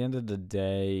at the end of the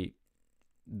day,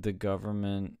 the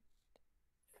government,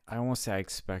 I don't want to say I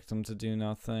expect them to do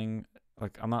nothing.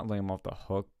 Like, I'm not letting them off the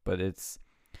hook, but it's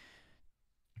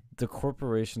the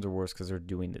corporations are worse because they're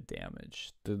doing the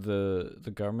damage.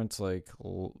 The government's like,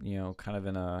 kind of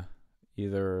in a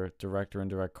either direct or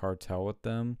indirect cartel with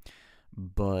them.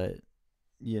 But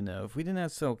if we didn't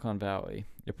have Silicon Valley,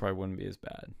 it probably wouldn't be as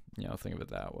bad. Think of it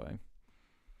that way.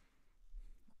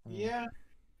 Yeah,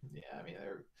 yeah. I mean,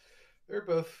 they're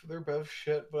both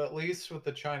shit, but at least with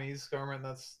the Chinese government,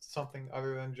 that's something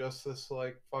other than just this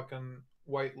like fucking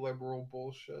white liberal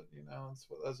bullshit. It's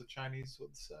what as a Chinese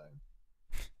would say.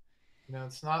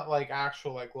 It's not like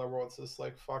actual like liberal. It's this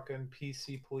like fucking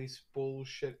PC police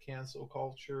bullshit, cancel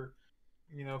culture.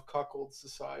 Cuckold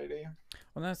society.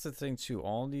 Well, that's the thing too.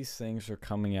 All these things are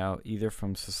coming out either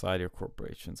from society or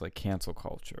corporations, like cancel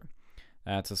culture.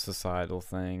 That's a societal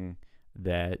thing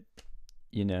that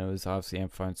is obviously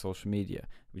amplified social media.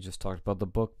 We just talked about the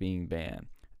book being banned.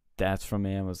 That's from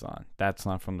Amazon. That's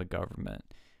not from the government.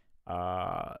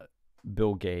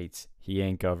 Bill Gates, he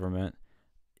ain't government.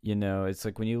 It's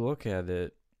like when you look at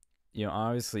it,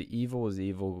 obviously evil is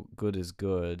evil, good is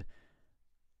good,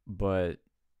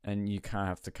 and you kind of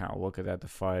have to look at that to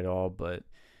fight all. But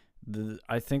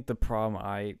I think the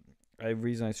problem,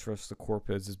 reason I stress the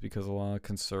corporates is because a lot of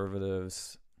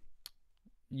conservatives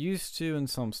used to and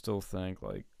some still think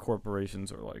like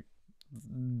corporations are like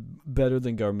better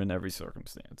than government in every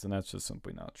circumstance, and that's just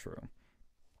simply not true,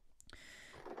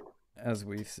 as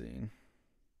we've seen.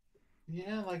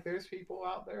 Yeah, like there's people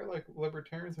out there like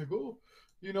libertarians like, oh,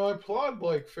 I applaud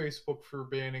like Facebook for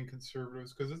banning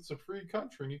conservatives because it's a free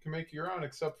country and you can make your own,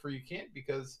 except for you can't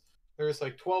because there's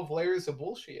like 12 layers of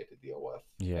bullshit to deal with.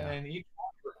 Yeah. And each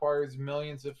one requires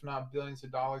millions, if not billions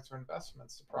of dollars for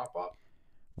investments to prop up.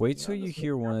 Wait till you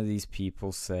hear one of these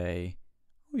people say,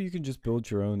 oh, you can just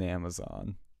build your own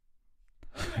Amazon.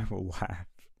 I will laugh.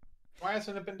 Why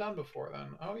hasn't it been done before then?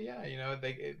 Oh yeah,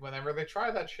 whenever they try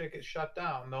that shit, it gets shut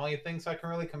down. The only things that can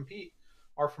really compete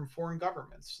are from foreign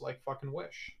governments, like fucking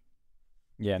Wish.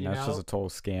 Yeah, and that's just a total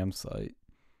scam site.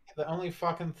 The only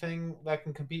fucking thing that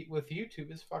can compete with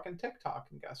YouTube is fucking TikTok,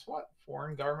 and guess what?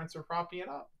 Foreign governments are propping it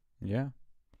up. Yeah.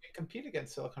 They compete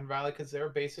against Silicon Valley because they're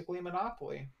basically a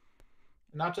monopoly.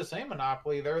 Not just a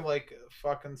monopoly, they're like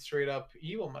fucking straight up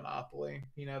evil monopoly.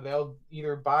 They'll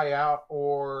either buy out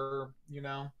or,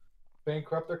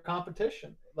 bankrupt their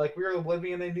competition. Like we are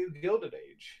living in a new Gilded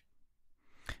Age.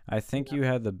 I think you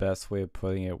had the best way of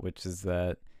putting it, which is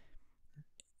that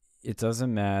it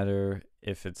doesn't matter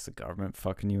if it's the government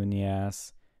fucking you in the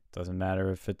ass. It doesn't matter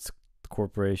if it's the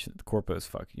corporation, the corporate's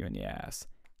fucking you in the ass.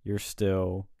 You're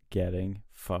still getting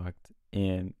fucked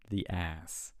in the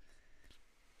ass.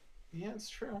 Yeah, it's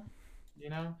true.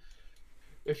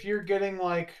 If you're getting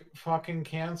like fucking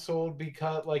canceled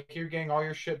because like you're getting all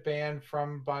your shit banned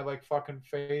by like fucking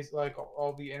like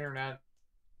all the internet,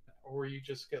 or you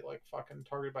just get like fucking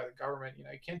targeted by the government, you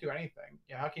can't do anything.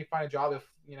 How can you find a job if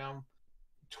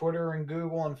Twitter and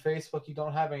Google and Facebook, you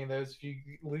don't have any of those? If you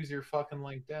lose your fucking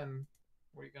LinkedIn,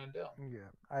 what are you gonna do?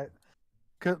 Yeah,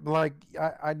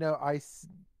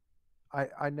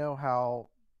 I know how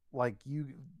like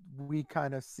we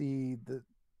kind of see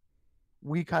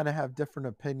we kind of have different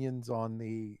opinions on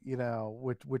the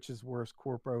which is worse,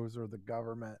 corporos or the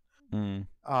government. And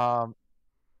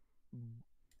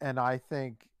I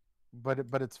think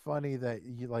but it's funny that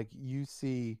you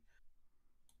see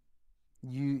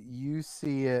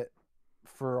it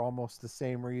for almost the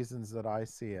same reasons that I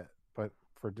see it, but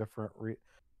for different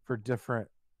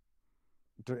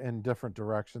in different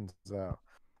directions though.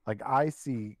 Like I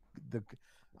see the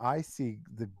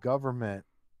government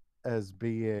as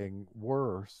being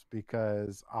worse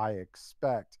because I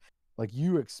expect Like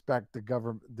you expect the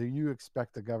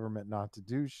government not to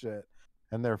do shit,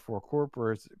 and therefore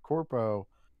corpo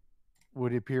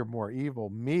would appear more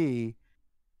evil.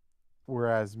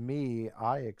 Whereas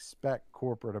I expect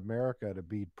corporate America to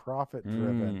be profit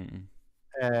driven,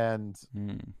 Mm. and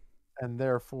Mm.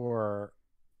 therefore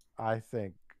I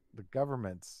think the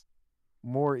government's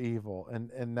more evil,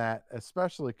 and that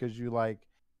especially because you like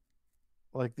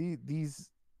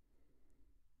these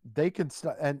they can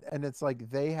stop, and it's like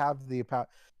they have the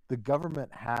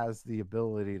government has the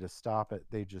ability to stop it,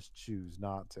 they just choose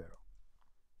not to.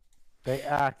 They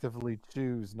actively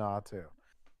choose not to.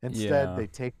 Instead, Yeah.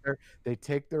 they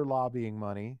take their lobbying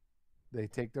money, they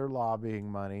take their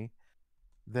lobbying money,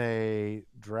 they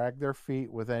drag their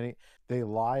feet with any, they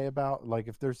lie about, like,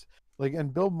 if there's like,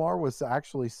 and Bill Maher was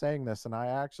actually saying this, and I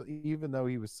actually, even though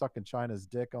he was sucking China's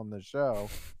dick on the show,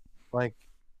 like,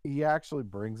 he actually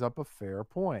brings up a fair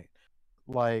point,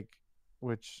 like,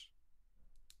 which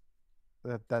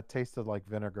that tasted like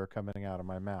vinegar coming out of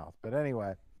my mouth. But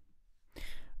anyway,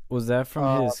 Was that from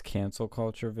uh his cancel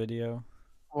culture video?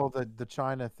 well, the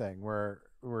China thing where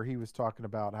he was talking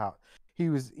about how he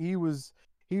was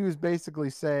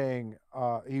basically saying,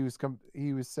 he was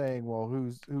saying, well,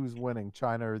 who's winning,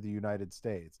 China or the United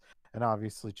States? And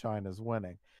obviously China's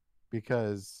winning,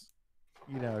 because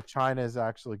China is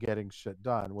actually getting shit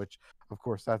done, which of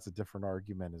course that's a different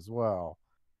argument as well.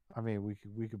 I mean, we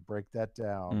could break that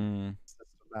down Mm.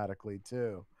 systematically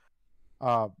too.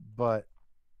 But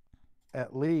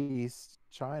at least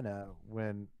China,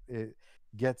 when it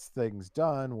gets things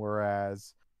done,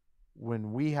 whereas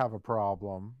when we have a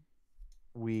problem,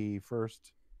 we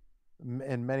first,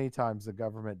 and many times the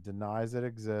government denies it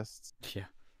exists. Yeah.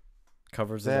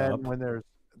 Covers it Then up.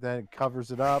 then it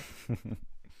covers it up,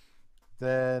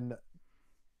 then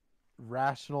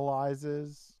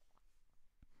rationalizes,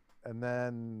 and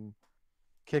then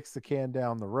kicks the can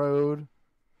down the road,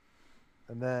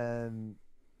 and then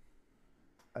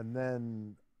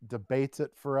debates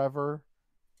it forever,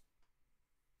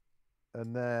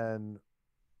 and then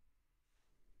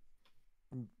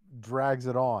drags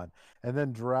it on, and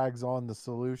then drags on the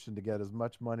solution to get as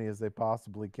much money as they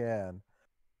possibly can.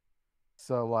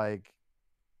 So, like,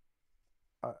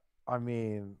 uh, I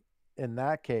mean, in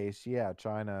that case, yeah,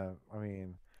 China, I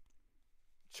mean,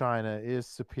 China is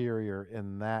superior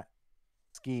in that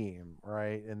scheme,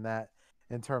 right?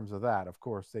 In terms of that, of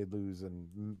course, they lose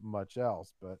in much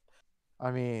else, but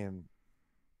I mean,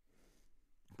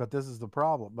 but this is the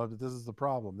problem. But this is the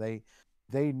problem.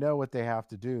 They know what they have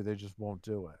to do. They just won't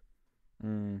do it.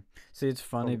 Mm. See, it's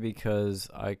funny So, because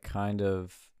I kind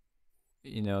of,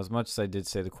 as much as I did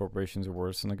say the corporations are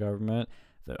worse than the government,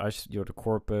 that the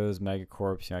corpos,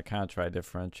 megacorps, I kind of try to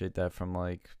differentiate that from,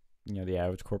 like, the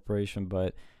average corporation.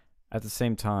 But at the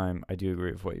same time, I do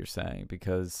agree with what you're saying,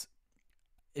 because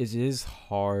it is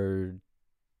hard,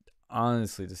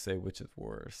 honestly, to say which is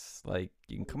worse. Like,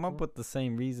 you can come up with the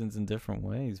same reasons in different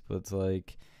ways, but it's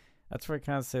like, that's where I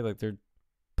kind of say, like, they're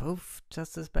both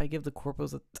just as bad. Give the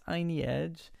corpos a tiny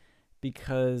edge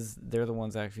because they're the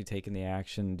ones actually taking the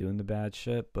action and doing the bad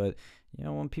shit. But,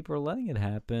 when people are letting it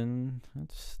happen,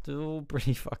 it's still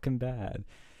pretty fucking bad.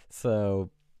 So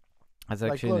that's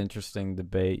like, actually an interesting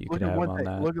debate you could look at have one on thing.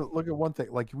 that. Look at one thing.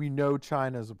 Like, we know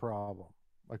China is a problem.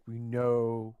 Like, we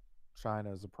know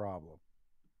China is a problem,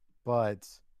 but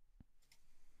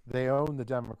they own the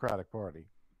Democratic Party.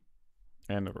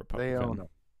 And the They own Republican. them.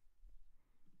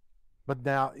 But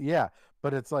now, yeah,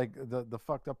 but it's like the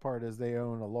fucked up part is they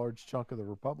own a large chunk of the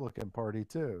Republican Party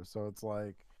too. So it's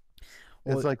like,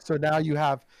 Well, so now you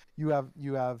have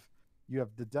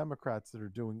the Democrats that are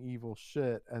doing evil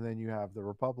shit, and then you have the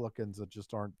Republicans that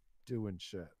just aren't doing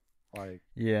shit. Like,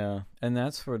 yeah, and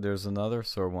that's where there's another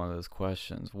sort of one of those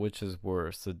questions. Which is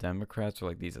worse, the Democrats or,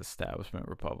 like, these establishment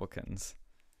Republicans?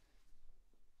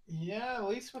 Yeah, at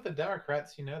least with the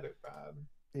Democrats, they're bad.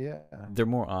 yeah, They're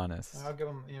more honest. I'll give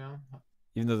them,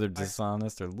 Even though they're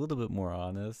dishonest, they're a little bit more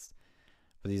honest.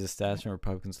 But these establishment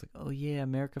Republicans, like, oh yeah,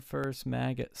 America first,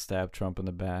 MAGA, stab Trump in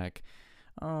the back.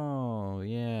 Oh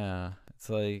yeah, it's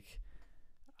like,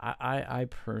 I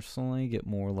personally get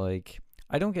more like,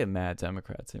 I don't get mad at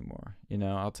Democrats anymore.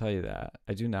 I'll tell you that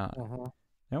I do not.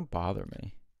 They don't bother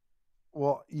me.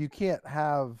 well, you can't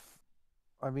have.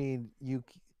 I mean,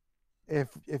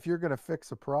 if you're gonna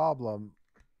fix a problem,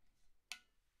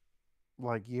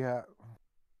 like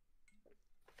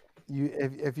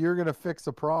if you're gonna fix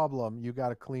a problem, you got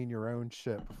to clean your own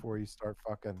shit before you start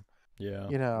fucking, Yeah.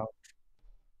 you know,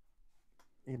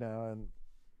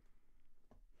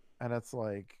 and it's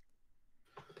like,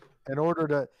 in order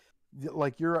to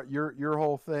like your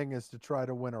whole thing is to try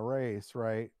to win a race,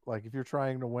 right? Like if you're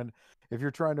trying to win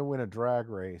a drag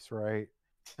race, right?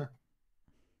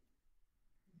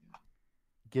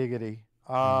 Giggity.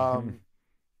 Mhm.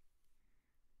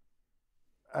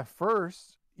 At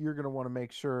first, you're gonna want to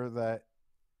make sure that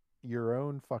your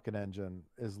own fucking engine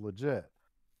is legit.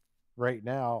 Right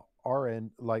now, our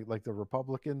end, like the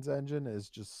Republicans' engine, is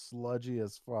just sludgy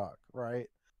as fuck. Right?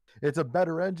 It's a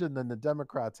better engine than the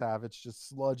Democrats have. It's just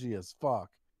sludgy as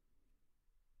fuck.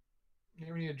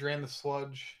 You need to drain the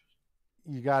sludge.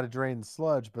 You got to drain the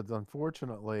sludge, but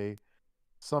unfortunately,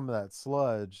 some of that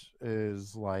sludge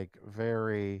is like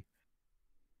very,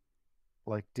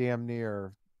 like damn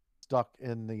near stuck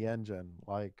in the engine,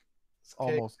 like It's cake.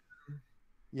 almost.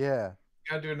 Yeah,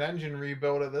 Gotta do an engine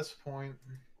rebuild at this point.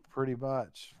 pretty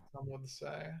much. Some would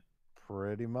say.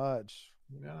 Pretty much.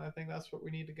 I think that's what we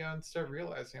need to go and start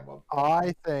realizing about.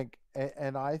 I think,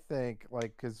 and I think,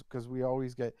 like, because we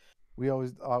always get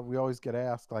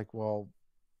asked, like, well,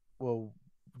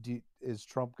 is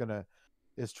Trump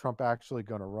actually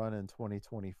gonna run in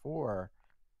 2024?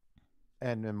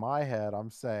 And in my head, I'm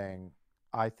saying,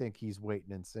 I think he's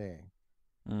waiting and seeing.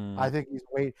 I Mm, think he's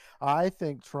wait. I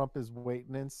think Trump is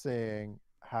waiting and seeing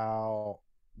how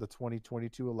the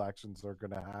 2022 elections are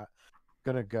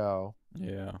gonna go,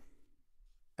 yeah.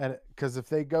 and because if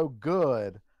they go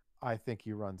good, I think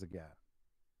he runs again.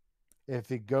 If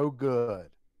they go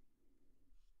good,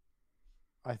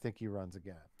 I think he runs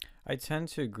again. I tend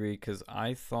to agree because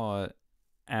I thought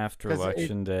after Because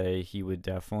election day he would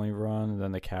definitely run.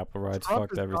 Then the Capitol riots Trump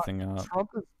fucked is not everything up.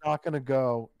 Trump is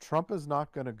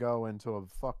not going to go into a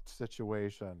fucked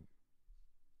situation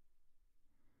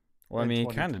Well, I in mean,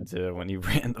 he kind of 2020. did when he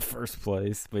ran in the first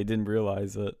place, but he didn't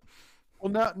realize it.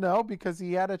 Well, no, because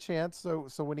he had a chance.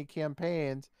 So when he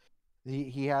campaigned,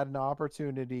 he had an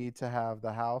opportunity to have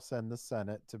the House and the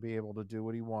Senate to be able to do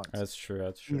what he wants. That's true.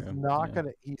 That's He's true. not Yeah.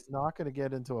 gonna he's not gonna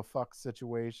get into a fuck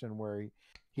situation where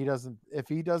he doesn't if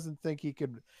he doesn't think he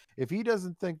could if he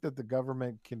doesn't think that the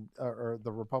government can or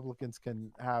the Republicans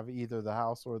can have either the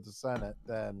House or the Senate,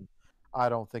 then I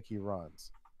don't think he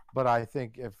runs. But I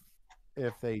think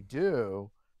if they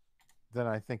do, then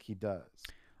I think he does.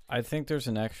 I think there's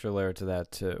an extra layer to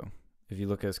that too, if you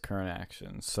look at his current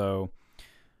actions. So,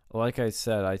 like I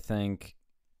said, I think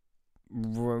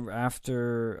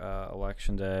after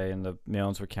election day and the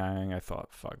mail-ins were carrying, I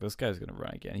thought, fuck, this guy's gonna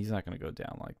run again. He's not gonna go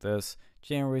down like this.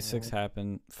 January 6th Mhm.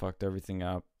 happened, fucked everything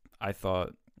up. I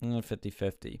thought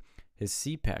 50-50. His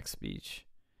CPAC speech,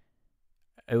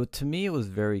 to me, it was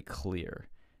very clear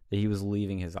that he was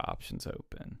leaving his options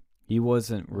open. He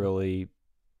wasn't really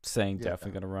saying Yeah.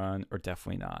 definitely gonna run or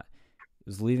definitely not. He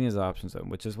was leaving his options open,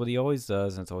 which is what he always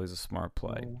does, and it's always a smart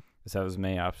play. Mhm. Is have as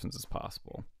many options as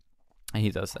possible, and he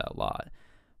does that a lot.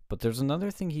 But there's another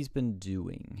thing he's been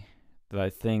doing that I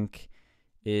think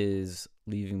is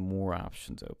leaving more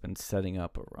options open, setting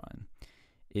up a run.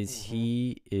 Is Mhm.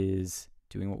 he is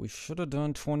doing what we should have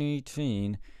done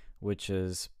 2018, which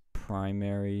is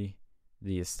primary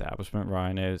the establishment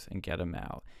rhinos and get them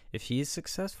out. If he is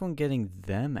successful in getting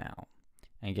them out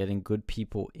and getting good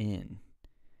people in,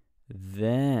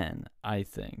 then I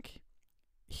think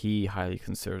he highly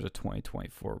considers a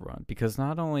 2024 run, because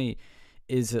not only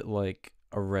is it like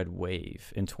a red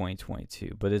wave in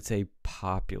 2022, but it's a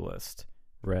populist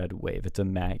red wave. It's a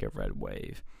MAGA red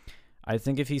wave. I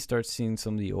think if he starts seeing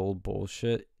some of the old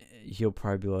bullshit, he'll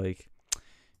probably be like,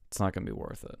 it's not going to be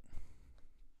worth it.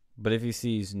 But if he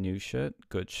sees new shit,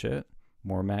 good shit,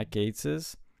 more Matt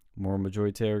Gaetzes, more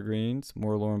Marjorie Taylor Greens,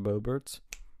 more Lauren Boeberts,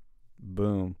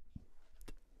 boom.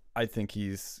 I think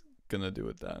he's going to do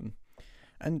it then.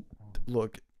 And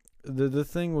look, the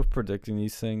thing with predicting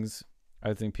these things,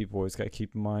 I think people always got to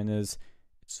keep in mind is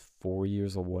it's 4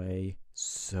 years away.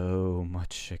 So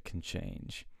much shit can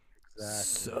change.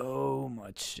 Exactly. So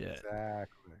much shit.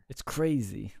 Exactly. It's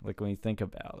crazy, like when you think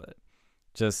about it.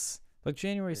 Just like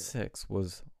January 6th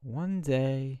was one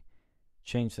day,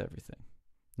 changed everything.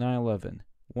 9/11,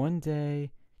 one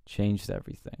day, changed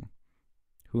everything.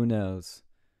 Who knows?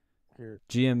 Here.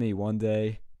 GME, one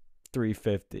day,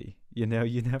 350. You know,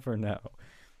 you never know.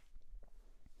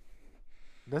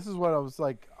 This is what I was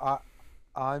like.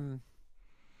 I'm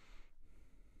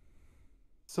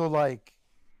so like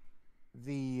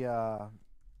the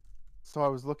so I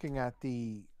was looking at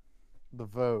the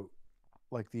vote,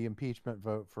 like the impeachment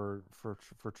vote for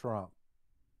Trump,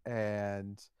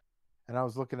 and I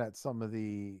was looking at some of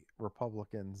the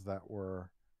Republicans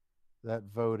that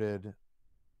voted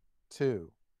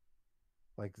too,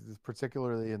 like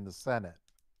particularly in the Senate,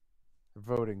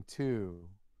 voting too,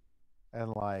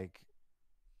 and like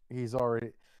he's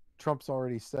already Trump's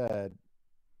already said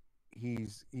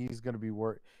he's going to be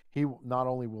not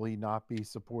only will he not be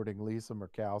supporting Lisa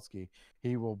Murkowski,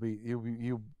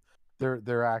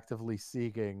 they're actively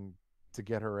seeking to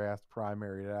get her ass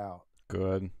primaried out.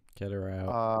 Good. Get her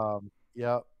out.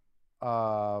 Yep.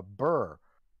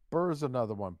 Burr's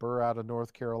another one. Burr out of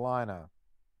North Carolina.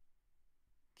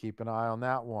 Keep an eye on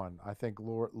that one. I think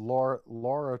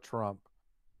Laura Trump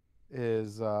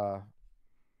is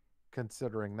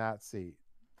considering that seat.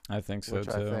 I think so which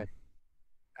too. I think,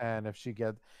 and if she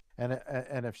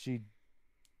if she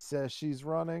says she's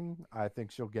running, I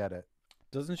think she'll get it.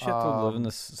 Doesn't she have to live in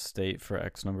this state for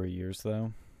X number of years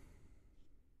though?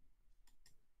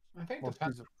 I think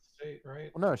depends on the state,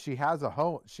 right? Well, no, she has a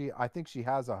home. I think she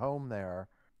has a home there.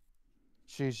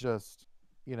 She's just,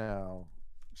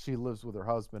 she lives with her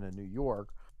husband in New York,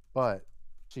 but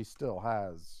she still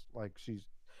has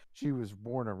she was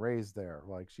born and raised there.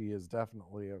 Like she is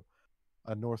definitely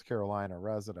a North Carolina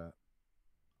resident.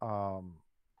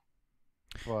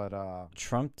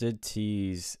 Trump did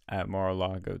tease at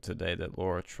Mar-a-Lago today that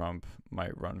Laura Trump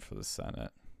might run for the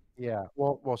Senate. Yeah,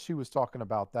 well, she was talking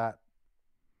about that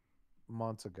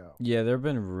months ago. Yeah, there have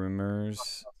been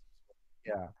rumors.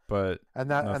 Yeah, but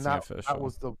that official. That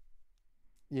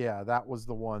was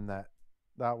the one that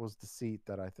was the seat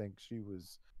that I think she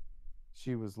was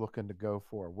looking to go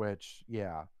for. Which,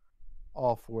 yeah,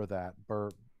 all for that.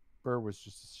 Burr was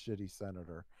just a shitty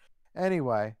senator.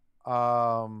 Anyway,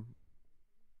 but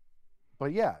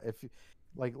yeah, if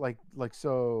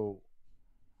so,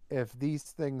 if these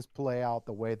things play out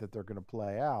the way that they're going to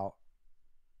play out,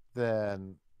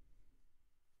 then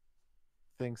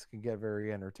things can get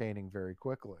very entertaining very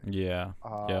quickly. Yeah.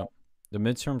 Yeah. The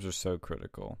midterms are so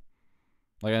critical.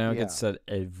 Like, I know it gets said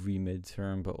every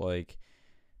midterm, but like,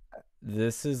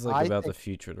 this is like about the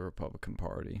future of the Republican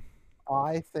Party.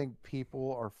 I think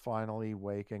people are finally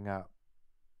waking up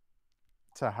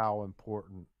to how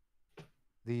important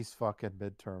these fucking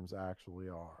midterms actually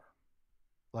are.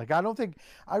 Like, I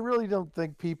really don't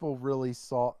think people really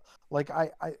saw, like,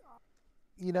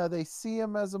 they see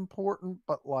them as important,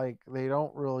 but like, they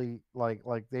don't really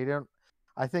they don't.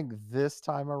 I think this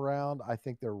time around, I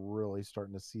think they're really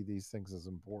starting to see these things as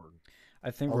important.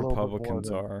 I think Republicans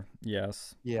are,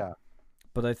 yes. Yeah.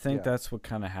 But I think that's what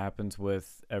kind of happens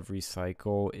with every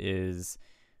cycle is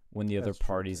when the other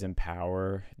party's in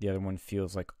power, the other one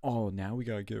feels like, oh, now we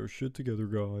got to get our shit together,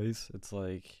 guys. It's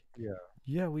like,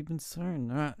 yeah, we've been saying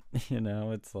that,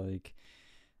 it's like,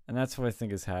 and that's what I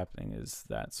think is happening is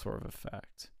that sort of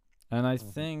effect. And I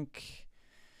think,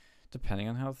 depending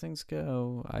on how things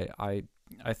go, I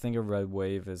think a red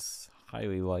wave is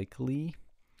highly likely.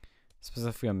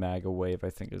 Specifically a MAGA wave, I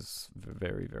think is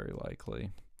very, very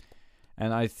likely.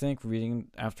 And I think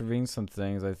after reading some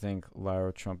things, I think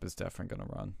Laura Trump is definitely going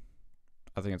to run.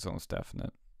 I think it's almost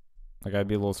definite. Like, I'd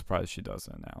be a little surprised if she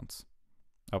doesn't announce.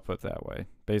 I'll put it that way.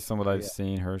 Based on what I've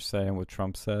seen her say and what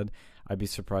Trump said, I'd be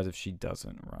surprised if she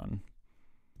doesn't run.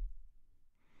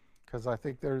 Because I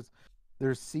think there's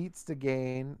seats to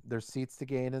gain. There's seats to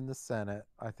gain in the Senate.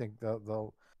 I think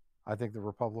I think the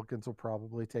Republicans will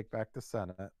probably take back the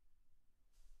Senate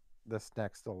this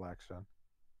next election.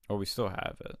 Oh, we still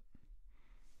have it.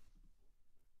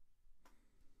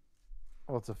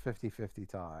 Well, it's a 50-50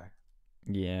 tie.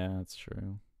 Yeah, that's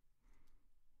true.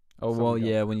 Oh, well,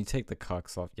 yeah, when you take the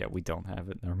cucks off, we don't have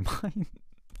it. Never mind.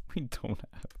 We don't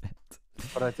have it.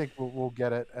 But I think we'll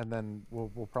get it, and then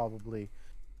we'll probably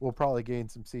gain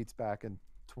some seats back in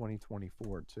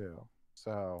 2024 too.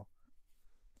 So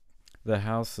the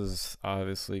House is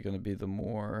obviously going to be the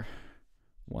more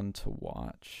one to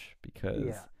watch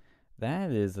because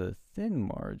that is a thin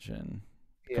margin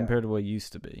compared to what it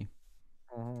used to be.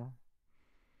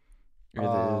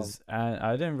 It is.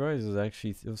 I didn't realize it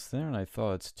was thinner than I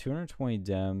thought. It's 220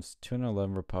 Dems,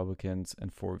 211 Republicans,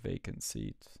 and 4 vacant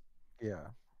seats.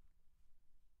 Yeah.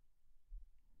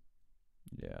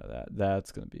 Yeah,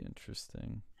 that's gonna be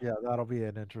interesting. Yeah, that'll be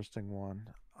an interesting one.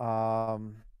 Because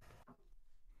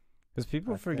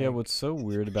people forget what's so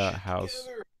weird about House.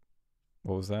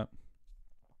 What was that?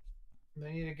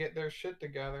 They need to get their shit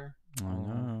together. I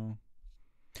know.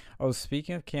 Oh,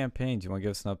 speaking of campaigns, you want to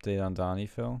give us an update on Donnie,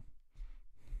 Phil?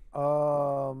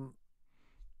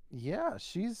 Yeah,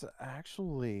 she's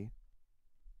actually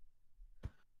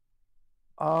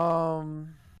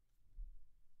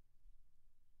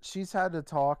she's had to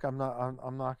talk. I'm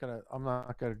not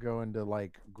gonna go into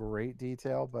like great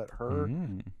detail, but her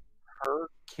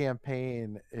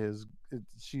campaign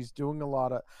she's doing a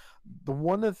lot of the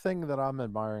one thing that I'm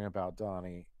admiring about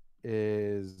Donnie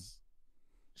is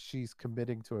she's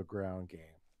committing to a ground game.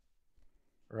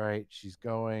 Right? She's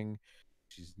going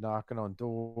she's knocking on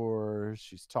doors,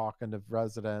 she's talking to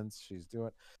residents, she's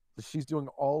doing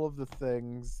all of the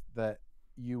things that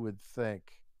you would think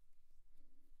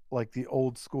like the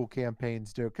old school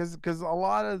campaigns do, because a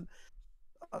lot of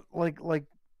like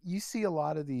you see a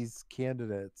lot of these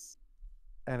candidates,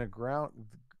 and a ground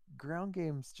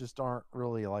games just aren't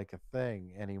really like a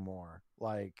thing anymore.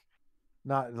 Like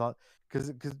not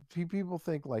because people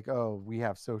think like, oh, we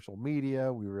have social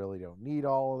media, we really don't need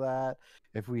all of that.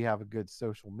 If we have a good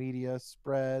social media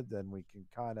spread, then we can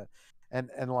kind of and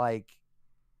like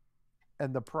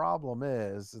and the problem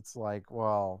is it's like,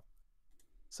 well,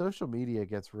 social media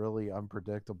gets really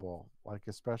unpredictable, like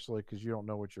especially because you don't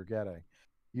know what you're getting.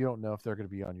 You don't know if they're going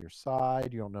to be on your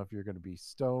side. You don't know if you're going to be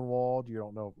stonewalled. You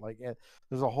don't know, like,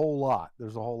 there's a whole lot.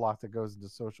 There's a whole lot that goes into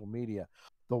social media.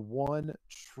 The one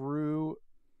true,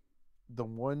 the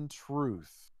one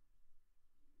truth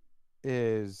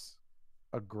is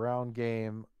a ground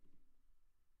game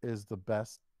is the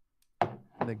best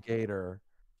negator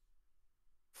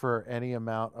for any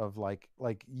amount of like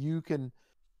you can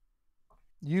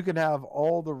have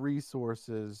all the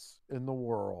resources in the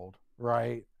world,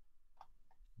 right?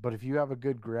 But if you have a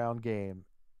good ground game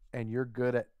and you're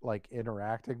good at like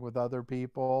interacting with other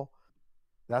people,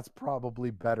 that's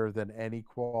probably better than any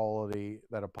quality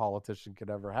that a politician could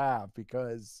ever have,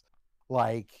 because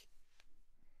like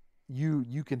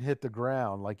you can hit the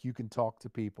ground, like you can talk to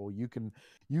people, you can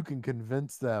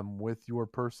convince them with your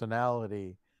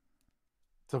personality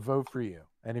to vote for you.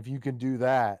 And if you can do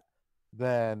that,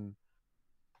 then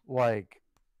like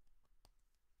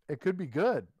it could be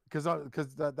good, because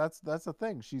that's the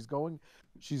thing. She's going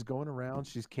around,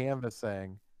 she's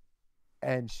canvassing,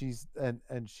 and she's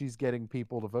getting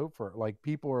people to vote for her. Like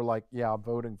people are like, yeah, I'm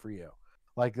voting for you.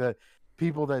 Like the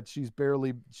people that she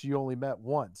only met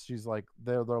once, she's like,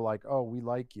 they're like, oh, we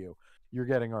like you, you're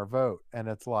getting our vote. And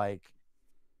it's like,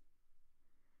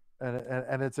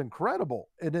 and it's incredible.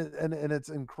 And it's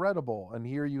incredible. And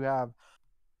here you have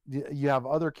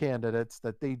other candidates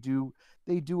that they do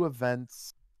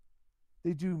events,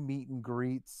 they do meet and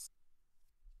greets,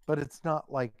 but it's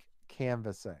not like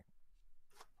canvassing.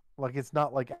 Like it's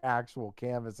not like actual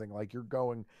canvassing. Like you're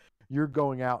going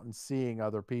out and seeing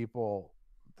other people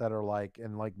that are like,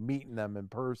 and like meeting them in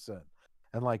person,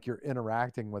 and like you're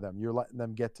interacting with them. You're letting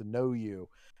them get to know you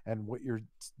and what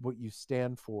you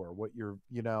stand for, what you're,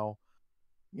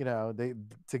 they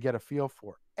to get a feel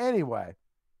for. Anyway,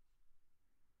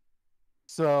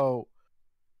 so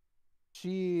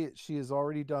she has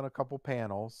already done a couple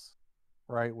panels,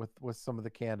 right, with some of the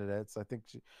candidates. I think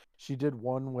she did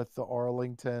one with the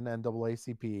Arlington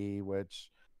NAACP, which,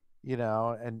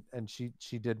 and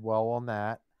she did well on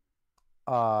that.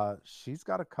 She's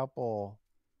got a couple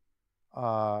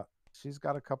uh she's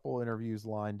got a couple interviews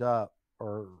lined up,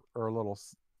 or little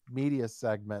media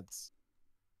segments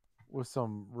with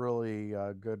some really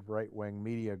good right-wing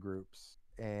media groups,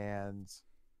 and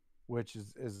which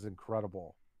is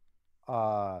incredible.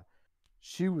 uh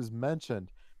she was mentioned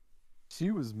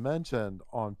she was mentioned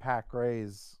on Pat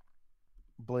Gray's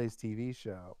Blaze TV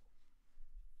show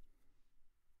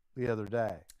the other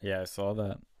day. Yeah, I saw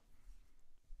that.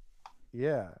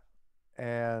 Yeah.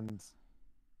 And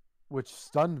which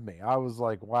stunned me. I was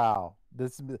like, wow,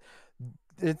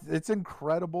 it's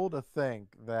incredible to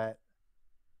think that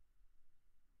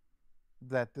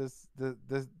this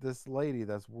lady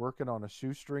that's working on a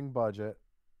shoestring budget,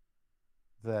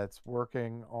 that's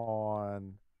working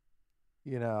on,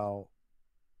 you know,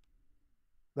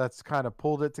 that's kind of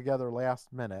pulled it together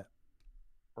last minute,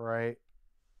 right,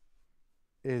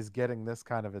 is getting this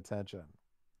kind of attention.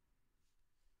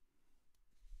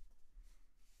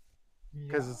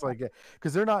 Because Yeah. it's like,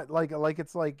 because they're not like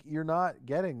it's like you're not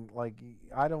getting like,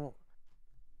 I don't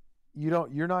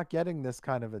you're not getting this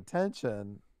kind of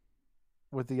attention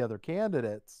with the other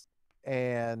candidates.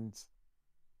 And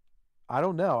I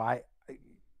don't know,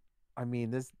 I mean,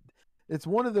 this, it's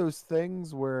one of those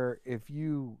things where if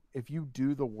you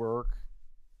do the work,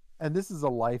 and this is a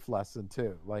life lesson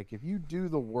too, like if you do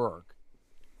the work,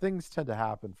 things tend to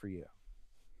happen for you.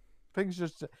 things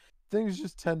just Things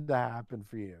just tend to happen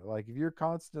for you. Like if you're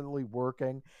constantly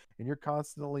working and you're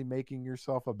constantly making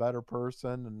yourself a better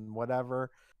person and whatever,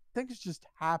 things just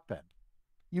happen.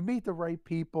 You meet the right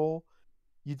people,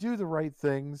 you do the right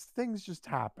things just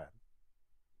happen.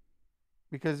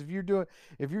 Because if you're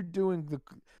doing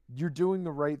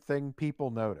the right thing, people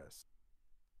notice.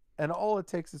 And all it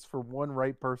takes is for one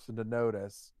right person to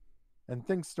notice, and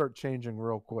things start changing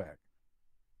real quick.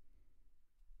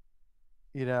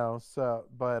 So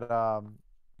but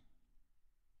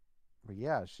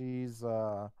yeah,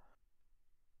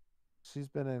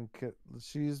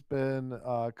 she's been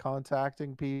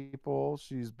contacting people.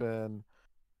 She's been,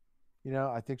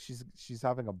 I think she's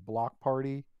having a block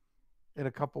party in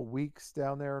a couple weeks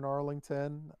down there in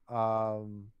Arlington.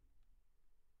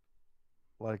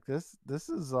 Like this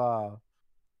is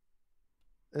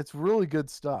it's really good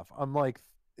stuff.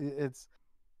 It's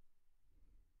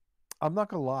I'm not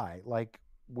gonna lie, like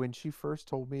when she first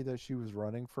told me that she was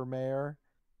running for mayor,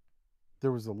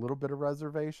 there was a little bit of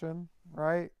reservation,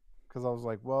 right? Because I was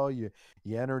like, well, you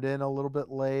entered in a little bit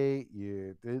late,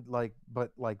 you did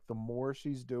but like the more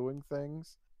she's doing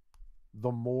things,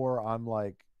 the more I'm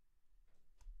like,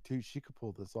 dude, she could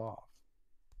pull this off.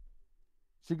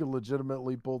 She could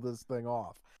legitimately pull this thing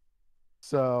off.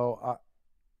 So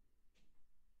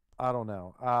I don't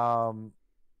know.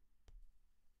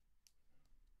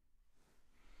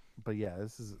 But yeah,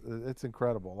 it's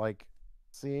incredible. Like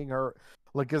seeing her,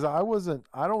 like, because I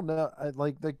don't know,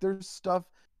 like there's stuff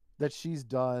that she's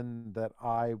done that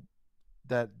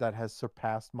has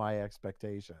surpassed my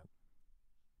expectation.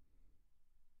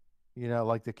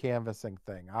 Like the canvassing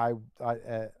thing. I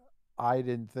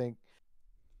didn't think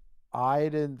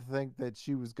that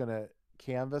she was gonna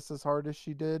canvass as hard as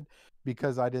she did,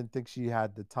 because I didn't think she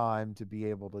had the time to be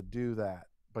able to do that.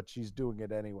 But she's doing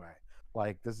it anyway.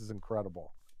 Like, this is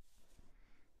incredible.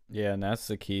 Yeah, and that's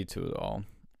the key to it all.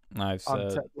 I've I'm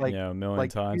said, like, a million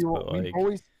times, but we've like,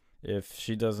 always, if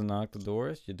she doesn't knock the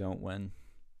doors, you don't win.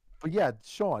 but yeah,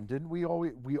 Sean, didn't we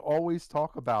always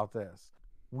talk about this?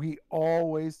 We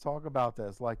always talk about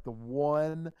this. Like the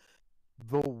one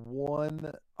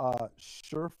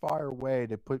surefire way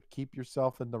to keep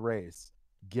yourself in the race,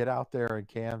 get out there and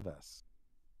canvass.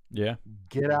 Yeah.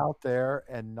 Get out there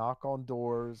and knock on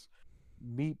doors,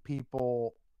 meet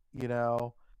people, because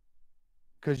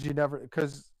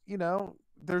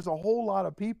there's a whole lot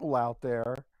of people out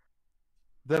there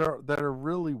that are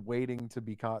really waiting to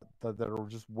be caught, that are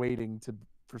just waiting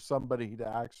for somebody to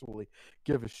actually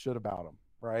give a shit about them,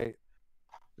 right?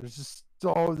 There's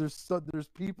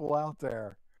people out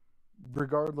there,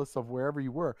 regardless of wherever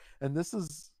you were, and this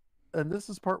is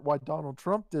part why Donald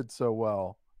Trump did so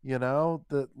well,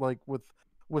 that like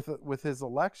with his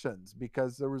elections,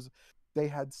 because they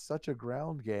had such a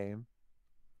ground game,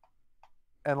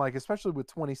 and like especially with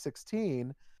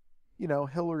 2016,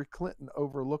 Hillary Clinton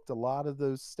overlooked a lot of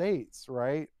those states,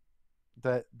 right?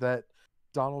 That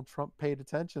Donald Trump paid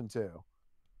attention to,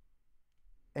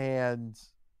 and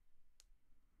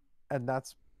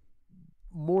that's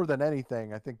more than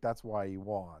anything, I think that's why he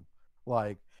won.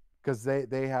 Like, because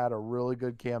they had a really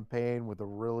good campaign with a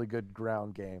really good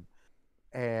ground game,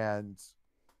 and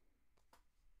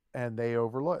they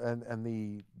overlooked, and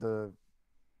the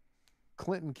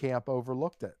Clinton camp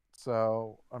overlooked it.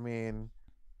 So I mean,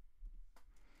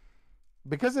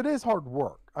 because it is hard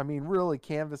work. I mean, really,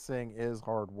 canvassing is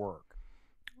hard work.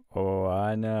 Oh,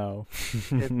 I know.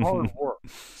 It's hard work.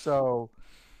 So,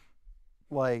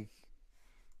 like,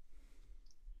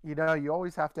 you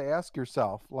always have to ask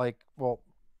yourself, like, well,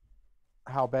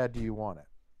 how bad do you want it?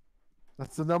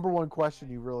 That's the number one question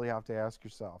you really have to ask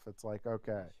yourself. It's like,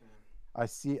 okay, I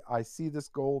see this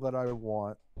goal that I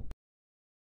want,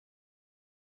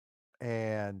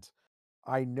 and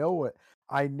I know it.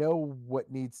 I know what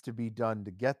needs to be done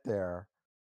to get there,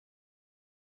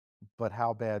 but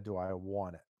how bad do I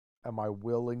want it? Am I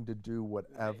willing to do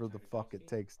whatever the fuck it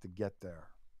takes to get there?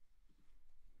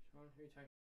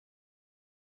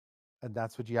 And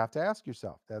that's what you have to ask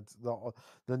yourself. That's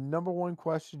the number one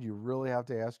question you really have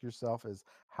to ask yourself is,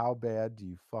 how bad do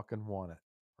you fucking want it?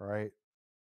 Right?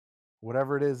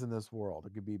 Whatever it is in this world.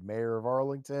 It could be mayor of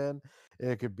Arlington,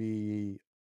 it could be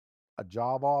a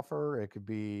job offer, it could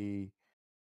be,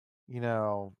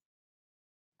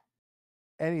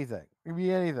 anything. It could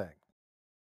be anything. It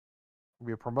could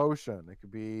be a promotion, it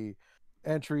could be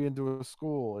entry into a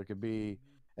school, it could be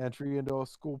entry into a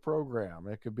school program,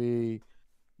 it could be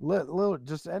little,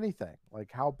 just anything.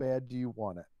 Like, how bad do you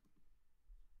want it?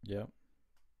 Yep.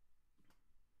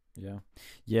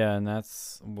 Yeah, and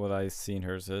that's what I've seen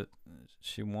her, is that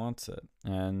she wants it,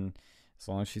 and as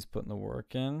long as she's putting the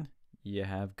work in, you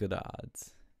have good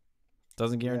odds.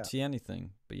 Doesn't guarantee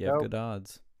anything, but you have good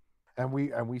odds. And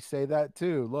we say that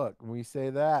too. Look, we say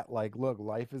that, like, look,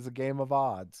 life is a game of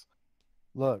odds.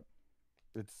 Look,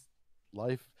 it's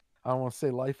life. I don't want to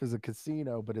say life is a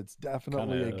casino, but it's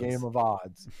definitely a game of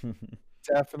odds.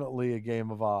 Definitely a game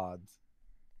of odds.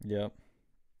 Yep.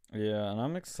 Yeah, and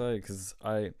I'm excited because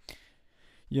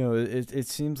it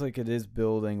seems like it is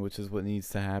building, which is what needs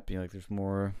to happen. Like, there's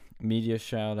more media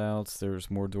shout outs,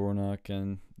 there's more door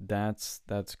knocking. That's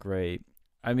great.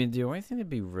 I mean, the only thing that'd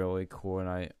be really cool, and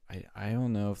I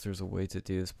don't know if there's a way to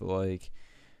do this, but like,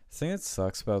 The thing that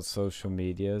sucks about social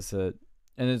media is that,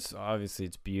 and it's obviously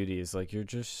its beauty is like you're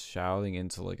just shouting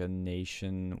into like a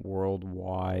nation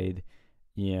worldwide,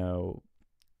 you know,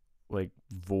 like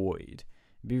void.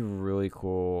 It'd be really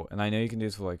cool, and I know you can do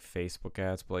this with like Facebook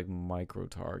ads, but like micro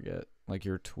target like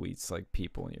your tweets, like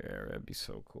people in your area. It'd be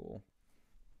so cool.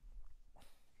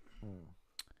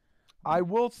 I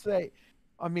will say,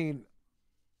 I mean,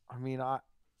 I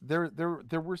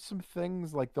there were some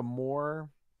things like the more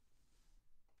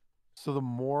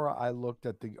I looked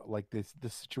at the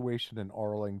situation in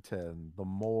Arlington, the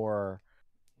more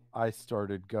I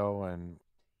started going,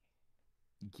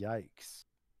 yikes.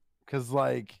 Cause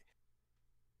like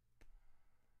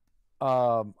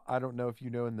I don't know if you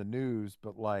know in the news,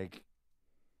 but like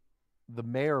the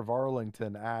mayor of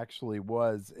Arlington actually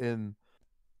was in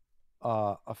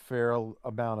a fair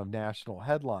amount of national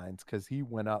headlines because he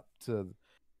went up to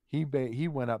he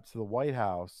went up to the White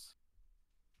House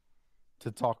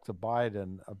to talk to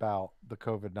Biden about the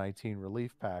COVID-19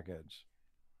 relief package,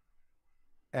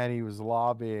 and he was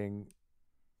lobbying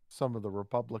some of the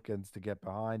Republicans to get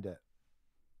behind it.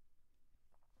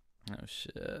 Oh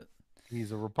shit.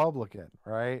 He's a Republican,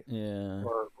 right? Yeah.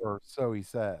 Or so he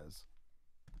says.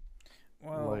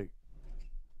 Well, Like,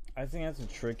 I think that's a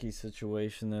tricky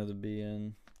situation though to be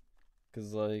in,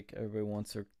 cause like everybody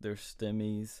wants their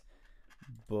stimmies,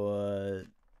 but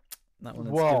not when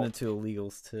it's Well- given to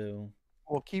illegals too.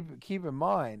 well, keep in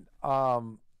mind,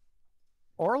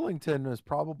 Arlington is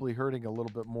probably hurting a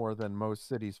little bit more than most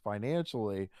cities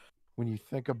financially when you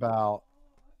think about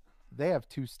they have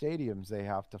 2 stadiums they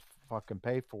have to fucking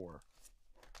pay for,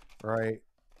 right?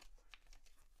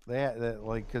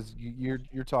 Like because you're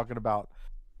talking about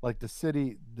like the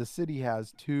city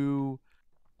has two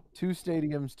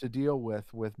stadiums to deal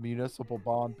with municipal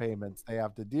bond payments they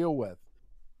have to deal with,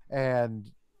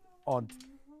 and on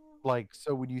like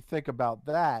so when you think about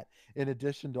that, in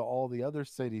addition to all the other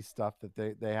city stuff that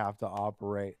they have to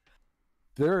operate,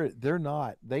 they're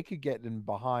not they could get in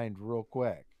behind real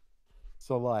quick.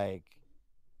 So like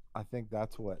I think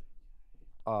that's what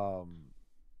um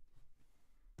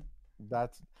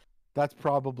that's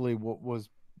probably what was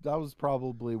that was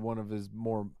probably one of his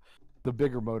more the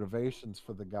bigger motivations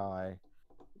for the guy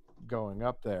going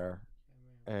up there.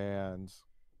 And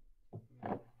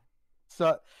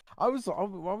so I was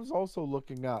also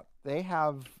looking up, they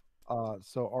have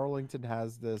so Arlington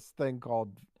has this thing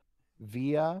called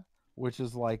Via, which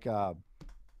is like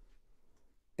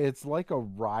it's like a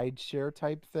ride share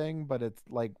type thing, but it's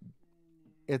like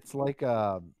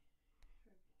a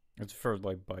It's for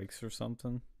like bikes or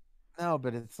something. no,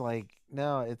 but it's like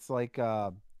no, it's like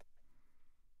a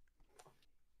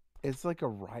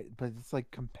ride, but it's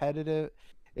like competitive.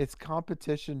 It's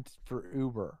competition for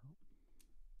Uber.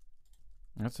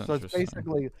 That's So interesting.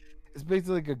 it's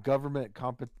basically like a government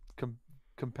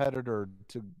competitor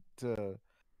to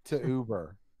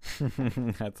Uber.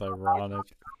 That's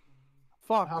ironic.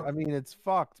 Fuck. How- I mean, it's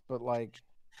fucked, but like,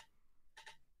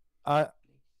 I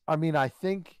I mean, I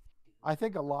think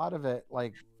a lot of it,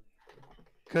 like,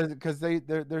 because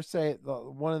they're saying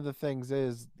one of the things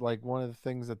is like one of the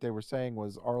things that they were saying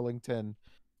was Arlington,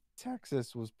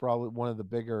 Texas was probably one of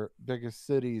the biggest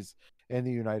cities in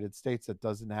the United States that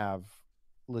doesn't have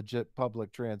legit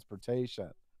public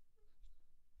transportation.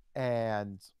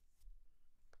 And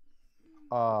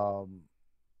um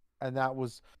and that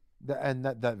was and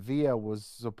that via was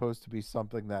supposed to be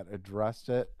something that addressed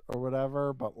it or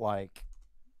whatever, but like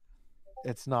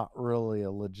it's not really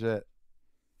a legit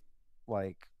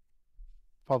like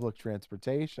public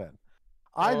transportation.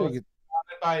 I Well, think it's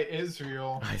founded by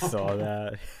Israel. I saw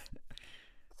that.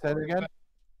 Say it again.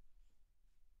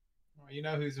 Well, you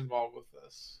know who's involved with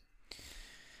this.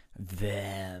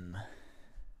 Them.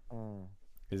 Mm.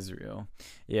 Israel.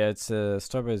 Yeah, it's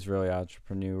started by Israeli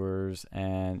entrepreneurs,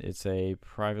 and it's a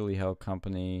privately held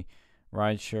company,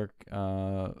 rideshare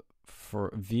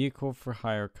for vehicle for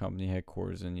hire company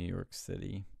headquarters in New York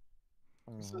City.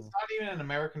 So it's Mhm. not even an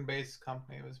American-based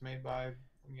company. It was made by,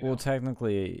 Well,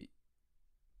 technically,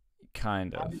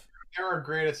 kind of. they're our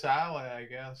greatest ally, I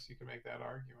guess. You could make that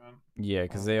argument. Yeah,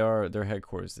 because their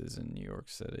headquarters is in New York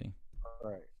City.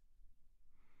 Right.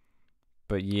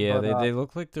 But yeah, But, they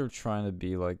look like they're trying to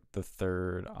be like the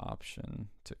third option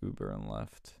to Uber and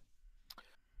Lyft.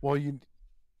 Well,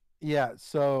 yeah.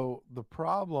 So the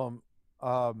problem,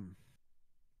 I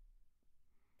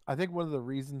think one of the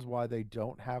reasons why they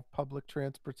don't have public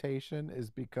transportation is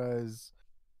because,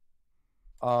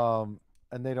 and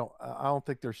I don't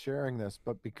think they're sharing this,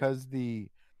 but because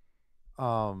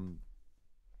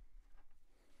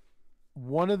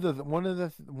one of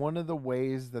the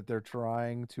ways that they're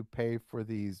trying to pay for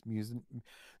these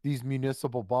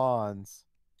municipal bonds,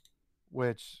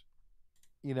 which,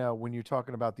 you know, when you're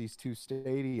talking about these two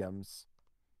stadiums,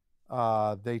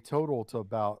 they total to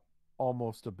about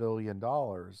almost $1 billion,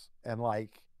 and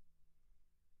like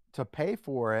to pay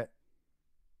for it,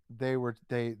 they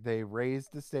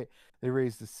raised they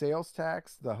raised the sales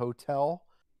tax, the hotel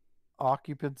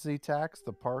occupancy tax,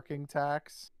 the parking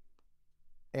tax,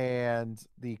 and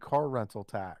the car rental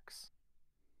tax.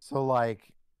 So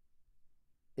like,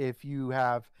 if you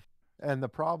have, and the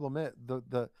problem is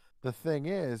the thing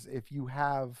is, if you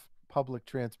have public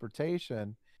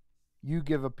transportation, you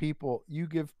give people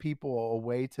a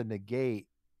way to negate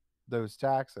those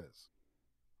taxes,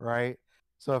 right?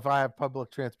 So if I have public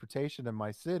transportation in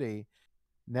my city,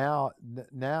 now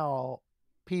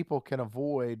people can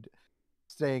avoid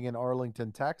staying in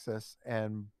Arlington, Texas,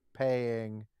 and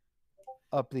paying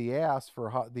up the ass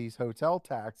for these hotel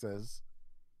taxes,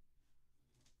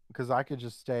 because I could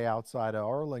just stay outside of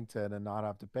Arlington and not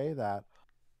have to pay that.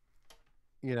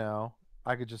 You know,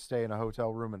 I could just stay in a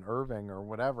hotel room in Irving or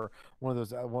whatever, one of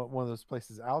those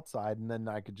places outside, and then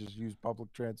I could just use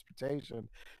public transportation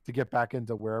to get back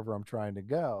into wherever I'm trying to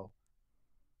go.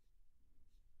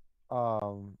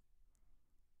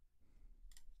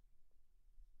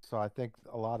 So I think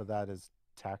a lot of that is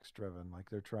tax driven. Like,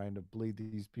 they're trying to bleed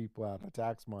these people out of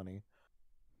tax money,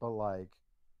 but like,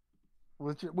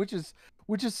 which is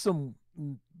some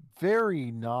very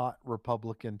not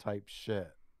Republican type shit.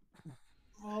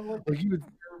 Well, look, Like,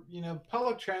 you know,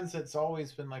 public transit's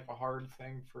always been like a hard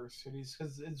thing for cities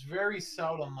because it's very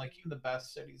seldom, like even the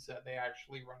best cities, that they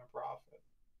actually run a profit.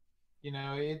 You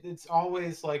know, it's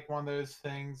always like one of those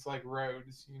things like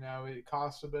roads. You know, it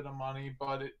costs a bit of money,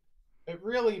 but it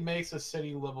really makes a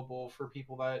city livable for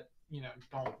people that, you know,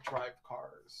 don't drive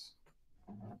cars.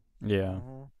 Yeah.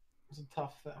 It's a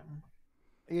tough thing.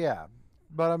 Yeah,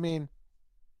 but I mean,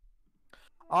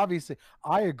 obviously,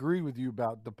 I agree with you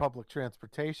about the public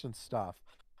transportation stuff.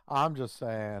 I'm just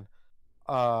saying,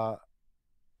 uh,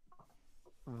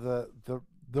 the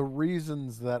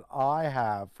reasons that I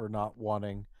have for not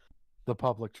wanting the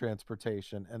public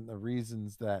transportation, and the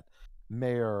reasons that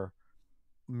Mayor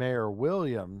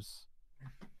Williams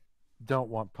don't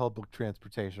want public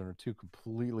transportation, are two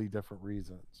completely different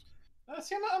reasons.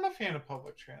 See, I'm a fan of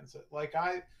public transit. Like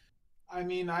I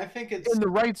mean, I think it's In the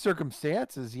right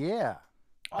circumstances, yeah.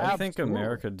 I think Absolutely.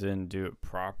 America didn't do it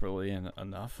properly and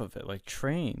enough of it. Like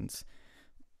trains,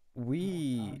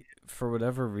 we, for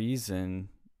whatever reason,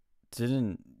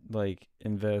 didn't like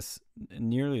invest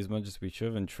nearly as much as we should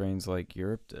have in trains like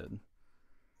Europe did.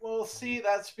 Well, see,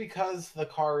 that's because the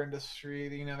car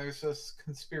industry, you know, there's this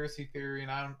conspiracy theory,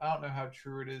 and I don't know how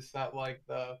true it is, that like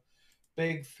the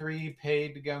big three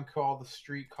paid to go and call the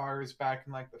street cars back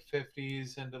in like the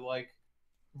 50s and to like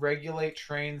regulate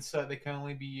trains so that they can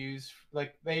only be used,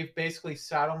 like they've basically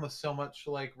sat on with so much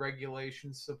like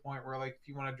regulations to the point where like if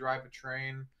you want to drive a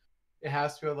train, it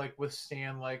has to like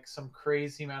withstand like some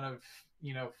crazy amount of,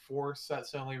 you know, force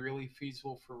that's only really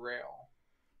feasible for rail.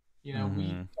 You know, we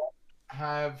Mhm. don't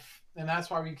have, and that's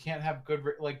why we can't have good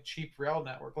like cheap rail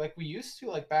network like we used to,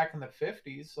 like back in the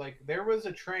 50s. Like there was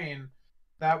a train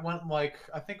that went like,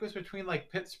 I think it was between like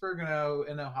Pittsburgh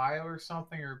and Ohio or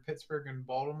something, or Pittsburgh and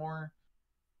Baltimore,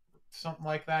 something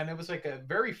like that. And it was like a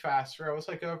very fast rail. It was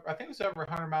like I think it was over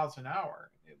 100 miles an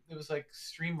hour. It was like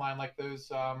streamlined, like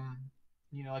those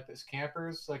you know, like those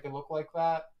campers, like it looked like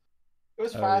that. It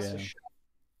was Oh fast yeah. as shit.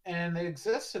 And they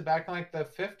existed back in like the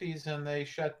 50s, and they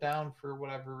shut down for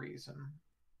whatever reason,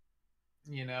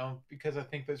 you know, because I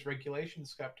think those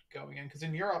regulations kept going in. Because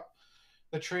in Europe,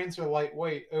 the trains are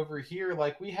lightweight. Over here,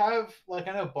 like we have, like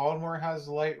I know Baltimore has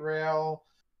light rail,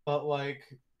 but like,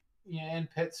 yeah, in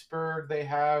Pittsburgh they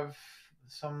have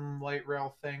some light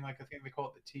rail thing. Like I think they call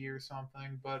it the T or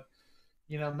something. But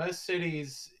you know, most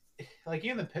cities, like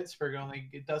even the Pittsburgh, only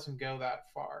it doesn't go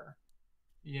that far.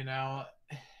 You know,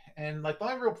 and like the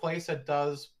only real place that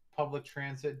does public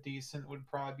transit decent would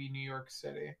probably be New York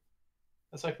City.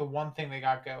 That's like the one thing they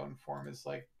got going for them, is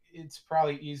like it's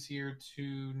probably easier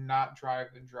to not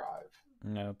drive than drive.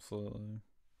 Absolutely.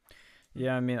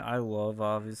 Yeah, I mean, I love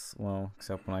well,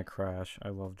 except when I crash, I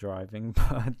love driving,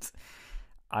 but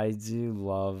I do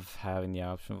love having the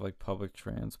option of like public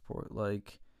transport.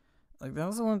 Like that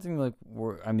was the one thing, like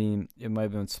where I mean, it might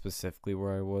have been specifically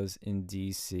where I was in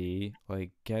DC. Like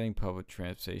getting public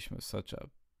transportation was such a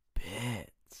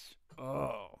bitch.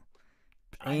 Oh,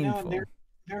 I know, and painful.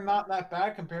 they're not that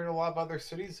bad compared to a lot of other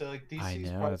cities. So, like I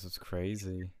DC's know, probably that's what's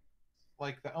crazy.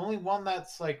 like the only one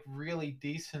that's like really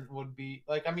decent would be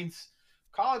like, I mean,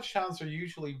 college towns are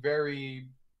usually very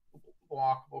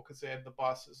walkable because they had the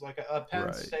buses. Like a Penn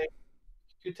Right. State,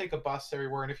 you could take a bus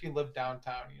everywhere, and if you live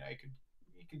downtown,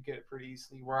 you could get it pretty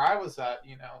easily. Where I was at,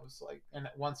 it was like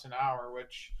once an hour,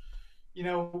 which, you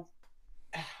know,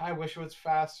 I wish it was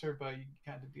faster, but you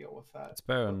kind of deal with that. It's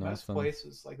better But than most nothing.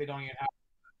 places, like they don't even have.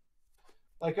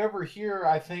 Like over here,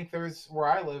 I think there's where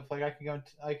I live. Like I could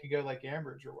go like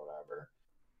Ambridge or whatever,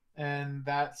 and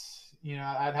that's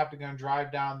I'd have to go and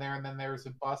drive down there, and then there's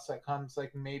a bus that comes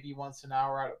like maybe once an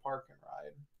hour at a park and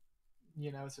ride.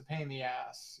 It's a pain in the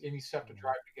ass, and you still have to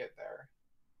drive to get there,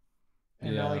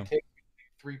 and it only Yeah. takes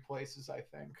three places, I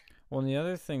think. Well, and the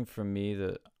other thing for me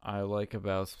that I like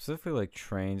about specifically like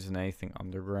trains and anything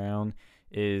underground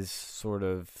is sort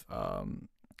of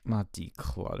not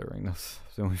decluttering. That's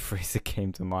the only phrase that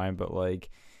came to mind, but like,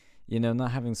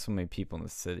 not having so many people in the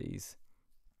cities.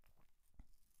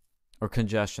 Or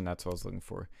congestion, that's what I was looking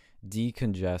for.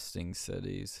 Decongesting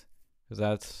cities. Because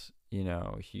that's,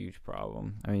 a huge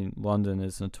problem. I mean, London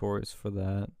is notorious for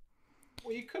that.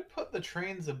 Well, you could put the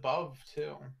trains above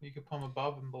too. You could put them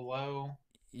above and below.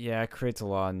 Yeah, it creates a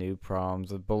lot of new problems.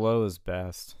 The below is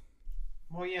best.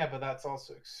 Well, yeah, but that's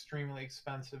also extremely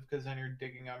expensive because then you're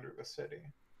digging under the city.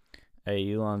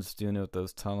 Hey, Elon's doing it with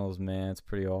those tunnels, man. It's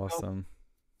pretty awesome.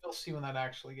 You'll see when that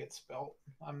actually gets built.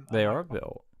 They I'm are like,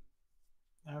 built.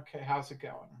 okay, how's it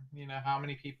going? How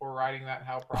many people are riding that?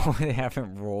 How Well, profitable? they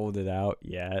haven't rolled it out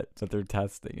yet, but they're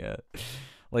testing it.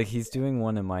 Like, he's doing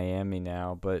one in Miami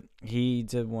now, but he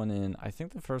did one in, I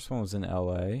think the first one was in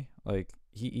LA. Like,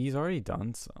 he's already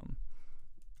done some.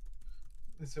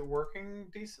 Is it working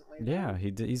decently? Yeah,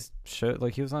 he did. He's showed,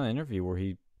 like, he was on an interview where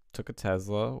he took a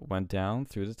Tesla, went down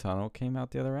through the tunnel, came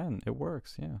out the other end. It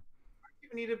works, yeah.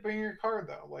 You need to bring your car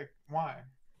though. Like, why?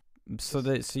 So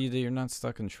you're not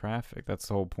stuck in traffic. That's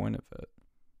the whole point of it.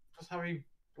 Just how you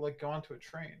like go onto a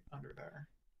train under there.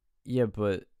 Yeah,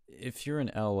 but if you're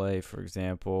in LA, for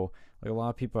example, like a lot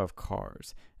of people have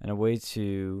cars, and a way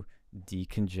to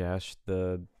decongest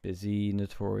the busy,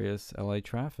 notorious LA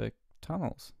traffic,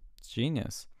 tunnels. It's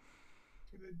genius.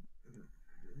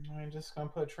 I just gonna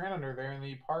put a train under there, and then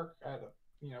you park at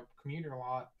a commuter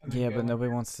lot. And then Yeah, go but in.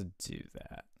 nobody wants to do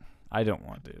that. I don't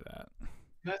want to do that.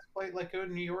 That's like go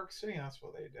to New York City. That's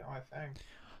what they do, I think.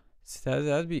 So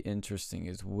that'd be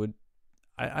interesting.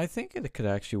 I think it could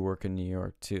actually work in New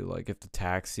York too. Like if the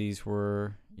taxis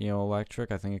were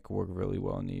electric, I think it could work really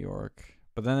well in New York.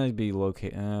 But then it'd be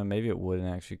located. Maybe it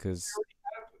wouldn't actually, because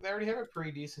They already have a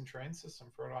pretty decent train system,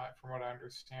 from what I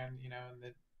understand.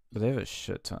 but they have a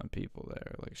shit ton of people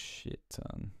there, like shit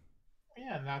ton.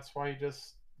 Yeah, and that's why you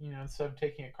just instead of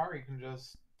taking a car, you can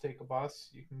just take a bus.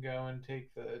 You can go and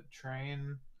take the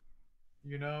train.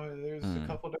 There's a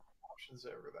couple different options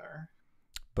over there.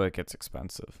 But it gets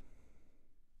expensive.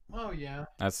 Oh yeah.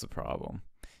 That's the problem.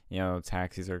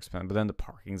 Taxis are expensive, but then the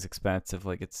parking's expensive.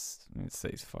 Like it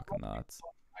stays fucking nuts.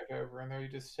 Drive over, and there you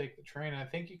just take the train. I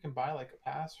think you can buy like a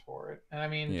pass for it. And I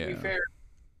mean, to be Yeah. fair,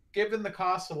 given the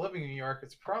cost of living in New York,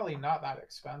 it's probably not that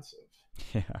expensive.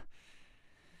 Yeah.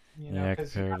 Yeah,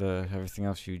 'Cause compared to everything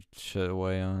else you shit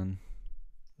away on.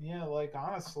 yeah, like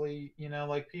honestly,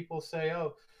 like people say,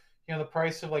 oh, the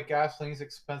price of like gasoline is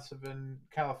expensive in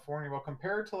California. Well,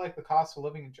 compared to like the cost of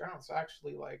living in general, it's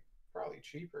actually like probably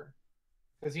cheaper.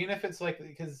 Because even if it's like,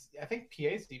 because I think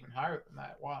PA is even higher than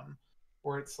that one,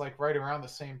 where it's like right around the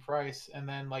same price, and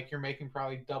then like you're making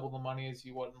probably double the money as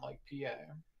you would in like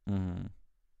PA. Mm-hmm.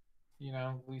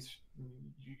 At least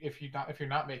if you're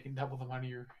not making double the money,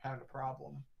 you're having a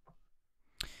problem.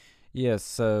 Yeah,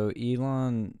 so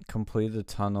Elon completed a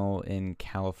tunnel in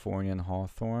California and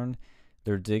Hawthorne.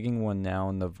 They're digging one now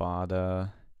in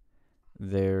Nevada.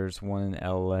 There's one in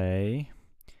LA.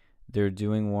 They're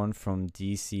doing one from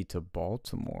DC to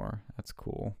Baltimore. That's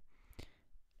cool.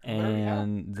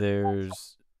 And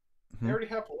there's They already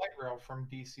have a light rail from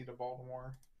DC to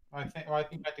Baltimore. I think I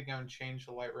had to go and change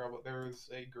the light rail, but there was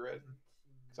a grid.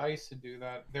 Because I used to do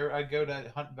that. I'd go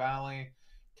to Hunt Valley,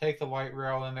 take the light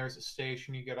rail, and there's a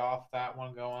station. You get off that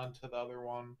one, go on to the other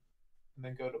one, and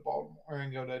then go to Baltimore, or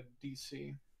then go to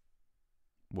DC.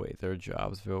 Wait, there are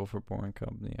jobs available for Boring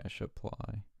Company. I should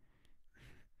apply.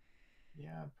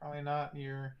 Yeah, probably not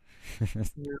your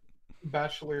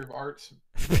Bachelor of Arts.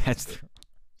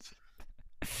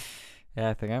 Yeah,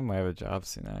 I think I might have a job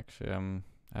soon. Actually,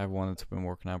 I have one that's been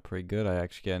working out pretty good. I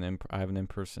actually get I have an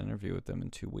in-person interview with them in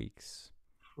 2 weeks.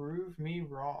 Prove me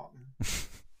wrong.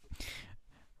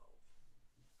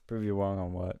 Prove you wrong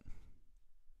on what?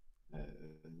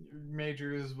 Your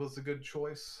major was a good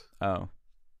choice. Oh.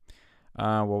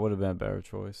 What would have been a better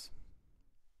choice?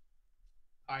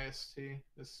 IST,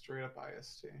 just straight up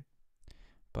IST.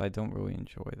 But I don't really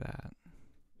enjoy that.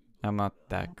 I'm not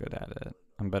that good at it.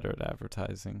 I'm better at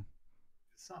advertising.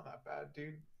 It's not that bad,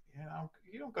 dude. You know,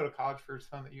 you don't go to college for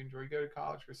something that you enjoy. You go to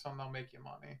college for something that'll make you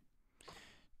money.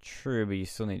 True, but you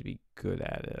still need to be good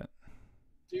at it.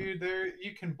 Dude,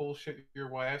 you can bullshit your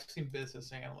way. I've seen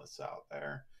business analysts out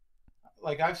there.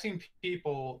 Like I've seen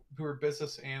people who are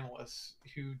business analysts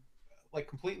who like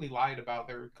completely lied about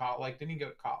their like didn't go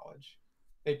to college.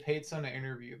 They paid someone to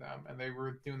interview them, and they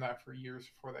were doing that for years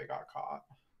before they got caught.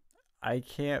 I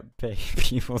can't pay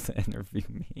people to interview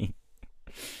me.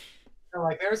 So,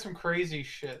 like there's some crazy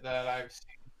shit that I've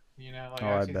seen. You know, like Oh,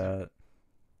 I've I seen some, bet.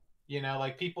 you know,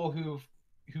 like people who've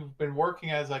been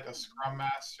working as like a scrum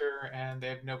master and they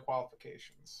have no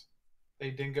qualifications.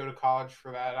 They didn't go to college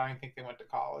for that. I don't think they went to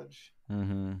college.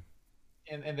 Mm-hmm.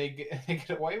 And they get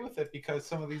away with it because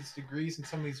some of these degrees and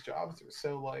some of these jobs are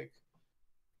so like,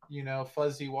 you know,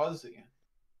 fuzzy wuzzy.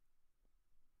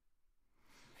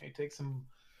 Hey, take some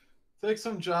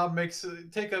job,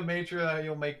 take a major that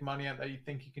you'll make money at that you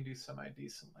think you can do semi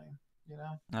decently. You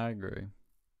know. I agree.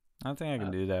 I think I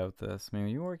can do that with this. I mean,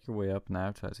 when you work your way up in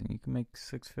advertising, you can make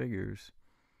 6 figures.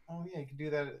 Oh yeah, you can do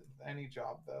that at any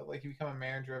job though. Like you become a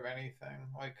manager of anything.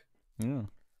 Like Yeah.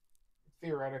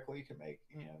 theoretically, you can make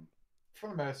for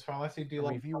the most part, unless you do I mean,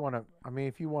 like if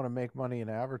you want to make money in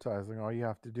advertising, all you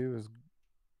have to do is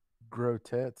grow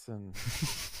tits and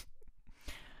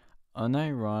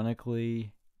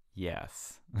Unironically,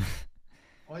 yes.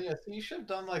 well, yeah. So you should have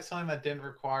done like something that didn't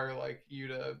require like you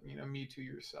to me too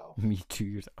yourself. Me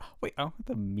too. Wait, I don't have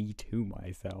to me too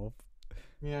myself.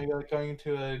 You know, you're like going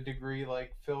into a degree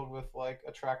like filled with like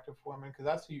attractive women because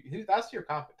that's your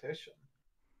competition.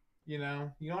 You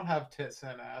know, you don't have tits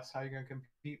and ass. How are you gonna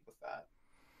compete with that?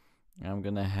 I'm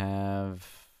gonna have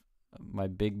my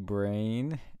big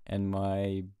brain and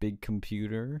my big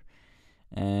computer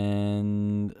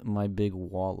and my big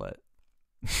wallet.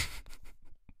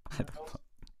 I don't know.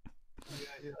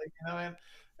 Yeah, like man,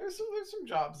 there's some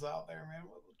jobs out there, man.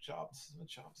 What jobs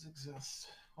exist?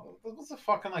 What's the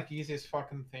fucking like easiest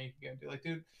fucking thing you can do? Like,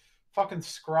 dude, fucking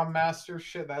Scrum Master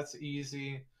shit. That's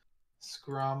easy.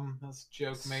 Scrum. That's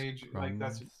joke mage. Like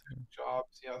that's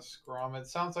jobs. Yeah, Scrum. It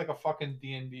sounds like a fucking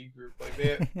D&D group. Like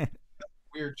they have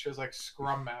weird shows like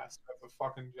Scrum Master. That's a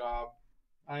fucking job.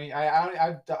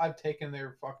 I've taken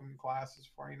their fucking classes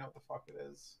for. You know what the fuck it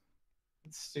is?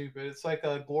 It's stupid. It's like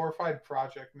a glorified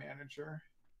project manager.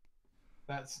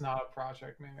 That's not a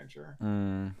project manager.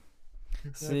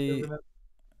 See,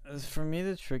 for me,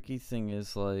 the tricky thing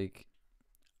is like,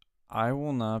 I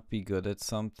will not be good at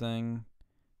something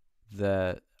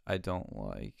that I don't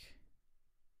like.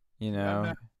 You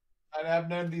know? I've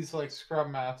known these like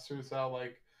scrum masters that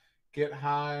like get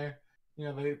high. You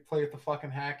know, they play with the fucking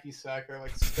hacky sack. They're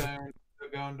like stoned. They're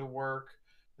going to work.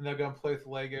 And they'll go and play with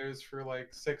Legos for like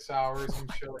 6 hours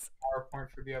and show like PowerPoint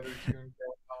for the other two and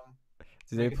go home.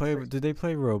 Do they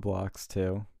play Roblox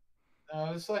too?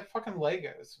 No, it's like fucking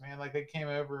Legos, man. Like they came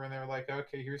over and they were like,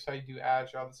 okay, here's how you do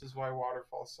agile. This is why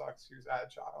waterfall sucks. Here's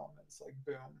agile, and it's like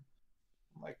boom.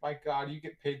 I'm like, my God, you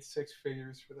get paid 6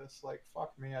 figures for this. Like,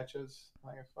 fuck me.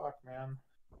 Fuck, man.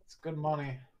 It's good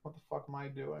money. What the fuck am I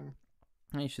doing?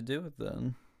 You should do it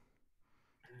then.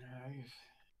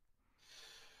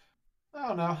 I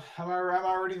don't know. I'm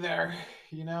already there.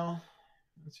 You know,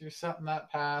 once you're setting that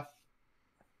path,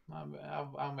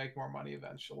 I'll make more money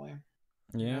eventually.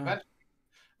 Yeah. You know,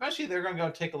 eventually, they're gonna go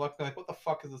take a look. They're like, "What the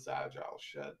fuck is this agile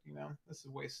shit? You know, this is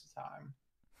a waste of time."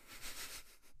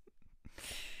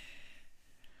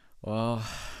 Well,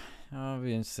 it'll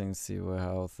be interesting to see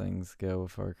how things go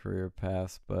with our career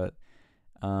paths, but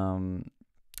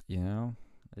you know,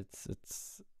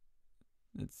 it's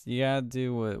you gotta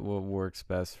do what works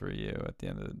best for you at the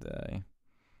end of the day,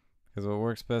 because what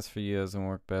works best for you doesn't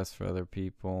work best for other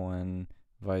people, and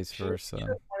vice versa. You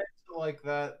went into like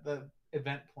that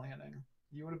event planning.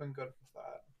 You would have been good with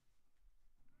that.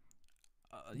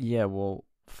 Yeah, well,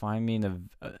 find me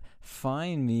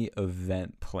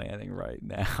event planning right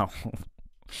now.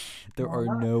 There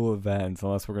are no events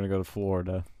unless we're gonna go to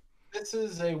Florida. This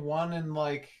is a 1 in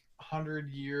like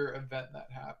 100-year event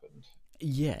that happened.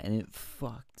 Yeah, and it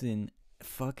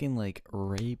fucking like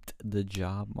raped the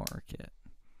job market.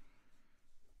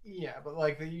 Yeah, but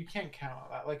like you can't count on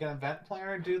that. Like an event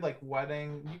planner, dude. Like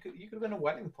wedding, you could have been a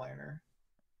wedding planner.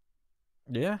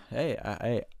 Yeah,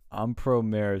 hey, I'm pro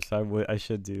marriage, so I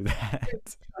should do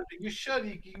that. You should.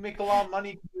 You can make a lot of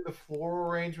money. You can do the floral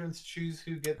arrangements, choose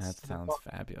who gets. That sounds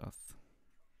fabulous.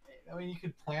 I mean, you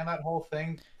could plan that whole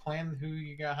thing, plan who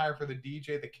you gotta hire for the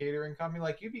DJ, the catering company.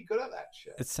 Like, you'd be good at that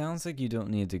shit. It sounds like you don't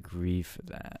need a degree for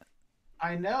that.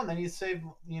 I know, and then you'd save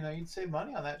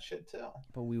money on that shit too.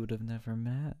 But we would have never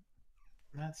met.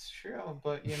 That's true,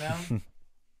 but you know.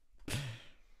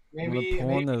 maybe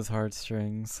pulling those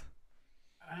heartstrings.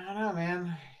 I don't know,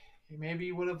 man. Maybe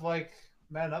you would have like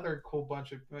met another cool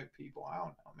bunch of people. I don't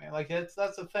know, man. Like that's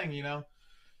the thing, you know.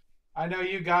 I know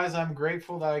you guys. I'm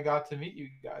grateful that I got to meet you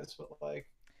guys, but like,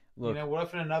 you Look, know, what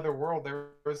if in another world there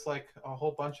was like a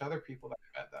whole bunch of other people that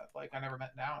I met that like I never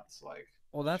met now? It's like,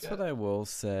 well, that's shit. what I will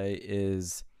say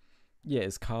is, yeah,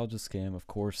 is college a scam? Of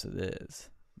course it is.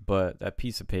 But that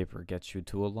piece of paper gets you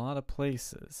to a lot of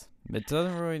places. It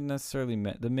doesn't really necessarily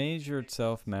the major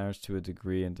itself matters to a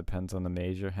degree and depends on the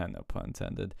major. No pun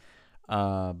intended.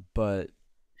 But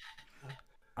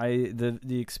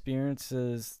the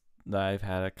experiences that I've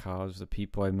had at college, the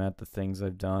people I met, the things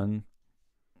I've done,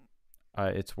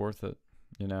 it's worth it.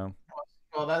 You know.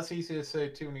 Well, that's easy to say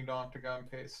too when you don't have to go and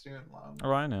pay a student loan.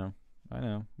 Oh, I know.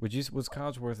 Was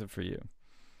college worth it for you?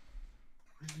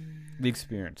 The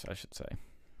experience, I should say.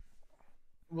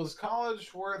 Was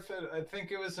college worth it? I think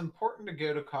it was important to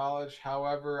go to college.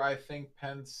 However, I think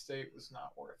Penn State was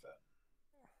not worth it.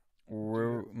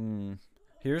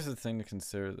 Here's the thing to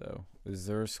consider, though. Is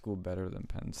there a school better than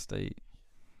Penn State?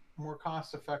 More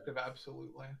cost effective,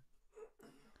 absolutely.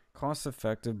 Cost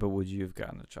effective, but would you have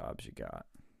gotten the jobs you got?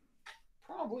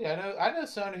 Probably. I know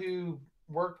someone who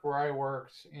worked where I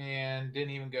worked and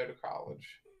didn't even go to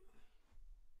college.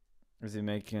 Is he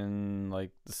making like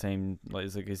the same? Like,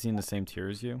 is he in the same tier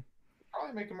as you?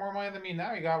 Probably making more money than me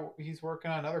now. He's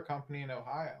working on another company in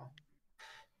Ohio,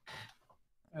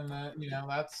 and then you know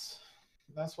that's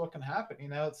what can happen. You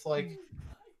know, it's like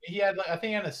he had like I think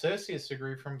he had an associate's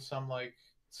degree from some like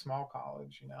small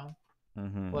college. You know,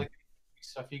 like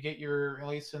stuff you get your at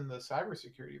least in the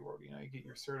cybersecurity world. You know, you get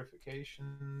your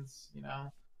certifications. You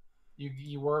know.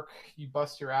 You work, you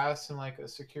bust your ass in like a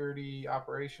security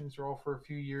operations role for a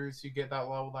few years. You get that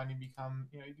level, then you become,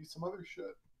 you know, you do some other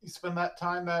shit. You spend that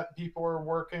time that people are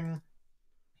working,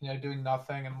 you know, doing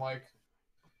nothing and like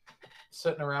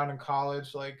sitting around in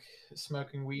college, like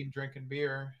smoking weed, drinking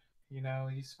beer. You know,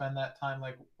 you spend that time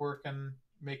like working,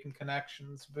 making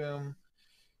connections. Boom,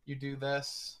 you do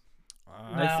this.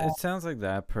 It sounds like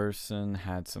that person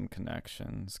had some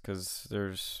connections because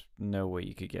there's no way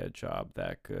you could get a job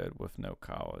that good with no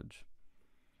college.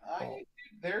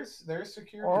 There's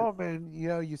security. Oh man, you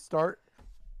know, you start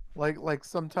like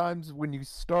sometimes when you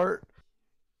start.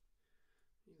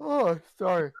 Oh,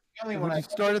 sorry. When you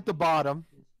start at the bottom,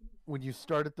 when you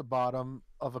start at the bottom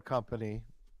of a company,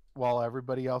 while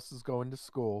everybody else is going to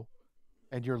school,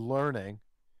 and you're learning,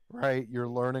 right? You're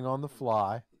learning on the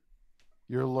fly.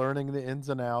 You're learning the ins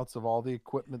and outs of all the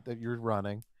equipment that you're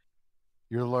running.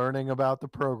 You're learning about the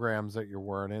programs that you're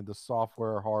learning, the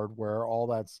software, hardware, all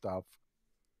that stuff.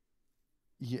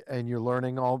 And you're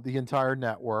learning all the entire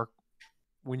network.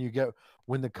 When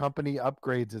the company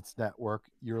upgrades its network,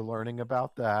 you're learning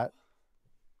about that.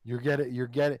 You're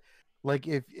getting like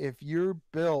if you're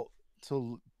built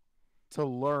to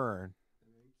learn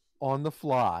on the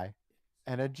fly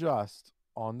and adjust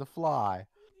on the fly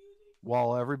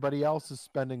while everybody else is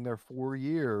spending their 4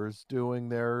 years doing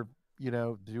their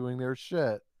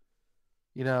shit,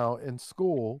 in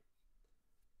school,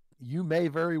 you may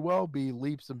very well be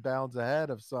leaps and bounds ahead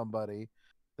of somebody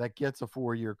that gets a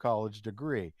 4-year college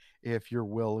degree. If you're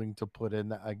willing to put in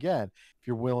that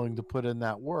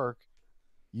work,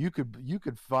 you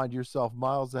could find yourself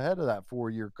miles ahead of that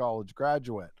 4-year college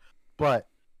graduate. But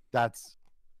that's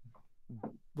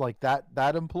like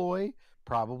that employee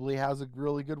probably has a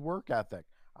really good work ethic.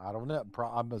 I don't know.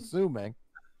 I'm assuming.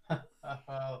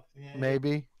 Yeah,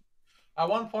 Maybe. At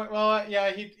one point, well,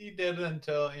 yeah, he did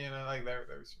until you know, like there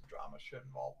was some drama shit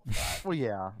involved with that. Well,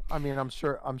 yeah. I mean, I'm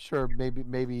sure.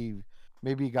 Maybe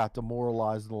he got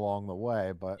demoralized along the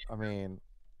way. But I mean,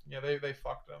 yeah, they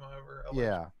fucked him over. Allegedly.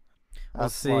 Yeah. Well,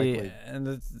 see,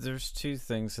 and there's two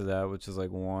things to that, which is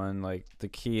like one, like the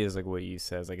key is like what you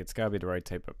said, like it's gotta be the right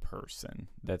type of person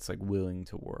that's like willing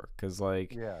to work, because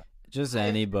like just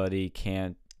anybody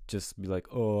can't just be like,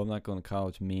 oh, I'm not going to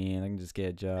college, man, I can just get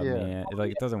a job, man.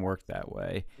 It doesn't work that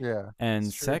way. Yeah.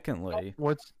 And secondly,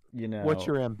 what's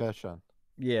your ambition?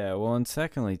 Yeah, well, and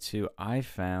secondly too, I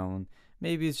found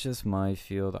maybe it's just my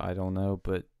field, I don't know,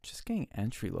 but just getting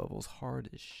entry level is hard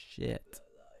as shit.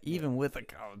 Even with a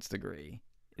college degree,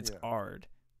 it's hard.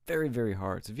 Very, very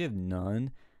hard. So if you have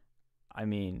none, I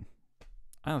mean,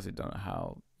 I honestly don't know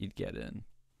how you'd get in.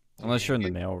 Unless you're in the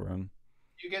mailroom.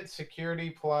 You get security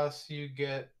plus, you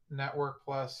get network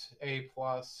plus, A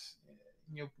plus,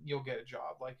 you'll get a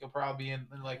job. Like you'll probably be in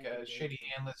like a shitty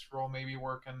analyst role, maybe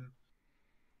working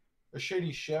a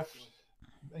shitty shift.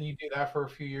 And you do that for a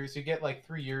few years. You get like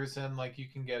 3 years in, like you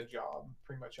can get a job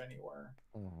pretty much anywhere.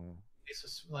 Mm-hmm. It's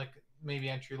just like maybe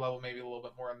entry level, maybe a little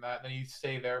bit more than that. And then you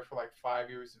stay there for like 5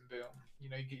 years, and boom, you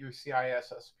know, you get your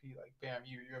CISSP. Like, bam,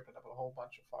 you open up a whole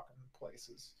bunch of fucking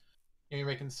places. You know, you're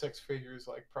making six figures,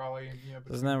 like probably. You know,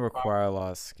 Doesn't that require a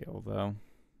lot of skill though?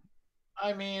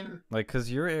 I mean, Like, cause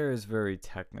your area is very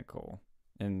technical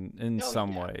in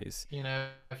some ways. you know,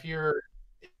 if you're,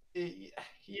 yeah.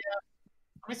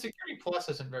 I mean, Security Plus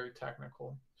isn't very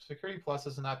technical. Security Plus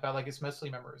isn't that bad. Like, it's mostly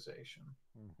memorization.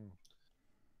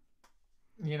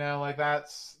 You know, like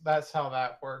that's how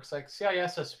that works. Like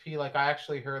CISSP, like I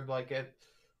actually heard like it.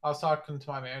 I was talking to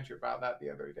my manager about that the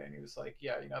other day, and he was like,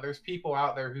 "Yeah, you know, there's people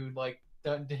out there who like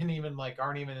didn't even like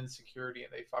aren't even in security,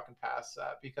 and they fucking pass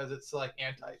that because it's like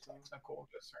anti-technical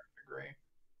to a certain degree."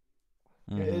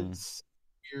 It's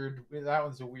weird. That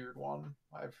one's a weird one.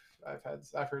 I've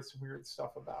heard some weird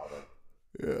stuff about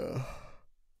it. Yeah.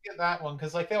 Get that one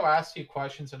because like they'll ask you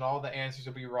questions and all the answers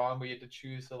will be wrong, but you have to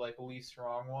choose the like least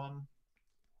wrong one.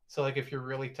 So like if you're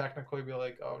really technical, you'll be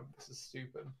like, oh, this is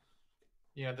stupid.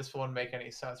 You know, this won't make any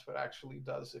sense, but actually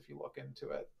does if you look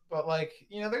into it. But like,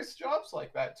 you know, there's jobs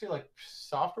like that too, like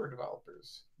software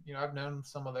developers. You know, I've known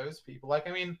some of those people. Like,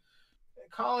 I mean,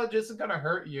 college isn't gonna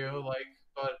hurt you, like,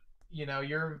 but you know,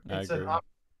 it's an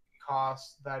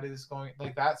cost that is going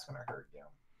like that's gonna hurt you.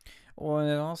 Well,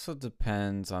 and it also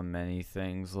depends on many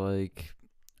things, like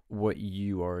what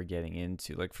you are getting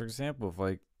into. Like, for example, if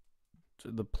like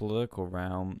the political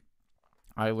realm,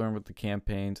 I learned with the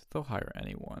campaigns, they'll hire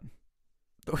anyone.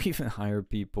 They'll even hire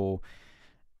people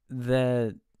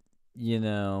that, you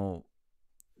know,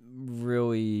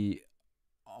 really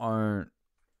aren't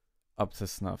up to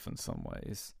snuff in some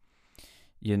ways,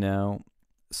 you know?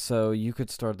 So you could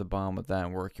start the bottom with that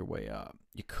and work your way up.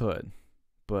 You could.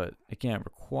 But again, it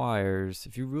requires,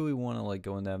 if you really want to like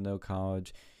go into have no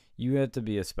college, you have to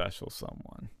be a special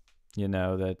someone, you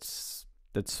know, that's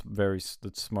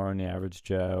smart than the average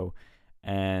Joe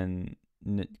and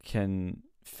can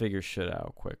figure shit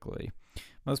out quickly.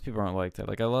 Most people aren't like that.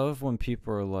 Like, I love when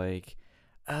people are like,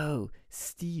 oh,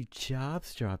 Steve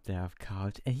Jobs dropped out of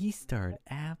college and he started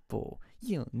Apple.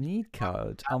 You don't need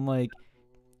college. I'm like,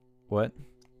 what?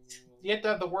 You have to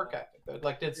have the work ethic, though.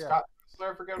 Like, did Scott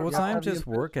ever go to Well, it's not just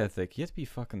work ethic. You have to be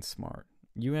fucking smart.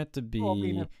 You have to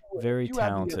be very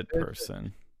talented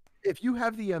person. If you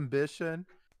have the ambition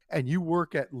and you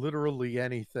work at literally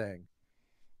anything,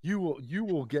 you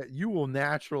will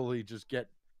naturally just get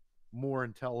more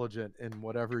intelligent in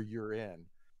whatever you're in.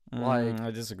 Like,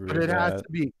 I disagree but with it that. has to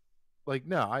be like,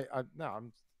 no,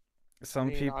 I'm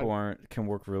some people can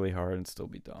work really hard and still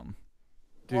be dumb.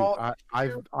 Dude, well,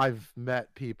 I've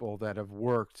met people that have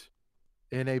worked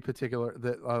in a particular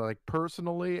that like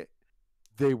personally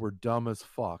they were dumb as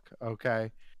fuck,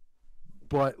 okay?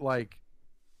 But like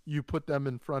you put them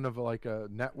in front of like a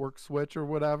network switch or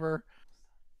whatever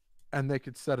and they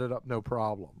could set it up no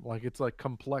problem. Like, it's like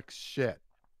complex shit,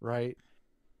 right?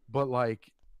 But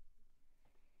like,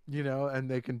 you know, and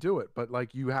they can do it, but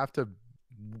like you have to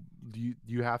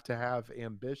have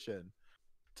ambition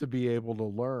to be able to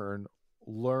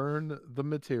learn the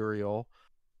material,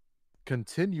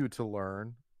 continue to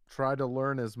learn, try to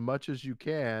learn as much as you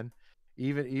can,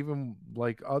 even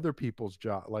like other people's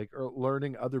job, like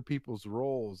learning other people's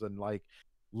roles and like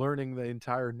learning the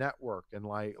entire network and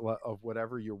like of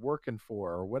whatever you're working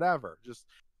for or whatever. Just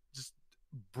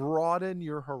broaden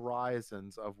your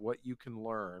horizons of what you can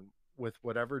learn with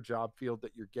whatever job field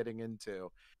that you're getting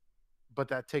into. But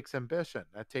that takes ambition.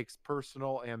 That takes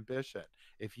personal ambition.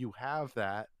 If you have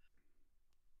that,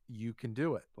 you can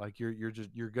do it. Like you're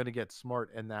going to get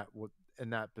smart in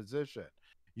that position.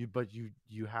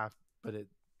 But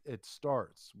it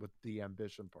starts with the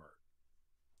ambition part.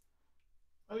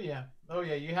 Oh yeah.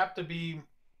 You have to be,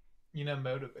 you know,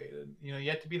 motivated. You know, you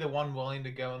have to be the one willing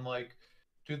to go and like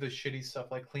do the shitty stuff,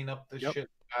 like clean up the shit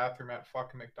bathroom at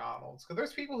fucking McDonald's. Because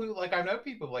there's people who like I know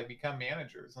people who like become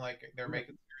managers and like they're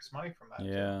making serious money from that.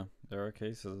 Yeah, there are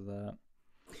cases of that.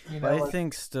 You know, but I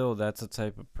think still that's a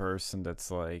type of person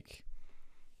that's like,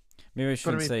 maybe I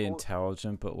shouldn't say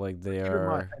intelligent, but like they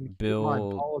are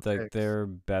built, like they're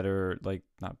better, like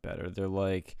not better. They're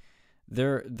like they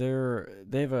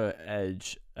have an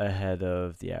edge ahead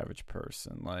of the average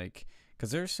person, like,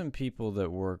 because there's some people that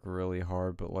work really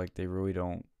hard, but like they really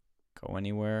don't go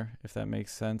anywhere, if that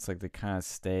makes sense. Like they kind of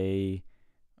stay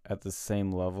at the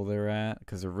same level they're at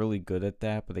because they're really good at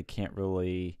that, but they can't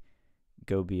really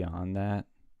go beyond that.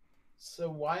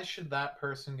 So why should that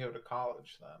person go to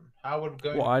college then? How would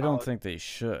go? Well, I don't think they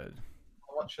should.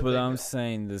 But I'm do?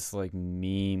 saying this like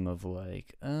meme of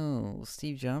like, oh,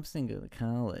 Steve Jobs didn't go to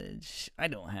college. I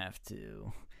don't have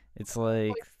to. It's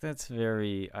like that's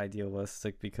very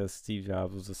idealistic because Steve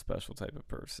Jobs was a special type of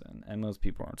person, and most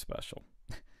people aren't special.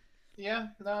 Yeah,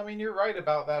 no, I mean you're right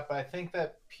about that, but I think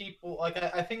that people like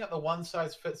I think that the one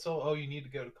size fits all, oh, you need to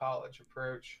go to college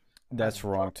approach has That's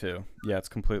wrong too. Yeah, it's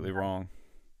completely wrong.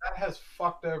 that has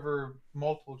fucked over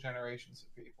multiple generations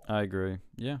of people. I agree.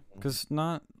 Yeah, because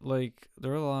not like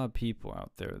there are a lot of people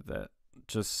out there that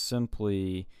just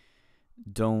simply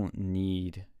don't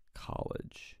need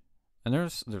college, and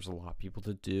there's a lot of people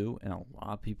that do, and a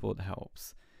lot of people it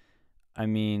helps. I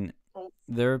mean, Well,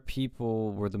 there are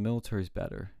people where the military's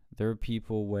better. There are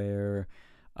people where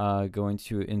going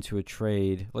to into a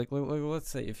trade, like let's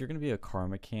say if you're gonna be a car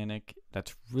mechanic,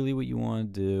 that's really what you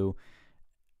want to do,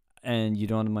 and you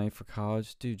don't have money for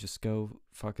college, dude, just go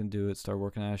fucking do it. Start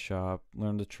working at a shop,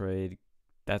 learn the trade.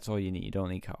 That's all you need. You don't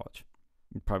need college.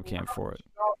 You probably can't afford it.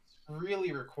 jobs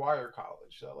really require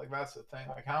college though. Like that's the thing.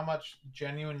 Like how much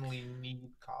genuinely need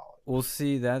Well, college?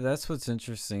 see that's what's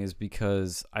interesting is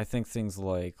because I think things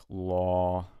like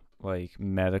law, like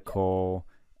medical,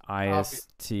 Obviously,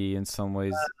 IST in some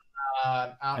ways,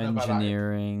 I don't know about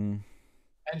engineering.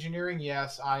 engineering.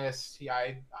 Yes, IST.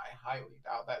 I highly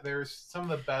doubt that. There's some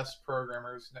of the best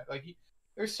programmers.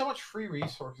 There's so much free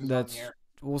resources on the That's air.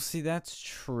 well, see that's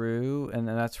true, and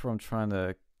that's where I'm trying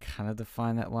to kind of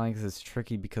define that line because it's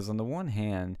tricky. Because on the one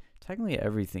hand, technically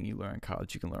everything you learn in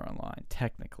college you can learn online.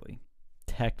 Technically.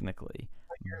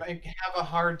 You're like have a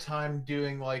hard time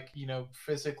doing like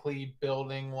physically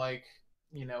building like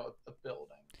a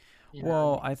building. You know,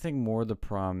 Well, I think more the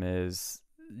problem is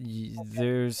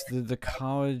there's the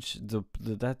college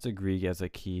that degree gets a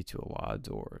key to a lot of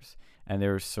doors, and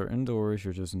there are certain doors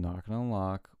you're just not gonna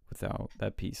unlock without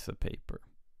that piece of paper.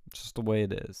 It's just the way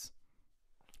it is.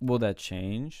 Will that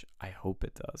change? I hope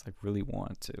it does. I really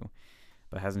want it to,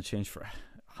 but it hasn't changed for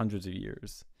hundreds of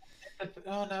years.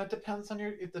 oh no, it depends on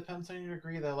your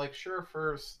degree though. Like sure,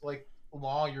 first like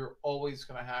law, you're always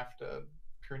gonna have to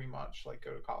pretty much like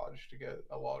go to college to get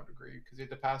a law degree because you have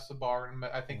to pass the bar, and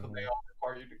I think they Mhm. all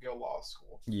require you to go law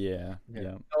school. Yeah, Yeah.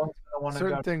 yeah. No one's gonna want to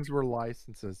Certain go. things were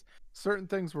licenses. Certain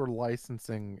things where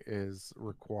licensing is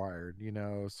required,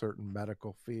 certain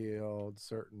medical fields,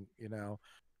 certain,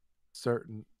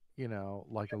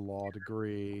 like a law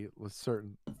degree with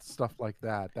certain stuff like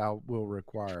that, that will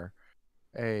require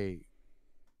a,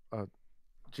 a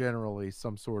generally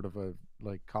some sort of a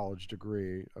like college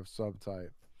degree of some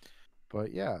type.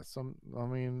 But yeah, I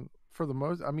mean, for the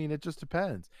most, I mean, it just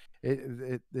depends.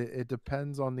 It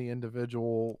depends on the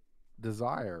individual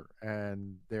desire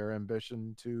and their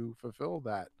ambition to fulfill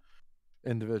that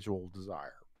individual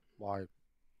desire. Like,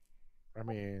 I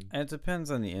mean, And it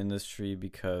depends on the industry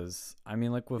because I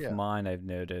mean, like with yeah, mine, I've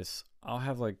noticed I'll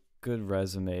have like good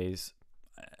resumes,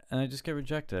 and I just get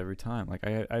rejected every time. Like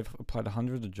I've applied to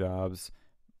hundreds of jobs,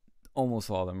 almost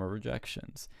all of them are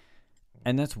rejections,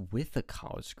 and that's with a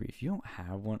college degree. If you don't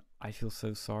have one, I feel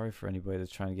so sorry for anybody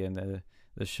that's trying to get into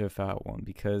the shift out one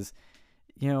because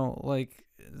like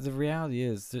the reality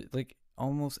is that like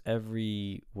almost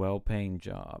every well-paying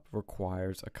job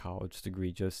requires a college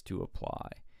degree just to apply.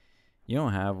 You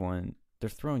don't have one, they're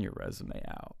throwing your resume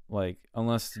out. Like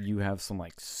unless you have some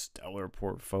like stellar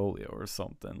portfolio or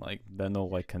something, like then they'll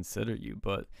like consider you.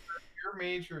 But Your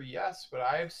major, yes, but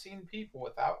I have seen people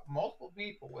without multiple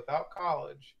people without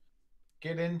college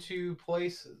get into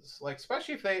places like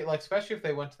especially if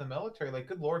they went to the military. Like,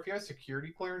 good lord, if you have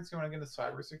security clearance, you want to get into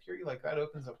cybersecurity, like that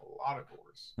opens up a lot of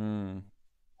doors. mm,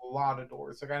 A lot of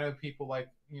doors. Like I know people like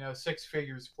six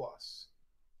figures plus.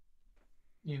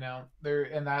 They're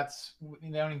and that's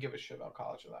they don't even give a shit about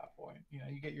college at that point. You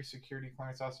get your security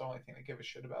clearance. That's the only thing they give a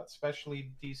shit about,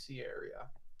 especially DC area.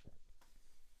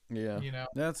 yeah, You know,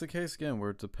 that's the case again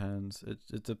where it depends.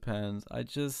 It depends.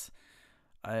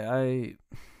 I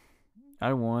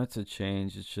I want it to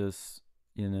change. It's just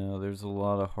there's a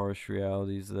lot of harsh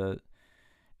realities that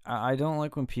I don't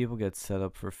like when people get set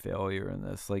up for failure in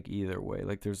this. Like either way,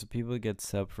 like there's the people that get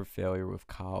set up for failure with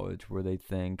college where they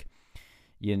think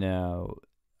you know,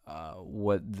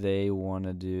 what they want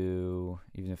to do,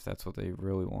 even if that's what they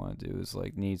really want to do, is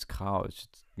like needs college,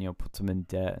 puts them in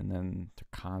debt, and then they're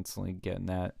constantly getting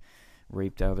that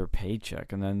raped out of their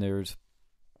paycheck. And then there's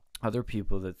other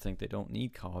people that think they don't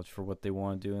need college for what they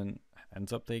want to do, and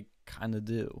ends up they kind of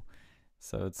do.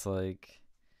 So it's like,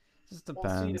 it just well,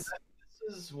 see, depends.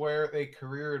 this is where a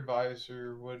career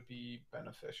advisor would be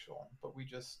beneficial, but we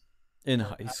just In don't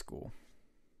high have. school.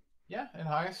 Yeah, in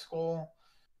high school,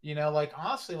 like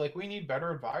honestly, like we need better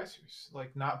advisors.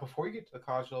 Like not before you get to the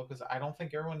college level, because I don't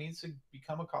think everyone needs to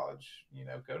become a college,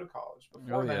 go to college. Oh,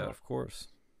 Before yeah, then, of course.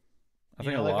 I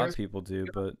think a like lot of there's people do,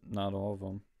 but not all of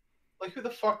them. like who the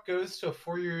fuck goes to a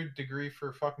 4-year degree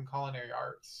for fucking culinary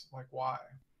arts? Like why?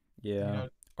 Yeah. You know,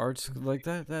 Arts like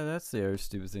that's the other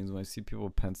stupid things when I see people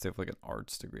with Penn State with like an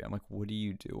arts degree. I'm like, what are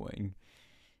you doing?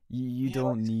 You Yeah,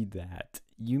 don't need that.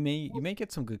 You may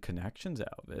get some good connections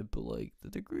out of it, but like the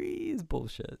degree is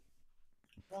bullshit.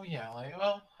 well, yeah, like,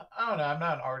 well, I don't know. I'm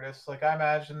not an artist. Like, I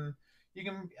imagine you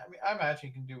can. I mean, I imagine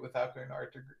you can do it without going to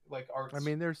art degree, like I arts.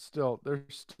 mean,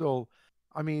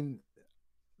 I mean,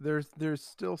 there's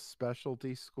still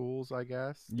specialty schools, I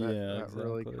guess, that Yeah, that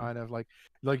really exactly. kind of like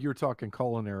you're talking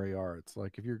culinary arts.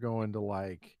 Like if you're going to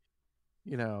like,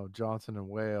 Johnson and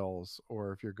Wales,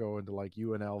 or if you're going to like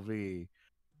UNLV,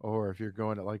 or if you're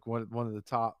going to like one of the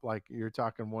top, like you're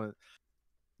talking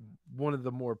one of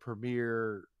the more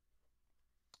premier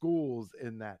schools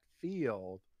in that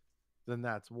field, then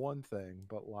that's one thing.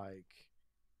 But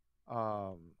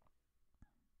um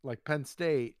like Penn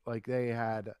State, like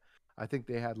I think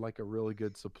they had like a really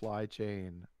good supply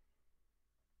chain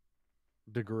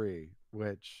degree,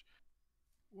 which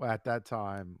at that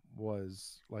time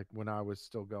was like when I was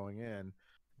still going in,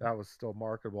 that was still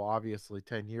marketable. Obviously,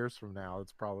 10 years from now,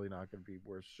 it's probably not going to be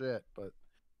worth shit, but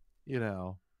you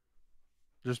know,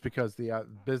 just because the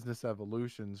business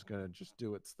evolution is going to just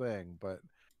do its thing.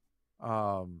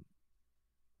 Um,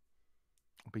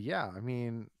 but yeah, I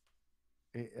mean,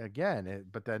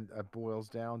 but then it boils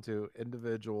down to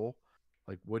individual,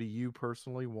 like what do you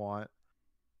personally want,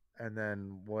 and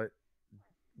then what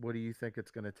do you think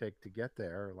it's going to take to get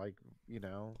there, like,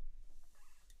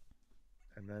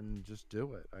 and then just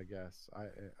do it, I guess.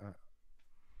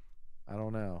 I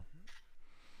don't know.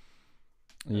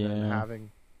 And then Yeah.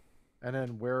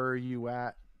 where are you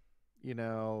at,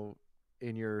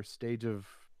 in your stage of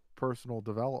personal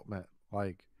development,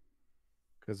 like,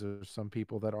 because there's some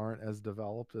people that aren't as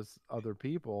developed as other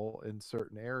people in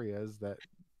certain areas that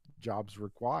jobs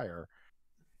require.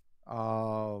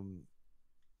 um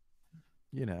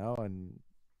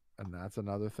and that's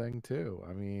another thing too.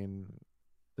 I mean,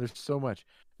 there's so much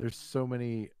there's so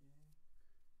many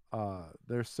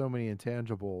there's so many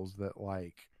intangibles that,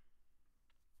 like,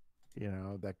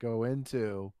 that go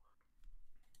into,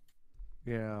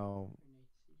 you know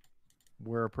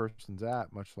where a person's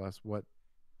at, much less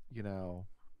you know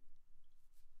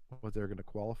what they're going to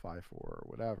qualify for or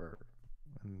whatever.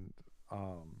 And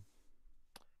um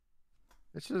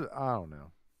it's just, I don't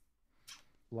know,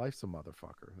 life's a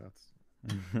motherfucker. That's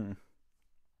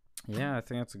Yeah, I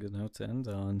think that's a good note to end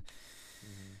on.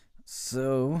 mhm.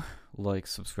 So, like,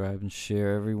 subscribe, and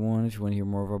share, everyone, if you want to hear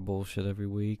more of our bullshit every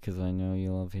week, because I know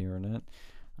you love hearing it.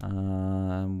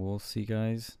 And we'll see you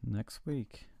guys next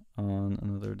week on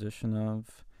another edition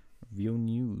of Review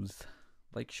News.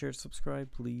 Like, share,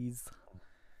 subscribe, please.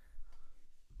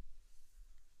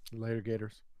 Later,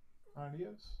 Gators.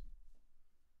 Adios.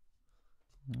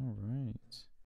 All right.